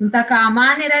 Un tā kā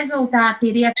mani rezultāti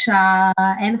ir iekšā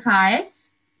NHS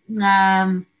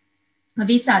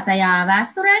visā tajā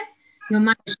vēsturē, jo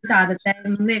man ir šitāda te,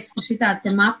 man liekas, ka šitāda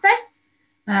te mape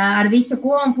ar visu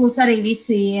ko, un plus arī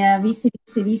visi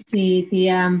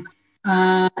tie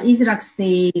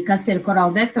izraksti, kas ir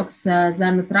Coral Detox,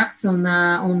 zarnu trakts un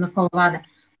kolavada.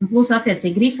 Un plus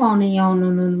attiecīgi grifonija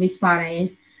un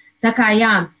vispārējais. Tā kā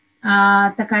jā.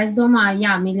 Tā kā es domāju,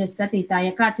 jā, mīļie skatītāji,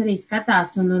 ja kāds arī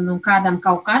skatās un kādam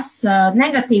kaut kas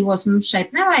negatīvos mums šeit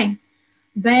nevajag,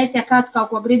 bet ja kāds kaut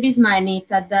ko grib izmainīt,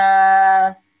 tad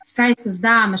skaistas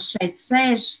dāmas šeit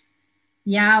sēž,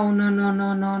 jā, un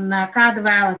kādu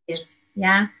vēlaties,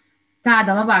 jā,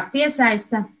 kāda labāk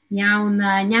piesaista, jā, un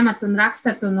ņemat un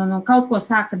rakstat un kaut ko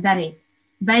sākat darīt.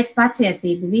 Bet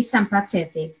pacietība, visam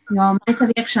pacietība, jo mēs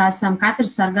jau iekšā esam,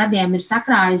 katrs ar gadiem ir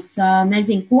sakrājis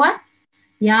nezinu ko,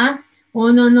 jā,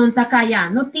 un tā kā, jā,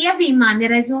 nu tie bija mani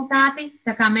rezultāti,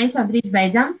 tā kā mēs jau drīz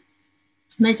beidzam,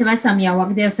 mēs jau esam jau,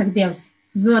 ak Dievs,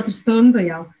 uz otru stundu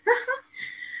jau.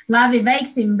 Labi,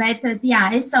 veiksim, bet, jā,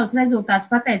 es savus rezultātus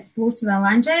pateicu, plus vēl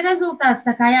Andžeja rezultāts,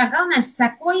 tā kā, jā, galvenais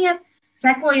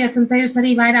sekojiet, un te jūs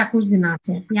arī vairāk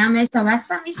uzzināsiet. Jā, mēs jau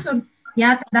esam visur,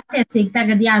 jā, tad attiecīgi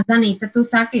tagad, jā, Zanīta, tu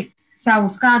saki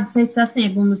savus kādus es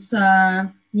sasniegumus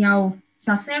jau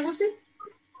sasniegusi?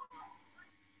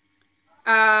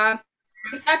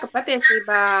 Tā, ka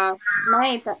patiesībā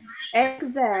meita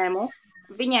ekzēmu,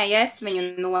 viņai es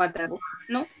viņu nodevu.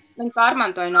 Nu, viņa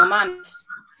pārmantoja no manis.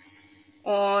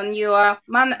 Un, jo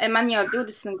man jau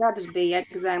 20 gadus bija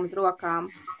ekzēmu uz rokām.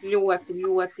 Ļoti.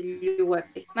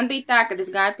 Man bija tā, kad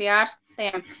es gāju pie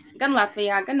ārstiem, gan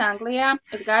Latvijā, gan Anglijā.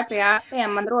 Es gāju pie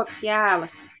ārstiem, man rokas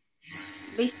jālas.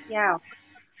 Viss jālas.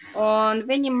 Un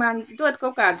viņi man dod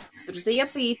kaut kādas tur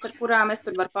ziepītes, ar kurām es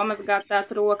tur varu pamazgāt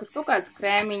tās rokas, kaut kādas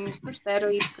krēmiņus, tur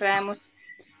steroīdu krēmus.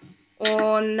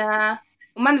 Un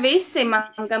man visi,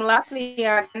 gan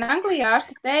Latvijā, gan Anglijā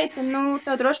ārsti teica, nu,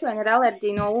 tev droši vien ir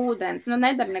alerģija no ūdens, nu,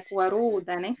 nedara neko ar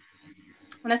ūdeni.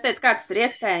 Un es teicu, kā tas ir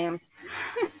iespējams?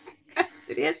 Kā tas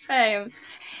ir iespējams?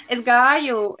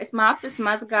 Es matus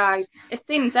mazgāju. Es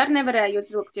cimds arī nevarēju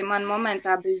uzvilkt, jo man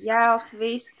momentā bija jēls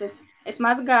viss. Es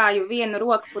mazgāju vienu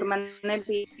roku, kur man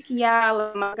nebija tik jēla,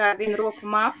 mazgāju vienu roku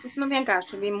matus. Nu,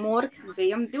 vienkārši bija murgs,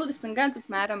 bija 20 gadus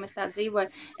apmēram es tā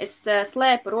dzīvoju. Es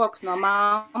slēpu rokas no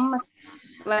mammas,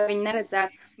 lai viņi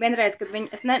neredzētu. Vienreiz, kad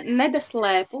es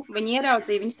nedaslēpu, viņi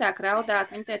ieraudzīja, viņi sāk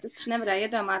raudāt. Viņi teica, es taču nevarēju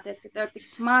iedomāties, ka tev tik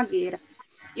smagi ir.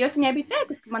 Jo es viņai biju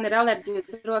teikusi, ka man ir alerģija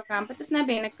uz rokām, bet tas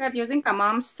nebija nekad, jo, zin, kā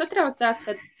mammas satraucās,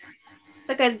 tad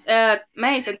tā kā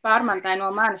meita pārmantāja no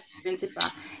manis, principā.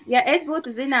 Ja es būtu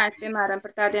zinājis, piemēram,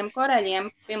 par tādiem koreļiem,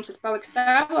 pirms es paliku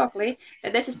stāvoklī,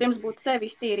 tad es pirms būtu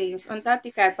sevi iztīrījusi, un tā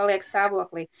tikai paliek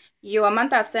stāvoklī. Jo man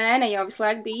tā sēne jau visu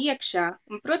laiku bija iekšā,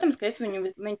 un, protams, ka es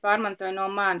viņu pārmantoju no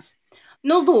manis.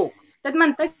 Nu, lūk, tad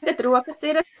man tagad rokas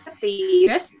ir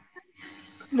tīras.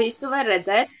 Visu var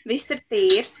redzēt, viss ir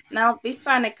tīrs, nav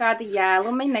vispār nekādi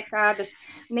jēlumi, nekādas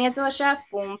niezošās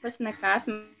pumpas, nekas.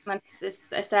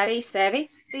 Es arī sevi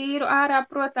tīru ārā,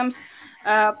 protams.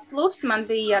 Plus man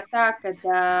bija tā, ka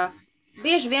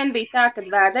bieži vien bija tā, ka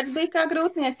vēders bija kā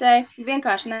grūtniecei,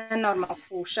 vienkārši nenormāli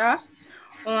pūšās.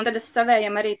 Un tad es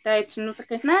savējiem arī teicu, nu, tā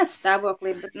kā es neesmu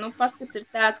stāvoklī, bet, nu, paskats ir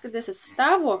tāds, ka es esmu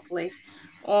stāvoklī.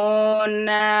 Un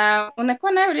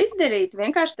neko nevar izdarīt,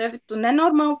 vienkārši tu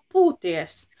nenormāli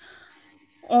pūties.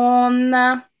 Un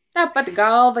tāpat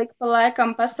galva ik pa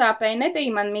laikam pasāpēja,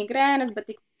 nebija man migrēnas, bet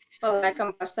ik pa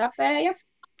laikam pasāpēja.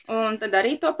 Un tad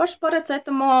arī to pašu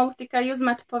paracetamolu tikai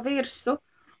uzmetu pa virsu.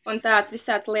 Un tāds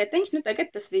visāds lietiņš, nu tagad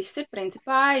tas viss ir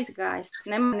principā aizgājis.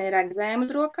 Ne man ir egzēma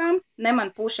uz rokām, ne man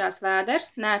pūšās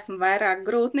vēders, neesmu vairāk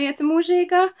grūtniece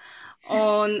mūžīgā.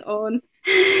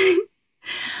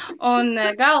 Un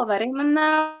galva arī man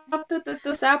nav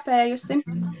sāpējusi,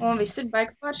 un viss ir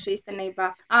baigi forši īstenībā.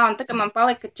 Un tā, ka man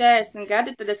palika 40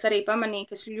 gadi, tad es arī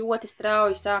pamanīju, ka es ļoti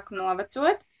strauji sāku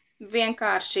novecot.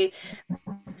 Vienkārši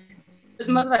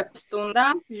maz vai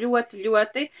stundām,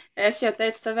 ļoti. Es jau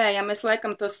teicu savējām, es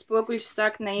laikam tos spoguļus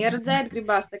sāku neieredzēt,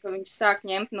 gribās tā, ka viņus sāk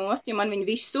ņemt nost, jo man viņi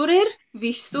visur ir,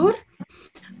 visur.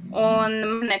 Un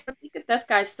man nepatika tas,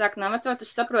 kā es sāku novecot.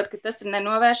 Es saprotu, ka tas ir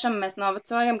nenovēršami, mēs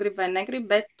novecojam, grib vai negrib,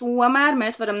 bet tomēr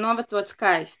mēs varam novecot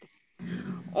skaisti.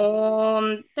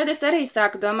 Un tad es arī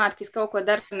sāku domāt, ka es kaut ko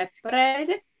daru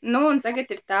nepareizi. Nu, un tagad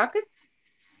ir tā, ka,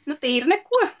 nu, tīri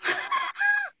neko.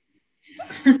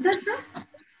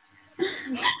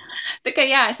 Tā kā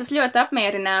jā, es esmu ļoti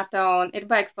apmierināta un ir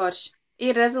baigi forši.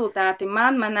 Ir rezultāti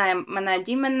manai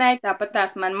ģimenei, tāpat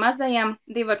tās man mazajam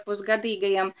 2,5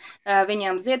 gadīgajam,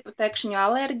 viņam ziedputekšņu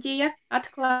alerģija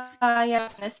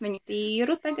atklājās, un es viņu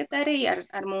tīru tagad arī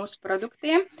ar mūsu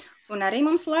produktiem, un arī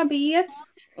mums labi iet.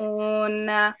 Un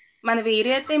man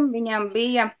vīrietim, viņam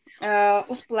bija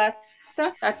uz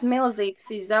pleca tāds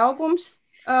milzīgs izaugums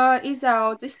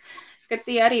izaudzis, ka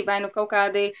tie arī vai nu kaut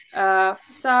kādi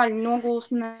sāļu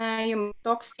nogulsnējumi,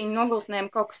 toksīnu nogulsnējumi,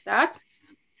 kaut kas tāds.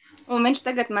 Un viņš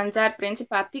tagad man dzer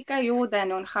principā tikai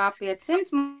ūdeni un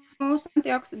H500 mūsu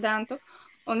antioksidantu,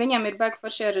 un viņam ir baigi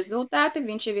foršie rezultāti,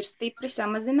 viņš jau ir stipri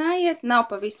samazinājies, nav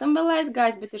pavisam vēl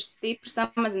aizgājis, bet ir stipri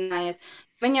samazinājies.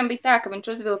 Viņam bija tā, ka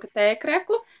viņš uzvilka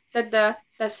tēkreklu, tad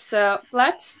tas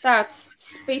plecs tāds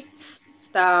spits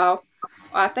stāv,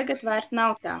 tagad vairs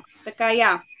nav tā. Tā kā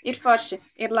jā. Ir forši,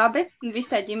 ir labi, un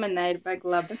visai ģimenei ir baigi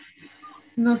labi.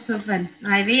 Nu, super.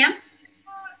 Aivija?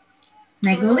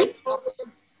 Neguli?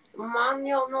 Man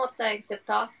jau noteikti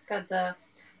tas, kad,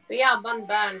 jā, man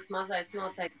bērns mazais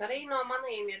noteikti arī no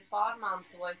manīm ir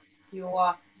pārmantojis, jo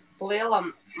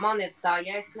lielam man ir tā,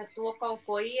 ja es ne to kaut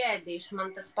ko ieēdīšu, man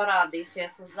tas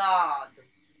parādīsies uz ādu.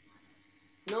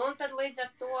 Nu, un tad līdz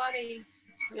ar to arī,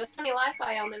 jo tādā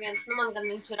laikā jau neviens, nu, man gan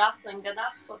viņš ir 8 gadu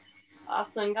atpakaļ.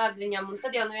 8 gadi viņam, un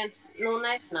tad jau neviens, nu,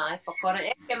 nezināja pa koreļu.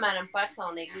 Es, piemēram,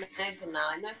 personīgi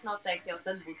nezināju. Nu, es noteikti jau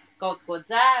tad būtu kaut ko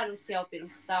dzērus jau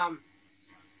pirms tam,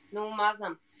 nu,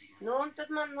 mazam. Nu, un tad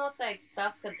man noteikti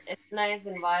tas, ka es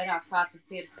nezinu vairāk, kā tas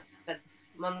ir, kad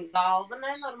man galva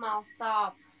nenormāli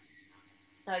sāp.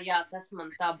 Tā, jā, tas man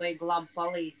tā beig labi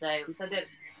palīdzēja. Un tad ir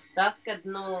tas, kad,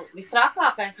 nu,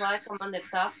 visstrakākais laikam man ir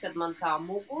tas, kad man tā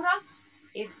mugura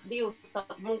ir 2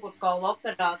 mugurkaula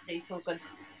operācijas, un kad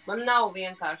man nav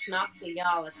vienkārši naktī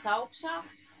jālec augšā,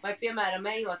 vai, piemēram,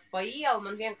 ejot pa ielu,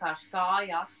 man vienkārši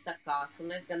kāja atsakās,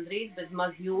 un es gandrīz bez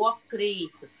maz joka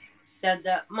krītu. Tad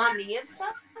man ir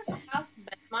tas,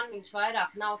 bet man viņš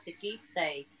vairāk nav tik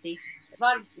izteikti.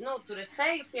 Nu, tur es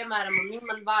teju, piemēram, un viņi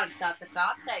man var tā kā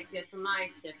atteikties un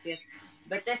aizķerties,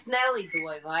 bet es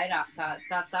nelidoju vairāk,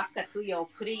 kā saka, tu jau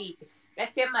krīti. Es,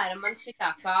 piemēram, man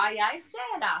šitā kāja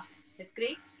aizķērās, es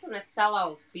krītu un es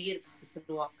salauzu pirkstus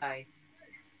rokai.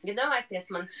 Ja domājieties,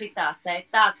 man šitā te,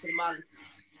 tāds ir mans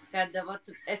kad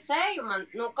es eju, man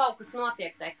kaut kas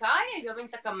notiek tai kājai, jo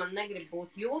viņa tā kā man negrib būt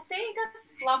jūtīga,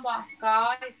 labā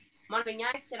kāja. Man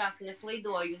viņa aizķerās un es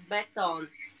lidoju uz betonu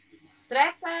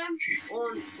trepēm,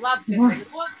 un labi, ka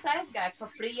rokas aizgāja pa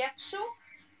priekšu,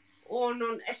 un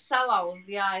es salauzu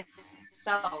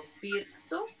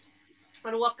pirktus,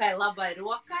 rokai, labai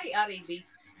rokai, arī bija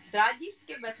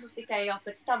traģiski, bet tikai jau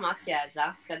pēc tam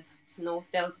atjēdzās, kad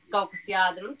tev kaut kas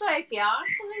jādara. Un tu ej pie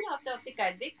ārsta, un viņā tev tikai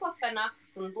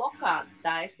diklofenaks un blokādes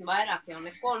taisni, vairāk jau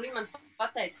neko. Un viņi man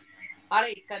pateica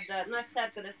arī, kad, es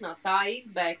ceru, ka es no tā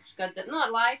izbeigšu, kad,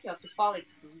 ar laiku jau tu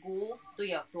paliksi uz gultas, tu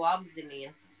jau to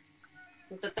apzinies.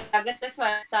 Un tad tagad es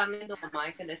vairs tā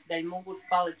nedomāju, kad es dēļ muguras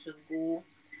palikšu uz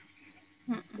gultas.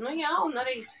 Jā, un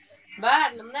arī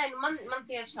bērnam, man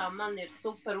tiešām ir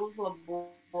super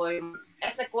uzlabojumi.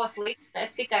 Es neko sliktu,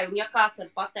 es tikai, un ja kāds var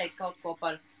pateikt kaut ko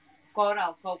par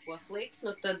korālu, kaut ko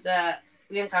sliktu, tad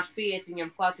vienkārši pieiet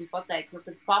viņam klāt un pateikt,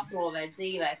 tad paprovē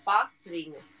dzīvē pats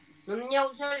viņu. Jau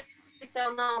žēl, ka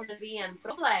tev nav neviena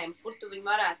problēma, kur tu viņu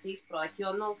varētu izprot,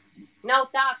 jo, nav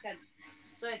tā, ka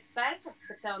tu esi perfekts,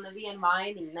 ka tev nevienu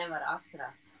vainiņu nevar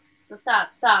atrast.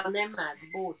 Tā nemēdz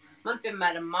būt. Man,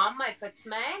 piemēram, mammai pēc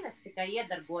mēnesi tikai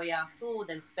iedarbojās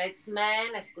ūdens, pēc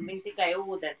mēnesi, kur viņa tikai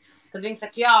ūdeni. Kad viņa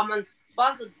saka, jā, man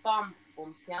pazud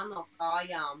pampums, no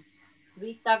kājām.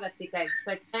 Viss tagad tikai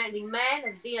pēc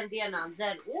mēnesi dienā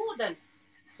dzer ūdeni,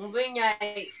 un viņa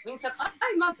saka,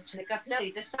 man taču nekas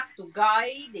nelīd, es saku, tu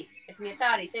gaidi. Es viņai tā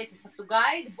arī teicu, es saku, tu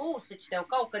gaidi, būs, taču tev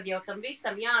kaut kad jau tam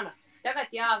visam jāna.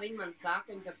 Tagad, viņa man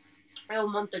saka,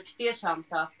 man taču tiešām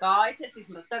tās kājas, es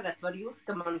vismaz tagad varu just,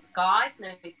 ka man kājas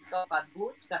nevis kaut kāda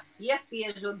bučka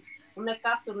iespiež un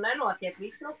nekas tur nenotiek,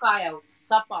 viss, kā jau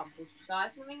sapām pušas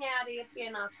kājas, viņai arī ir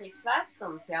pienācīgs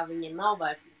vecums, viņa nav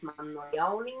vairs man no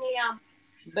jauniņajām,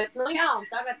 bet, un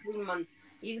tagad viņa man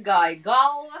izgāja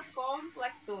galvas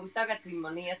komplektu, un tagad viņa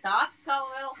man iet atkal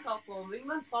vēl kaut ko, un viņa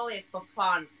man paliek pa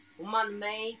fanu. Un man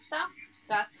meita,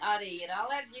 kas arī ir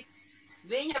alerģiska,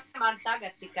 viņa man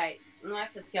tagad tikai,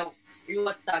 es esmu jau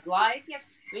ļoti tādu laiku,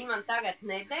 viņa man tagad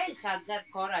nedēļu kā dzer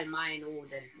koraļmainu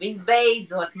ūdeni. Viņa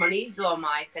beidzot man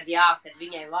izdomāja, kad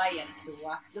viņai vajag to.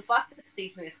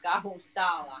 Paskatīsimies, kā mums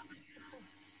tālāk.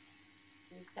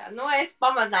 Es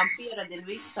pamazām pieradinu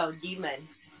visu savu ģimeni.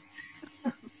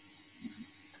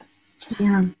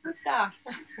 Jā. Tā.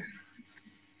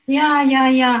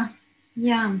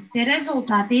 Jā. Tie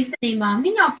rezultāti īstenībā,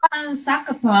 viņi jau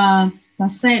saka pa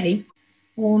sevi.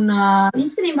 Un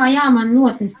īstenībā, man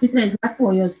ļoti, es citreiz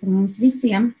lepojos par mums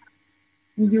visiem,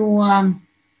 jo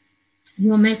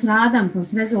mēs rādām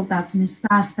tos rezultātus, mēs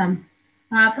stāstam.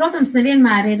 Protams,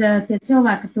 nevienmēr ir tie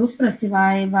cilvēki, ka tu uzprasi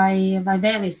vai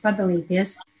vēlies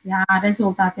padalīties. Jā,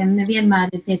 rezultātiem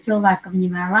nevienmēr ir tie cilvēki, ka viņi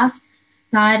vēlās.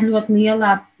 Tā ir ļoti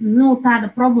liela, tāda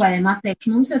problēma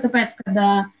apriekš mums, jo tāpēc, kad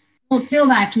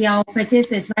cilvēki jau pēc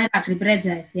iespējas vairāk grib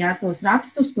redzēt, tos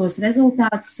rakstus, tos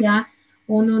rezultātus,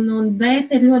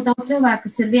 bet ir ļoti daudz cilvēku,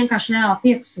 kas ir vienkārši reāli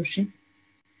piekusuši.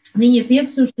 Viņi ir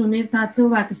piekusuši un ir tā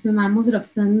cilvēki, kas, piemēram,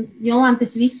 uzraksta, Jolanta,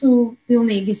 es visu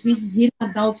zinu,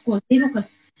 daudz ko zinu,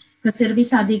 kas ir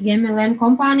visādīgi MLM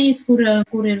kompānijas, kur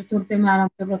ir tur, piemēram,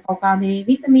 tur kaut kādi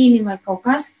vitamīni vai kaut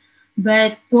kas,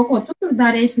 bet to, ko tu tur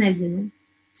dari, es nezinu.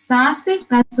 Stāsti,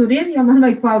 kas tur ir, jo man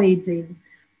vajag palīdzību.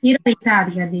 Ir arī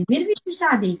tādi gadījumi, ir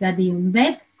visādīgi gadījumi,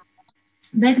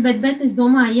 bet es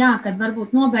domāju, kad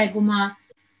varbūt nobeigumā,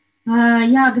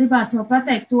 gribās vēl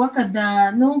pateikt to, kad,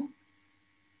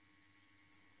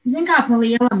 zin kā pa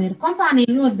lielam ir, kompānija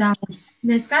ļoti daudz,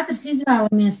 mēs katrs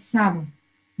izvēlamies savu,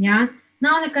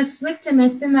 Nav nekas slikts, ja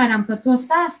mēs, piemēram, par to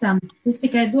stāstam, tas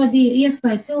tikai dod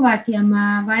iespēju cilvēkiem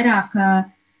vairāk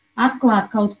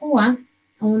atklāt kaut ko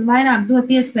un vairāk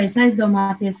dot iespējas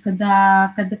aizdomāties, kad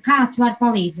kāds var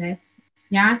palīdzēt,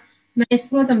 Mēs,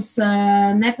 protams,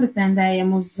 nepretendējam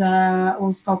uz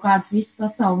kaut kādas visu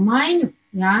pasauli maiņu,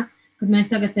 kad mēs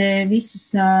tagad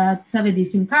visus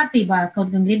savedīsim kārtībā,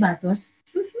 kaut gan gribētos.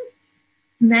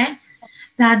 Ne?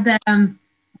 Tad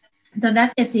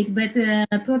attiecīgi, bet,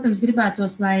 protams,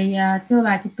 gribētos, lai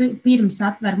cilvēki pirms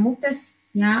atver mutes,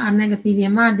 ar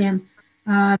negatīviem vārdiem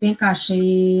vienkārši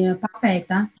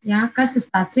papēta, kas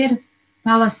tas tāds ir,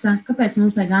 palasa, kāpēc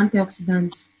mums vajag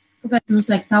antioksidantus. Kāpēc mums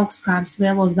vajag taukskābes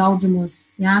lielos daudzumos,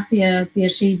 pie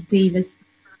šīs dzīves?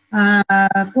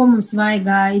 Ko mums vajag,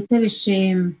 it sevišķi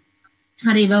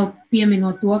arī vēl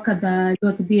pieminot to, kad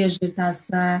ļoti bieži ir tās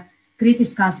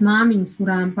kritiskās māmiņas,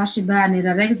 kurām paši bērni ir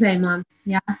ar ekzēmām,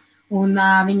 un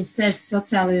viņas sēž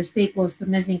sociālajos tīklos, tur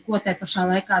nezinu, ko te pašā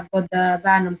laikā dod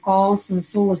bērnam kolas un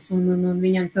sulas, un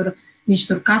viņš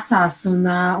tur kasās un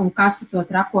kasa to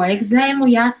trako ekzēmu,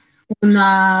 un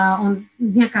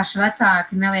vienkārši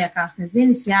vecāki neliekās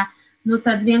nezinis, nu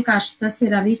tad vienkārši tas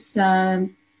ir viss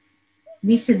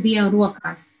ir Dieva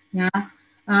rokās. Jā.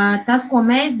 Tas, ko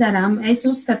mēs darām, es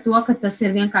uzskatu to, ka tas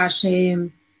ir vienkārši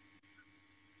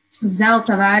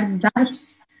zelta vērts darbs,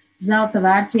 zelta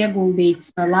vērts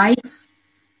ieguldīts laiks.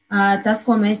 Tas,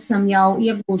 ko mēs esam jau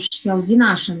iegūši jau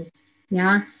zināšanas,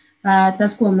 jā.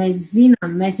 Tas, ko mēs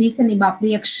zinām, mēs īstenībā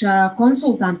priekš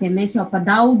konsultantiem, mēs jau pa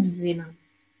daudz zinām,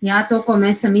 jā, to, ko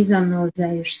mēs esam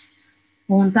izanalizējuši.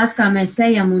 Un tas, kā mēs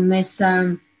ejam un mēs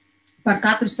par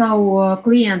katru savu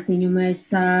klientiņu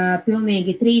mēs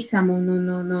pilnīgi trīcam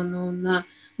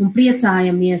un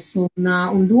priecājamies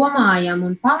un domājam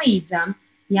un palīdzam,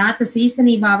 jā, tas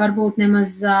īstenībā varbūt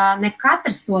nemaz ne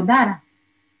katrs to dara.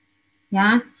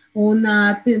 Jā, un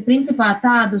principā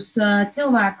tādus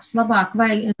cilvēkus labāk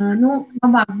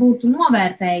būtu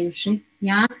novērtējuši,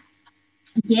 jā,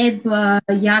 jeb,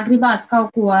 ja gribās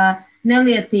kaut ko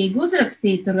nelietīgi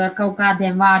uzrakstīt tur ar kaut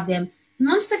kādiem vārdiem.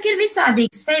 Mums tak ir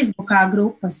visādīgas Facebookā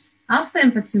grupas,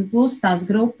 18 plus tās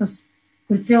grupas,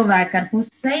 kur cilvēki ar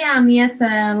pussejām iet,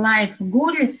 live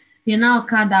guļ, vienalga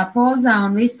kādā pozā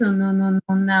un visu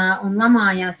un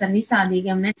lamājās ar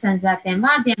visādīgiem necenzētiem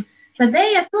vārdiem, tad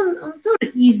ejiet un tur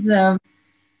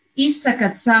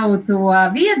izsakat savu to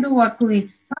viedokli,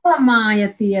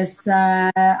 palamājaties,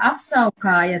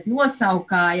 apsaukājat,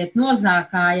 nosaukājat,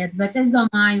 nozākājat, bet es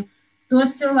domāju,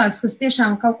 tos cilvēkus, kas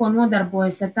tiešām kaut ko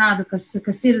nodarbojas ar tādu,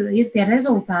 kas ir tie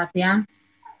rezultāti, ja,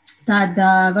 tad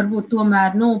varbūt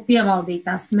tomēr, pievaldīt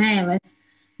tās smēles,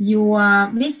 jo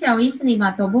viss jau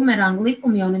īstenībā to bumerangu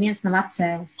likumu jau neviens nav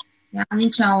atcēlis. Ja,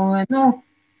 viņš jau,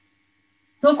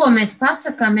 to, ko mēs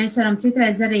pasakām, mēs varam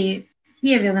citreiz arī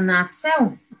pievilināt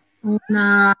sev un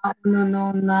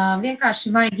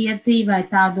vienkārši vajag iet dzīvē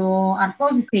tādu ar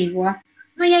pozitīvo.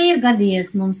 Ja ir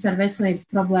gadījies mums ar veselības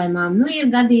problēmām, ir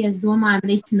gadījies, domājam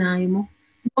risinājumu,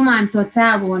 domājam to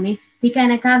cēloni, tikai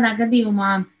nekādā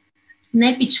gadījumā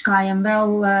nepičkājam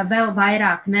vēl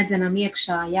vairāk, nedzenam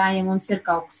iekšā, ja mums ir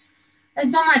kaut kas.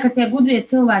 Es domāju, ka tie gudrie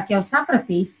cilvēki jau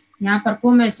sapratīs, par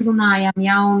ko mēs runājam,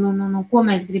 un ko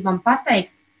mēs gribam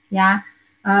pateikt.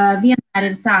 Vienmēr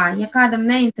ir tā, ja kādam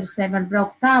neinteresē, var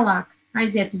braukt tālāk,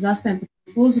 aiziet uz 18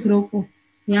 plus grupu,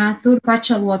 tur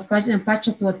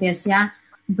pačatoties,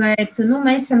 bet,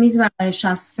 mēs esam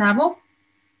izvēlējušās savu,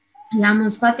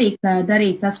 mums patīk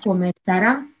darīt tas, ko mēs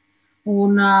darām,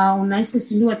 un es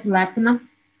esmu ļoti lepna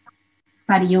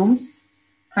par jums,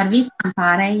 par visām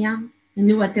pārējām,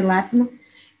 ļoti lepna,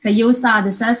 ka jūs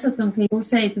tādas esat un ka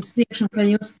jūs ejat uz priekšu, un ka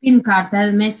jūs pirmkārt,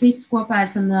 mēs visi kopā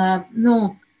esam,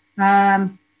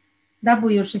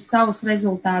 dabūjuši savus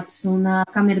rezultātus, un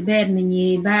kam ir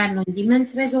bērniņi, bērnu un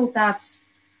ģimenes rezultātus,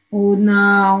 un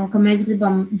ka mēs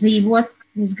gribam dzīvot,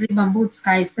 mēs gribam būt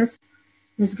skaistas,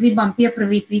 mēs gribam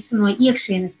piepravīt visu no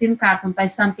iekšienes pirmkārt un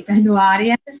pēc tam tikai no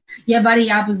ārienes, jeb arī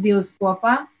abas divas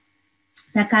kopā.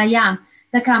 Tā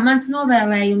kā mans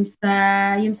novēlējums,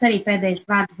 jums arī pēdējais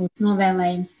vārds būs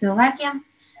novēlējums cilvēkiem,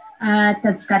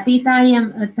 tad skatītājiem,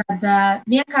 tad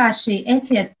vienkārši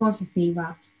esiet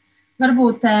pozitīvāki.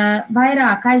 Varbūt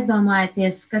vairāk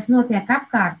aizdomājieties, kas notiek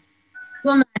apkārt.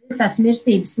 Tomēr ir tas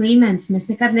mirstības līmenis, mēs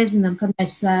nekad nezinām, kad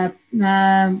mēs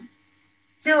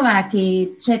cilvēki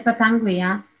šeit pat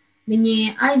Anglijā,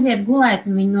 viņi aiziet gulēt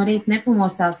un viņi no rīta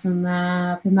nepamostās un,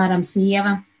 piemēram,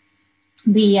 sieva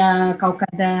bija kaut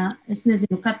kad, es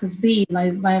nezinu, kad tas bija,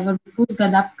 vai varbūt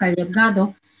pusgadu apakaļ, jeb gadu,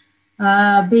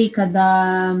 bija, kad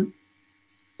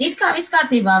it kā viss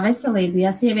kārtībā veselība,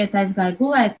 ja sieviete aizgāja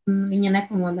gulēt un viņa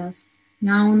nepamodās.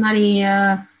 Un arī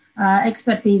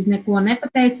ekspertīze neko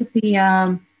nepateica pie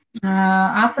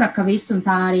apraka visu, un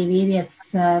tā arī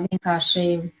vīrietis vienkārši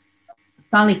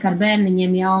palika ar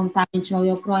bērniņiem, un tā viņš vēl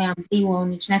joprojām dzīvo,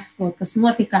 un viņš nesaprot, kas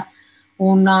notika,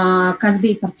 un kas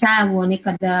bija par cēloni,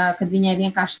 kad viņai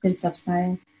vienkārši sirds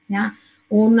apstājās. Ja?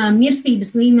 Un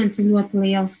mirstības līmenis ir ļoti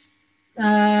liels.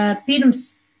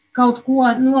 Pirms kaut ko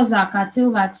nozākā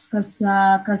cilvēkus,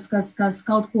 kas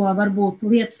kaut ko varbūt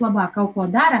lietas labāk kaut ko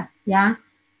dara, ja?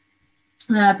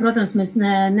 Protams, mēs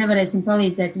nevarēsim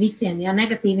palīdzēt visiem, ja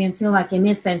negatīviem cilvēkiem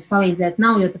iespējams palīdzēt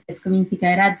nav, jo tāpēc, ka viņi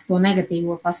tikai redz to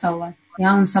negatīvo pasaulē,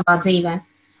 ja, un savā dzīvē,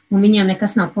 un viņiem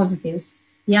nekas nav pozitīvs.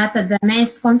 Ja, tad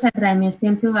mēs koncentrējamies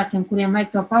tiem cilvēkiem, kuriem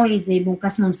vajag to palīdzību un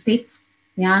kas mums tic,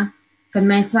 ja, kad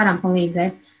mēs varam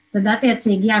palīdzēt. Tad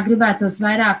attiecīgi, jā, gribētos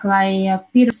vairāk, lai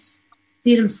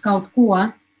pirms kaut ko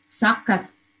sakat,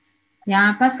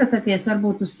 jā, paskatāties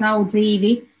varbūt uz savu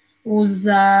dzīvi, uz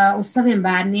saviem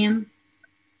bērniem,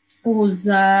 uz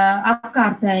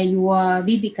apkārtējo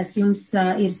vidi, kas jums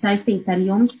ir saistīta ar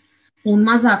jums, un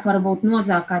mazāk varbūt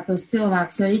nozākāt tos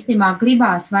cilvēkus, jo īstenībā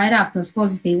gribās vairāk tos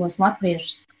pozitīvos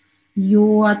latviešus.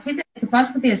 Jo citreiz tu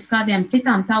paskaties uz kādiem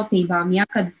citām tautībām, ja,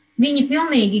 kad viņi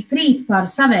pilnīgi krīt par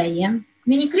savējiem,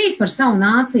 viņi krīt par savu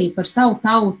nāciju, par savu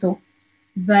tautu,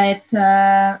 bet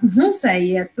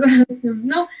musējiet,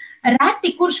 reti,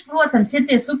 kurš, protams, ir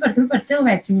tie super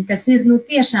cilvēciņi, kas ir,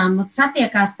 tiešām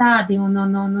satiekās tādi un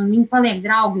viņi paliek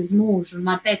draugi uz mūžu, un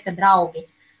var teikt, ka draugi.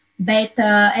 Bet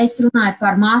es runāju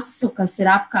par masu, kas ir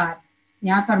apkārt,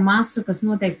 jā, par masu, kas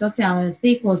notiek sociālajos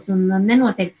tīklos un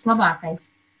nenotiek tas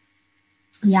labākais.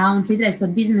 Jā, un citreiz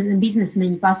pat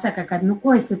biznesmeņi pasaka, ka,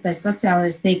 ko es tur tais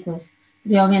sociālajos tīklos?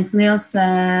 Tur jau viens liels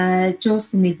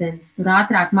čūsku midzenis. Tur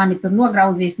ātrāk mani tur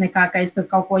nograuzīs, nekā, ka es tur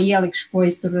kaut ko ielikšu,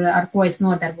 ar ko es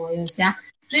nodarbojos, jā.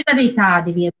 Tur ir arī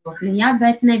tādi viedokļi, jā,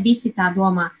 bet ne visi tā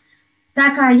domā.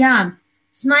 Tā kā, jā,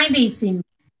 smaidīsim,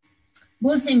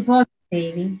 būsim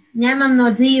pozitīvi, ņemam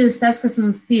no dzīves tas, kas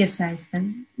mums piesaista.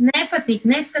 Nepatīk,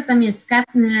 neskatāmies,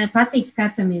 patīk,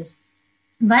 skatāmies.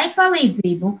 Vajag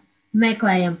palīdzību,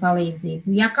 meklējam palīdzību.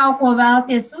 Ja kaut ko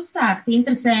vēlaties uzsākt,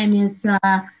 interesējamies,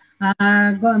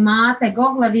 māte,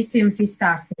 Google visu jums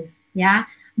izstāstīs, jā?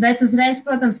 Bet uzreiz,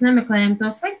 protams, nemeklējam to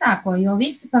sliktāko, jo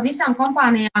pa visām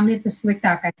kompānijām ir tas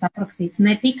sliktākais aprakstīts.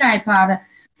 Ne tikai par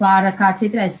kā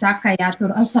citreiz saka, jā,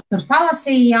 es tur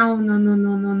palasīju, jā,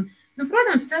 un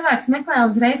protams, cilvēks meklē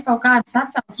uzreiz kaut kādas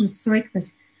atsauksmes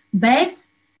sliktas, bet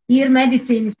ir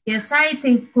medicīniskie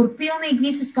saiti, kur pilnīgi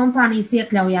visas kompānijas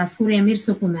iekļaujās, kuriem ir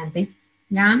suplementi,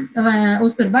 jā?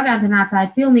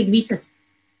 Uzturbagātinātāji pilnīgi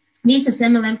visas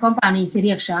MLM kompānijas ir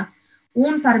iekšā,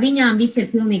 un par viņām viss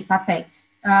ir pilnīgi pateikts.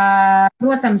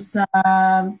 Protams,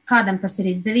 kādam tas ir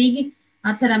izdevīgi,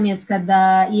 atceramies, kad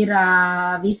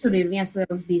visur ir viens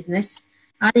liels biznes,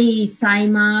 arī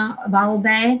saimā,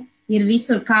 valdē ir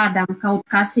visur kādam kaut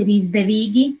kas ir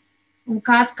izdevīgi, un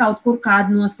kāds kaut kur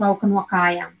kādu noslauka no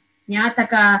kājām. Jā, tā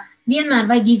kā vienmēr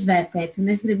vajag izvērtēt, un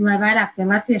es gribu, lai vairāk tie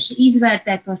latvieši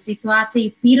izvērtē to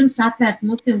situāciju, pirms atvērt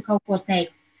muti un kaut ko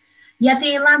teikt. Ja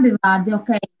tie ir labi vārdi, ok,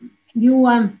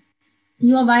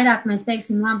 jo vairāk mēs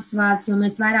teiksim labus vārdus, jo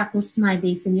mēs vairāk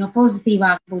uzsmaidīsim, jo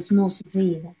pozitīvāk būs mūsu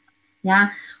dzīve. Ja?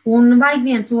 Un vajag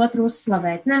viens otru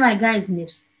uzslavēt, nevajag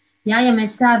aizmirst. Ja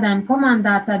mēs strādājam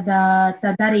komandā, tad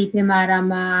arī,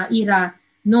 piemēram, ir,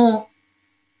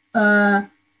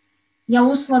 ja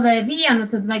uzslavē vienu,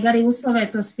 tad vajag arī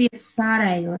uzslavēt tos 5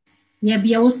 pārējos.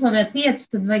 Ja uzslavē 5,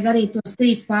 tad vajag arī tos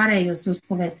 3 pārējos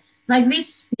uzslavēt. Vajag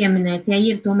visus pieminēt, ja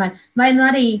ir tomēr, vai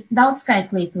arī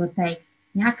daudzskaitlī to teikt,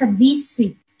 ja, kad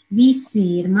visi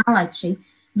ir malači,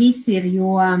 visi ir,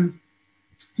 jo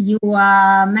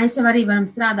mēs jau arī varam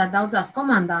strādāt daudzās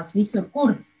komandās, visur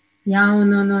kur, ja,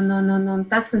 un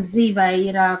tas, kas dzīvē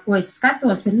ir, ko es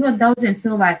skatos, ir ļoti daudziem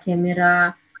cilvēkiem, ir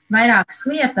vairākas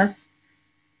lietas,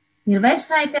 ir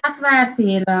websaiti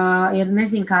atvērti, ir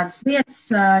nezinu kādas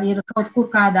lietas, ir kaut kur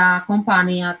kādā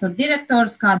kompānijā tur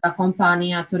direktors, kādā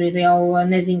kompānijā tur ir jau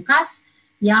nezinu kas,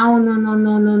 ja, un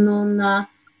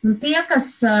tie,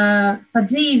 kas pa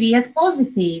dzīvi iet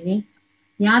pozitīvi,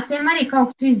 jā, tiem arī kaut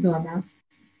kas izdodās.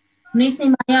 Un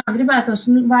īstenībā, jā, gribētos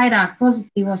vairāk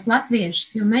pozitīvos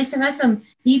latviešus, jo mēs jau esam,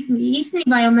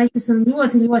 īstenībā jau mēs esam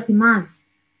ļoti, ļoti maz.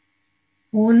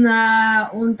 Un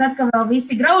tad, kad vēl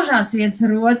visi graužās viens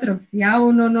ar otru, ja,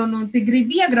 un tik grib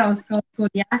iegraust kaut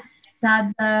kur, ja,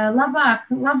 tad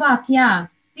labāk, jā,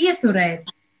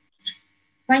 pieturēt.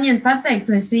 Paņemt pateikt,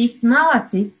 tu esi īsts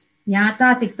malacis, jā,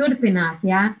 tā tik turpināt,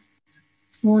 jā.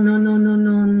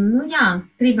 Jā,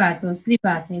 gribētos.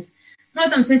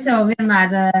 Protams, es jau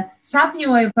vienmēr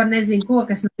sapņoju par nezinu ko,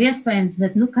 kas nav iespējams,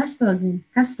 bet, kas to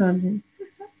zina?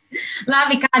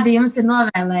 Labi, kādi jums ir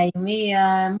novēlējumi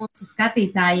mūsu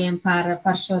skatītājiem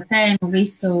par šo tēmu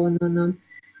visu?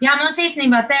 Jā, mums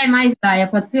īstenībā tēma aizgāja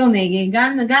pat pilnīgi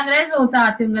gan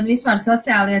rezultāti, gan vispār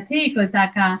sociālie tīkli, tā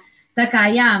kā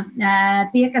jā,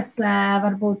 tie, kas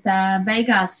varbūt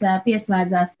beigās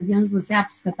pieslēdzās, tad jums būs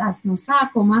jāpaskatās no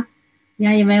sākuma.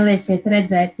 Jā, ja vēlēsiet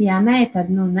redzēt, jā, nē, tad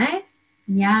nē.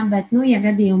 Jā, bet, ja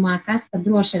gadījumā kas, tad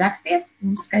droši rakstiet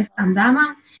mums skaistām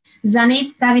dāmām.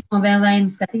 Zanīti, tavi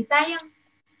novēlējumi skatītājiem?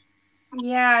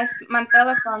 Jā, man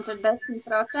telefons ir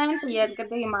 10%, ja es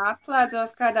gadījumā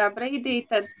atslēdzos kādā brīdī,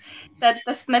 tad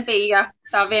tas nebija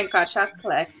tā vienkārši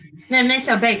atslēgt. Nē, mēs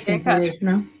jau beigsim darīt,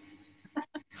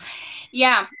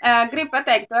 Jā, gribu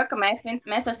pateikt to, ka mēs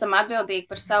esam atbildīgi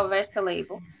par savu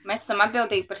veselību. Mēs esam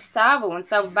atbildīgi par savu un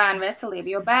savu bērnu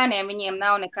veselību, jo bērniem viņiem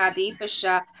nav nekāda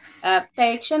īpaša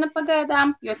teikšana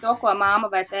pagaidām, jo to, ko māma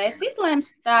vai tēvs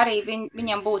izlems, tā arī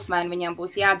viņam būs, vai viņam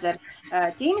būs jādzer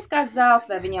ķīmiskās zāles,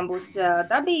 vai viņam būs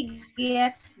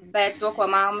dabīgie, bet to, ko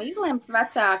māma izlems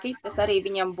vecāki, tas arī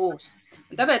viņam būs.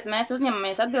 Un tāpēc mēs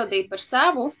uzņemamies atbildību par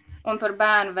savu un par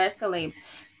bērnu veselību.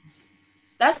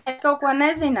 Tas, ka kaut ko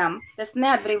nezinām, tas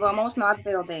neatbrīvo mūs no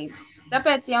atbildības.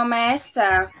 Tāpēc jau mēs,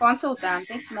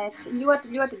 konsultanti, mēs ļoti,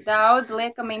 ļoti daudz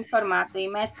liekam informāciju.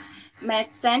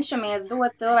 Mēs cenšamies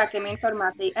dot cilvēkiem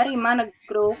informāciju. Arī mana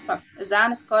grupa,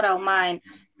 Zānes Coral Mine,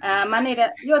 man ir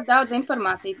ļoti daudz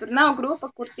informāciju. Tur nav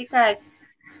grupa, kur tikai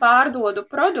pārdodu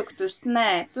produktus,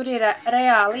 nē, tur ir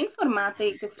reāla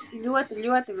informācija, kas ļoti,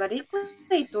 ļoti var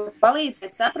izglītot,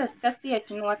 palīdzēt saprast, kas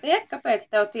tieši notiek, kāpēc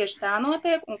tev tieši tā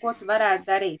notiek un ko tu varētu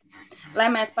darīt. Lai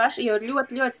mēs paši, jo ir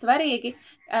ļoti, ļoti svarīgi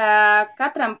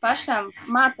katram pašam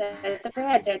mācēt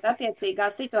rēģēt attiecīgā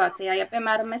situācijā. Ja,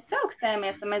 piemēram, mēs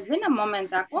saukstējamies, tad mēs zinām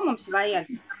momentā, ko mums vajag.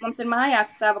 Mums ir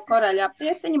mājās sava koraļa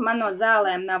aptieciņa, man no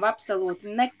zālēm nav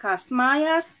absolūti nekas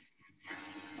mājās.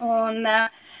 Un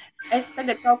es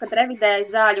tagad kaut kad revidēju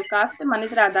zāļu kasti, man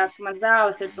izrādās, ka man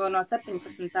zāles ir to no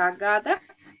 17. gada,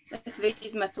 es visu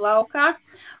izmetu laukā,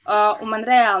 un man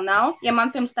reāli nav, ja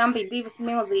man pirms tam bija 2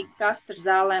 milzīgas kastes ar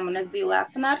zālēm, un es biju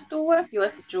lepna ar to, jo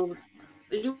es taču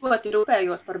ļoti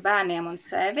rūpējos par bērniem un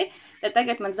sevi, tad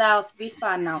tagad man zāles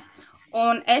vispār nav.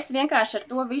 Un es vienkārši ar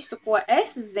to visu, ko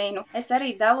es zinu, es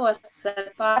arī dalos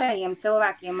ar pārējiem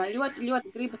cilvēkiem. Man ļoti,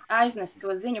 ļoti gribas aiznest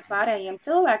to ziņu pārējiem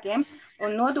cilvēkiem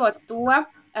un nodot to,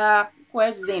 ko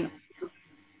es zinu.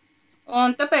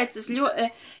 Un tāpēc es zinu,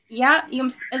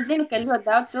 ka ir ļoti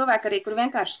daudz cilvēku arī, kur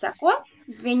vienkārši seko.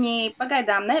 Viņi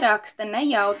pagaidām neraksta,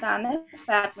 nejautā,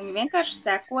 nepērk, viņi vienkārši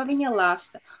seko, viņa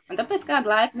lasa. Un tāpēc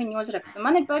kādu laiku viņi uzraksta.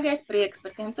 Man ir baigais prieks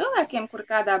par tiem cilvēkiem, kuri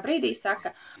kādā brīdī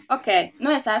saka, ok,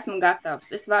 es esmu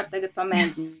gatavs, es varu tagad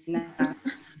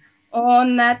pamēģināt.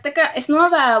 Un tā kā es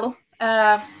novēlu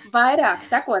vairāk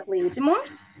sekot līdzi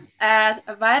mums,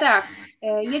 vairāk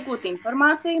iegūt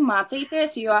informāciju,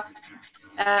 mācīties, jo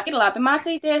ir labi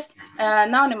mācīties,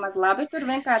 nav nemaz labi tur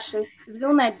vienkārši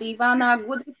zvilnēt divānā,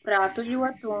 gudri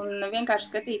prātuļot un vienkārši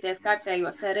skatīties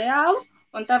kārtējo seriālu,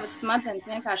 un tavas smadzenes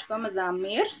vienkārši pamazām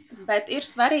mirst, bet ir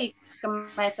svarīgi, ka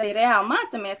mēs arī reāli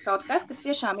mācamies kaut kas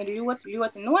tiešām ir ļoti,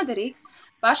 ļoti noderīgs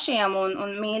pašiem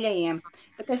un mīļajiem.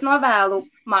 Tā kā es novēlu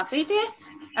mācīties,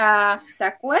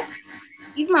 sekot,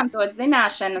 izmantot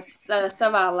zināšanas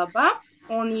savā labā,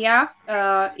 un, ja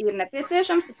ir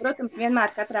nepieciešams, tad, protams,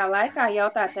 vienmēr katrā laikā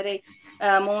jautāt arī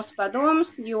mūsu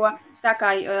padomus, jo tā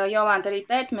kā Jolanta arī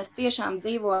teica, mēs tiešām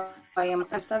dzīvojam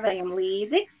tam savējam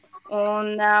līdzi,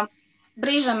 un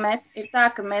brīžam ir tā,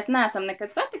 ka mēs neesam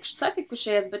nekad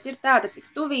satikušies, bet ir tāda tik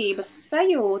tuvības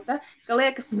sajūta, ka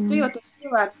liekas, ka tu jau to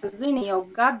cilvēku zini jau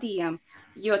gadiem,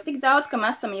 jo tik daudz, kam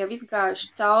esam jau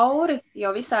izgājuši cauri,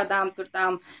 jau visādām tur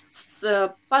tām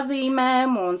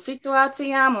pazīmēm un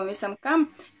situācijām un visam kam,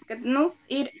 kad,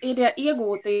 ir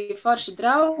iegūti forši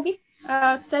draugi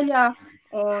ceļā,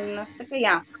 un tā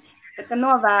kā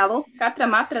novēlu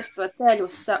katram atrast to ceļu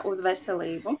uz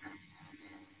veselību.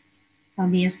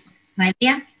 Paldies. Vai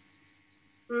tie?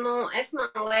 Es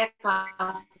man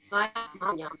liekas, vairāk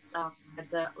mājām tā,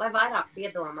 kad, lai vairāk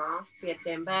piedomā pie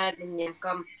tiem bērniņiem,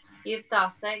 kam ir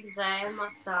tās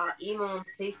egzēmas, tā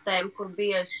imūnsistēma, kur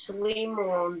bieži slimu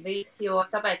un viss, jo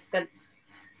tāpēc, ka,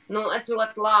 es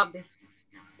ļoti labi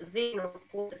zinu,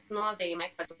 ko tas nozīmē,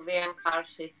 ka tu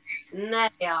vienkārši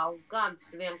nereālus gadus,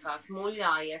 tu vienkārši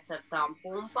muļājies ar tām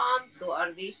pumpām, tu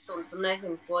ar visu, un tu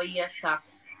nezini, ko iesakt.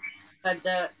 Kad,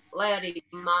 lai arī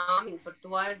māmiņas par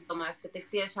to aizdomājas, ka tik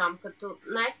tiešām, ka tu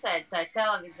nesēdi tajā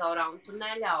televizorā un tu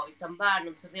neļauj tam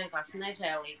bērnam, tu vienkārši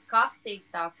nežēlīgi kasīt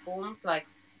tās pumpas vai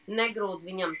negrūd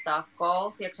viņam tās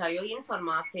kolas iekšā, jo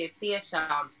informācija ir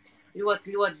tiešām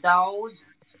ļoti, ļoti daudz.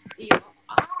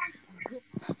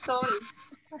 Sorry.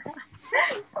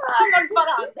 Man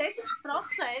parāda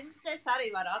 10%, es arī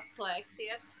varu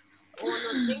atslēgties.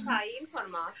 Un kā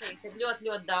informācijas ir ļoti,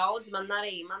 ļoti daudz. Man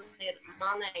ir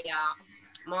manējā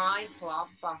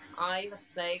mājaslapa, Aivas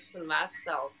sveiks un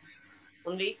vesels.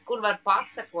 Un viss, kur var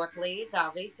pasakot līdzā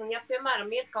visu. Un ja,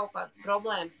 piemēram, ir kaut kādas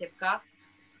problēmas, jebkas,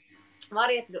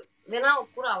 variet vienalga,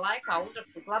 kurā laikā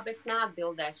uzrakstīt, labi, es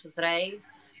neatbildēšu uzreiz,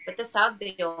 bet es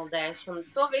atbildēšu, un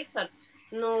to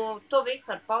viss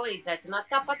var palīdzēt, un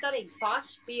tāpat arī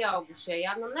paši pieaugušie,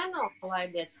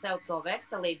 nenolaidiet sev to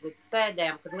veselību līdz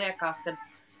pēdējiem, kad liekas, ka,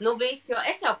 viss, jo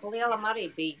es jau pa lielam arī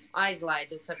biju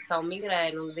aizlaidus ar savu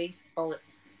migrēnu un visu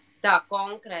tā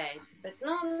konkrēti, bet,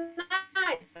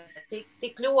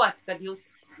 tik ļoti, kad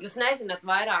jūs nezināt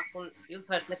vairāk, un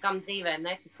jūs vairs nekam dzīvē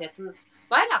neticiet, un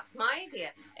vairāk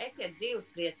smaidiet, esiet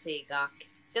dzīvespriecīgāk,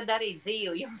 kad arī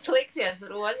dzīvi jums liksies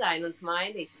rožaini un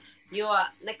smaidīt, jo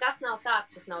nekas nav tāds,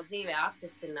 kas nav dzīvē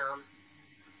atrisināms.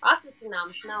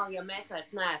 Atrisināms nav, ja mēs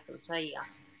vairs neesam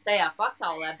tajā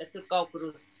pasaulē, bet tur kaut kur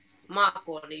uz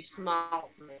mākonīšu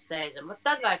malas mēs sēžam. Un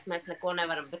tad vairs mēs neko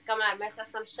nevaram, bet kamēr mēs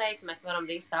esam šeit, mēs varam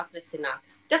visu atrisināt.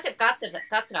 Tas ir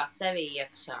katrā sevī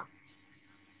iekšā.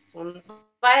 Un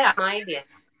vairāk maidiet.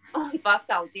 Un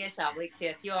pasauli tiešām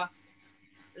liksies, jo,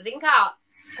 zin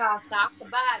kā saka,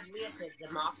 bēg lieciet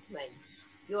zem akmeņu.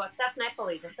 Jo tas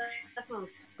nepalīdz. Tas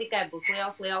mums tikai būs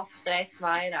liels stress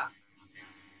vairāk.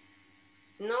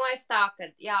 Nu, es tā,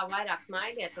 ka jā, vairāk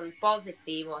smaidiet un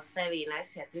pozitīvo sevī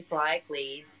nesiet visu laiku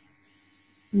līdzi.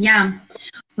 Jā,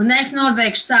 un es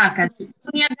nobeigšu tā, ka,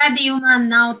 ja gadījumā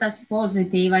nav tas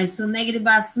pozitīvais un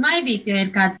negribās smaidīt, jo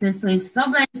ir kāds veselības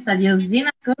problēmas, tad jūs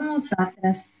zināt, kur mūs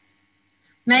atrast.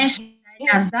 Mēs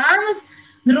šajās dāmas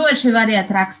droši variet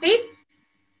rakstīt,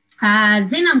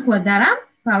 zinām, ko darām,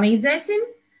 palīdzēsim,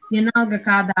 vienalga,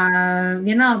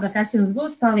 kas jums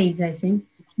būs, palīdzēsim.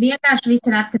 Vienkārši viss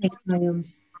ir atkarīgs no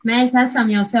jums. Mēs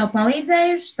esam jau sev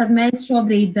palīdzējuši, tad mēs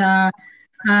šobrīd...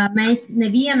 Mēs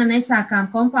neviena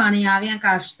nesākām kompānijā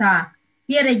vienkārši tā.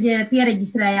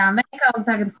 Piereģistrējām veikalu un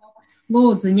tagad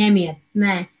lūdzu ņemiet.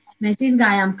 Nē, mēs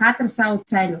izgājām katra savu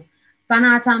ceļu.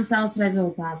 Panācām savus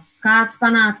rezultātus. Kāds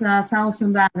panāca savus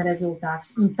un bērna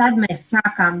rezultātus. Un tad mēs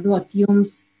sākām dot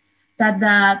jums. Tad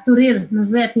tur ir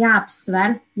mazliet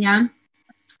jāapsver, ja?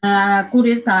 Kur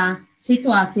ir tā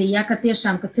situācija, ja, ka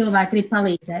tiešām, ka cilvēki grib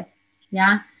palīdzēt.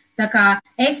 Ja? Tā kā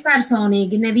es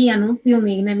personīgi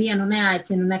pilnīgi nevienu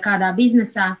neaicinu nekādā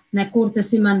biznesā, nekur.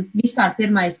 Tas ir man vispār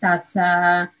pirmais tāds,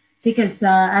 cik es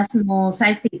esmu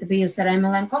saistīta bijusi ar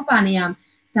MLM kompānijām.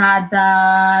 Tad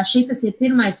šitas ir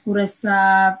pirmais, kur es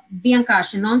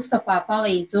vienkārši non-stopā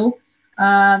palīdzu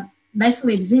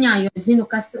veselības ziņā, jo es zinu,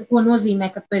 ko nozīmē,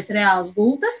 ka tu esi reāls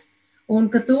gultas. Un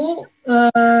ka tu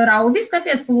raudi,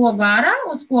 skaties pa logu ārā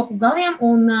uz koku galiem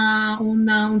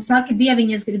un saki,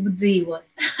 dieviņ, es gribu dzīvot.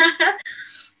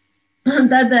 Un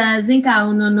tad, zin kā,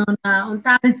 un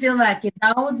tādi cilvēki ir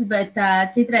daudz, bet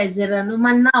citreiz ir,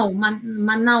 man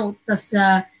nav tas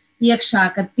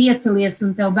iekšā, kad piecelies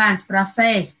un tev bērns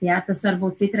prasa ēst, ja? Tas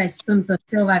varbūt citreiz stum tos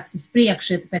cilvēks uz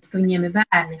priekšu, tāpēc, ka viņiem ir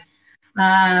bērni.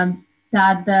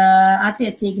 Tad,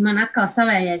 attiecīgi, man atkal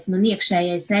savējais, man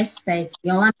iekšējais es teica,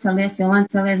 Jolanta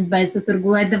celies, bez tu tur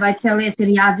gulēt, vai celies,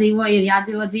 ir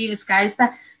jādzīvo dzīve skaista,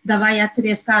 davai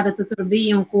atceries, kāda tu tur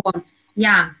biji un ko.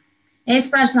 Jā,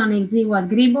 es personīgi dzīvot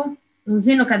gribu, un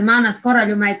zinu, kad manas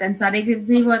koraļu meitenes arī grib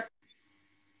dzīvot,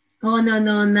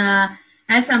 un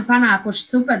esam panākuši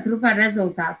super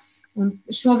rezultātus. Un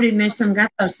šobrīd mēs esam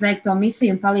gatavi veikt to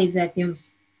misiju un palīdzēt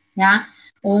jums. Jā,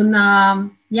 un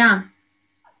jā.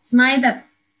 Smaidat.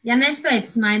 Ja nespējat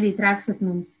smaidīt, rakstat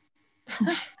mums.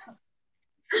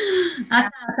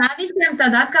 Tā visiem,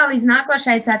 tad atkal līdz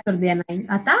nākošai ceturtdienai.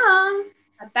 Atā!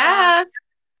 Atā!